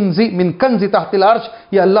मिन कंज़ि तहतिल अर्श,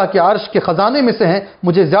 ये अल्लाह के अर्श के खजाने में से हैं,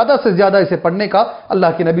 मुझे ज्यादा से ज्यादा इसे पढ़ने का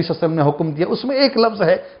अल्लाह के नबी सल्लल्लाहु अलैहि वसल्लम ने हुक्म दिया। उसमें एक लफ्ज़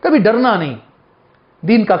है, कभी डरना नहीं,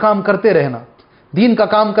 दीन का काम करते रहना, दीन का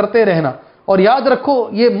काम करते रहना। और याद रखो,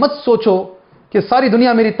 ये मत सोचो कि सारी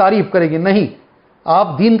दुनिया मेरी तारीफ करेगी, नहीं, आप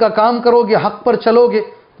दीन का काम करोगे, हक पर चलोगे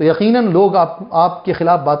तो यकीनन लोग आपके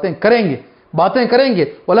खिलाफ बातें करेंगे।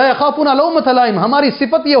 वला यख़ाफ़ूना लौमत लाइम, हमारी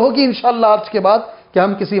सिफत ये होगी इंशाअल्लाह आज के बाद कि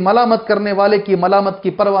हम किसी मलामत करने वाले की मलामत की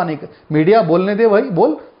परवाह नहीं कर। मीडिया बोलने दे भाई,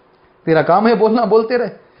 बोल, तेरा काम है बोलना, बोलते रहे।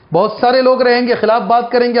 बहुत सारे लोग रहेंगे खिलाफ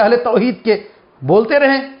बात करेंगे अहले तौहीद के, बोलते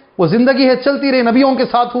रहें, वो जिंदगी है, चलती रही, नबियों के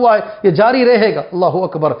साथ हुआ है, ये जारी रहेगा। अल्लाहु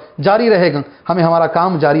अकबर, जारी रहेगा, हमें हमारा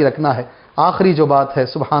काम जारी रखना है। आखिरी जो बात है,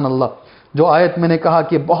 सुभान अल्लाह, जो आयत मैंने कहा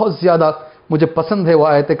कि बहुत ज़्यादा मुझे पसंद है, वो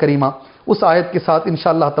आयत करीमा, उस आयत के साथ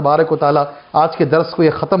इंशाअल्लाह तबारक व तआला आज के दर्स को ये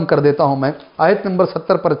ख़त्म कर देता हूँ मैं। आयत नंबर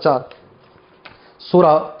 70 पर 4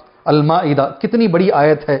 सूरा अल-माइदा, कितनी बड़ी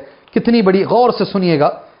आयत है, कितनी बड़ी, गौर से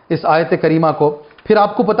सुनिएगा इस आयत करीमा को, फिर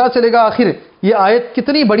आपको पता चलेगा आखिर ये आयत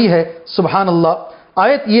कितनी बड़ी है। सुभान अल्लाह।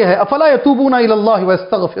 आयत ये है, अफला यतूबूना इलल्लाहि व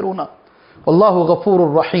यस्तगफिरूना वल्लाहु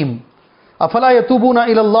गफूरुर रहीम। अफला यतूबूना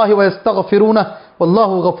इलल्लाहि व यस्तगफिरूना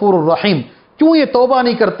वल्लाहु गफूरुर रहीम, क्यों ये तौबा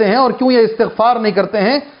नहीं करते हैं और क्यों ये इस्तिगफार नहीं करते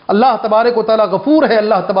हैं? अल्लाह तबारक व तआला गफूर है,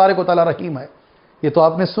 अल्लाह तबारक व तआला रहीम है। ये तो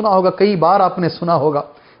आपने सुना होगा, कई बार आपने सुना होगा,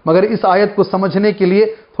 मगर इस आयत को समझने के लिए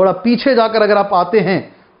थोड़ा पीछे जाकर अगर आप आते हैं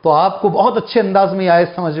तो आपको बहुत अच्छे अंदाज में ये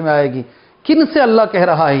आयत समझ में आएगी। किन से अल्लाह कह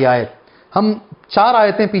रहा है ये आयत? हम 4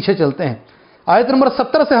 आयतें पीछे चलते हैं, आयत नंबर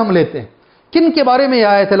 70 से हम लेते हैं। किन के बारे में यह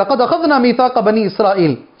आयत है? लक़द अख़ज़ना मीसाक़ बनी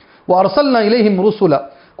इसराईल व अरसलना इलैहिम रुसुला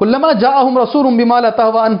कुल्लमा जाअहुम रसूलुम बिमा ला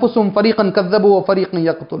तहवा अनफुसुहुम फ़रीक़न कज़्ज़बू व फ़रीक़न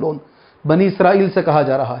यक़्तुलून। बनी इसराइल से कहा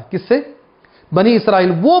जा रहा है। किससे? बनी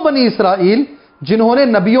इसराइल, वो बनी इसराइल जिन्होंने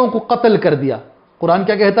नबियों को कत्ल कर दिया। कुरान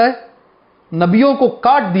क्या कहता है? नबियों को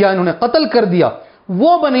काट दिया, इन्होंने कत्ल कर दिया।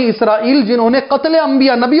 वो बनी इसराइल जिन्होंने कत्ल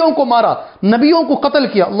अंबिया, नबियों को मारा, नबियों को कत्ल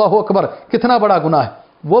किया। अल्लाहु अकबर, कितना बड़ा गुनाह है।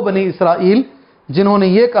 वो बनी इसराइल जिन्होंने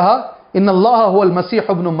ये कहा इन्नल्लाह हुवल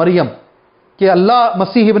मसीह इब्न मरियम, कि अल्लाह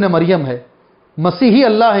मसीह इब्न मरियम है, मसीह ही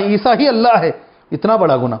अल्लाह है, ईसा ही अल्लाह है। इतना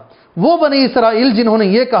बड़ा गुनाह। वो बनी इसराइल जिन्होंने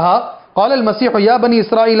ये कहा क़ाल अल मसीह या बनी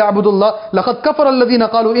इसराइल अब्दुल्लाह लक़द कफ़र अल्लज़ीना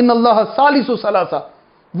क़ालू इन्नल्लाह सालिसु सलासा।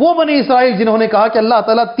 वो बनी इसराइल जिन्होंने कहा कि अल्लाह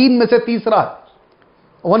ताला 3 में से तीसरा है,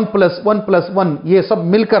 1+1+1, ये सब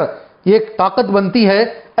मिलकर ये एक ताकत बनती है।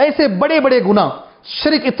 ऐसे बड़े बड़े गुनाह,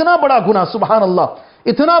 शिर्क, इतना बड़ा गुनाह, सुभान अल्लाह,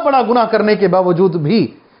 इतना बड़ा गुनाह करने के बावजूद भी,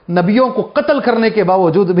 नबियों को कत्ल करने के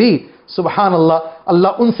बावजूद भी, सुभान अल्लाह,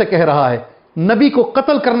 अल्लाह उनसे कह रहा है, नबी को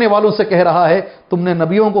कत्ल करने वालों से कह रहा है, तुमने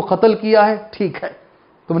नबियों को कत्ल किया है, ठीक है,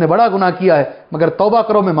 तुमने बड़ा गुनाह किया है, मगर तौबा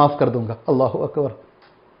करो, मैं माफ कर दूंगा। अल्लाहु अकबर।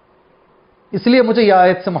 इसलिए मुझे यह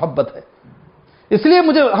आयत से मोहब्बत है, इसलिए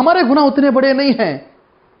मुझे, हमारे गुनाह उतने बड़े नहीं हैं,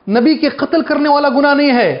 नबी के कत्ल करने वाला गुनाह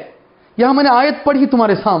नहीं है। यहां मैंने आयत पढ़ी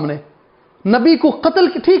तुम्हारे सामने, नबी को कत्ल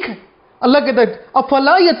की, ठीक है, अल्लाह कहता है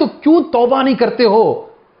अफला, ये तो क्यों तौबा नहीं करते हो?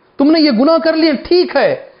 तुमने ये गुनाह कर लिए, ठीक है,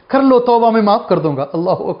 कर लो तौबा, मैं माफ कर दूंगा।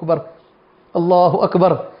 अल्लाहु अकबर, अल्लाहु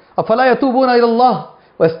अकबर। अफला यतूबूना इलल्लाह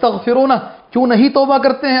व यस्तगफिरूना, क्यों नहीं तौबा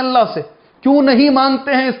करते हैं अल्लाह से, क्यों नहीं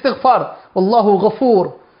मांगते हैं इस्तिगफार? वल्लाहु गफूर,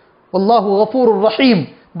 वल्लाहु गफूरुर रहीम,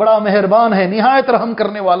 बड़ा मेहरबान है, निहायत रहम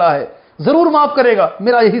करने वाला है, जरूर माफ करेगा।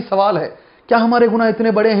 मेरा यही सवाल है, क्या हमारे गुनाह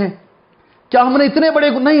इतने बड़े हैं? क्या हमने इतने बड़े,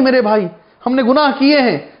 नहीं मेरे भाई, हमने गुनाह किए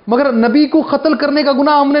हैं, मगर नबी को कत्ल करने का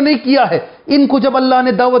गुनाह हमने नहीं किया है। इनको जब अल्लाह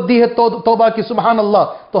ने दावत दी है तौबा की, सुभान अल्लाह,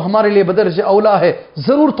 तो हमारे लिए बदरज औला है,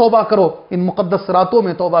 जरूर तौबा करो, इन मुकद्दस रातों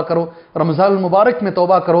में तौबा करो, रमज़ान मुबारक में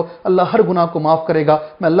तौबा करो, अल्लाह हर गुनाह को माफ करेगा।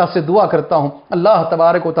 मैं अल्लाह से दुआ करता हूँ, अल्लाह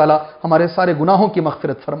तबारक व तआला हमारे सारे गुनाहों की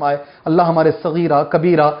मग़फ़िरत फरमाए, अल्लाह हमारे सगीरा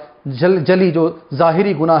कबीरा جلی جو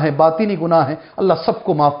ظاہری گناہ ہے، باطنی گناہ ہے، اللہ سب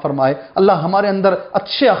کو معاف فرمائے۔ اللہ ہمارے اندر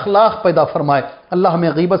اچھے اخلاق پیدا فرمائے۔ اللہ ہمیں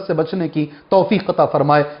غیبت سے بچنے کی توفیق عطا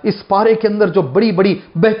فرمائے۔ اس پارے کے اندر جو بڑی بڑی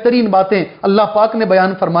بہترین باتیں اللہ پاک نے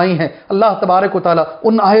بیان فرمائی ہیں، اللہ تبارک و تعالیٰ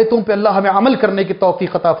ان آیتوں پہ اللہ ہمیں عمل کرنے کی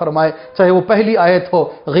توفیق عطا فرمائے۔ چاہے وہ پہلی آیت ہو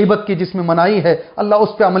غیبت کی جس میں منائی ہے، اللہ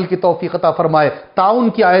اس پہ عمل کی توفیق عطا فرمائے۔ تعاون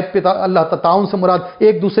کی آیت پہ اللہ تعاون سے مراد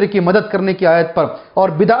ایک دوسرے کی مدد کرنے کی آیت پر، اور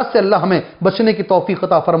بدعت سے اللہ ہمیں بچنے کی توفیق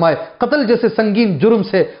عطا فرمائے۔ قتل جیسے سنگین جرم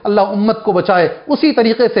سے اللہ امت کو بچائے۔ اسی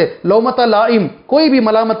طریقے سے لومۃ لائم، کوئی بھی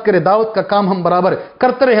ملامت کرے، دعوت کا کام ہم برابر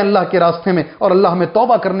کرتے رہے اللہ کے راستے میں، اور اللہ ہمیں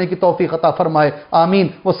توبہ کرنے کی توفیق عطا فرمائے۔ آمین۔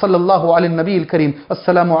 وصلی اللہ علی النبی الکریم۔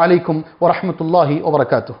 السلام علیکم ورحمۃ اللہ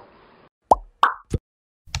وبرکاتہ۔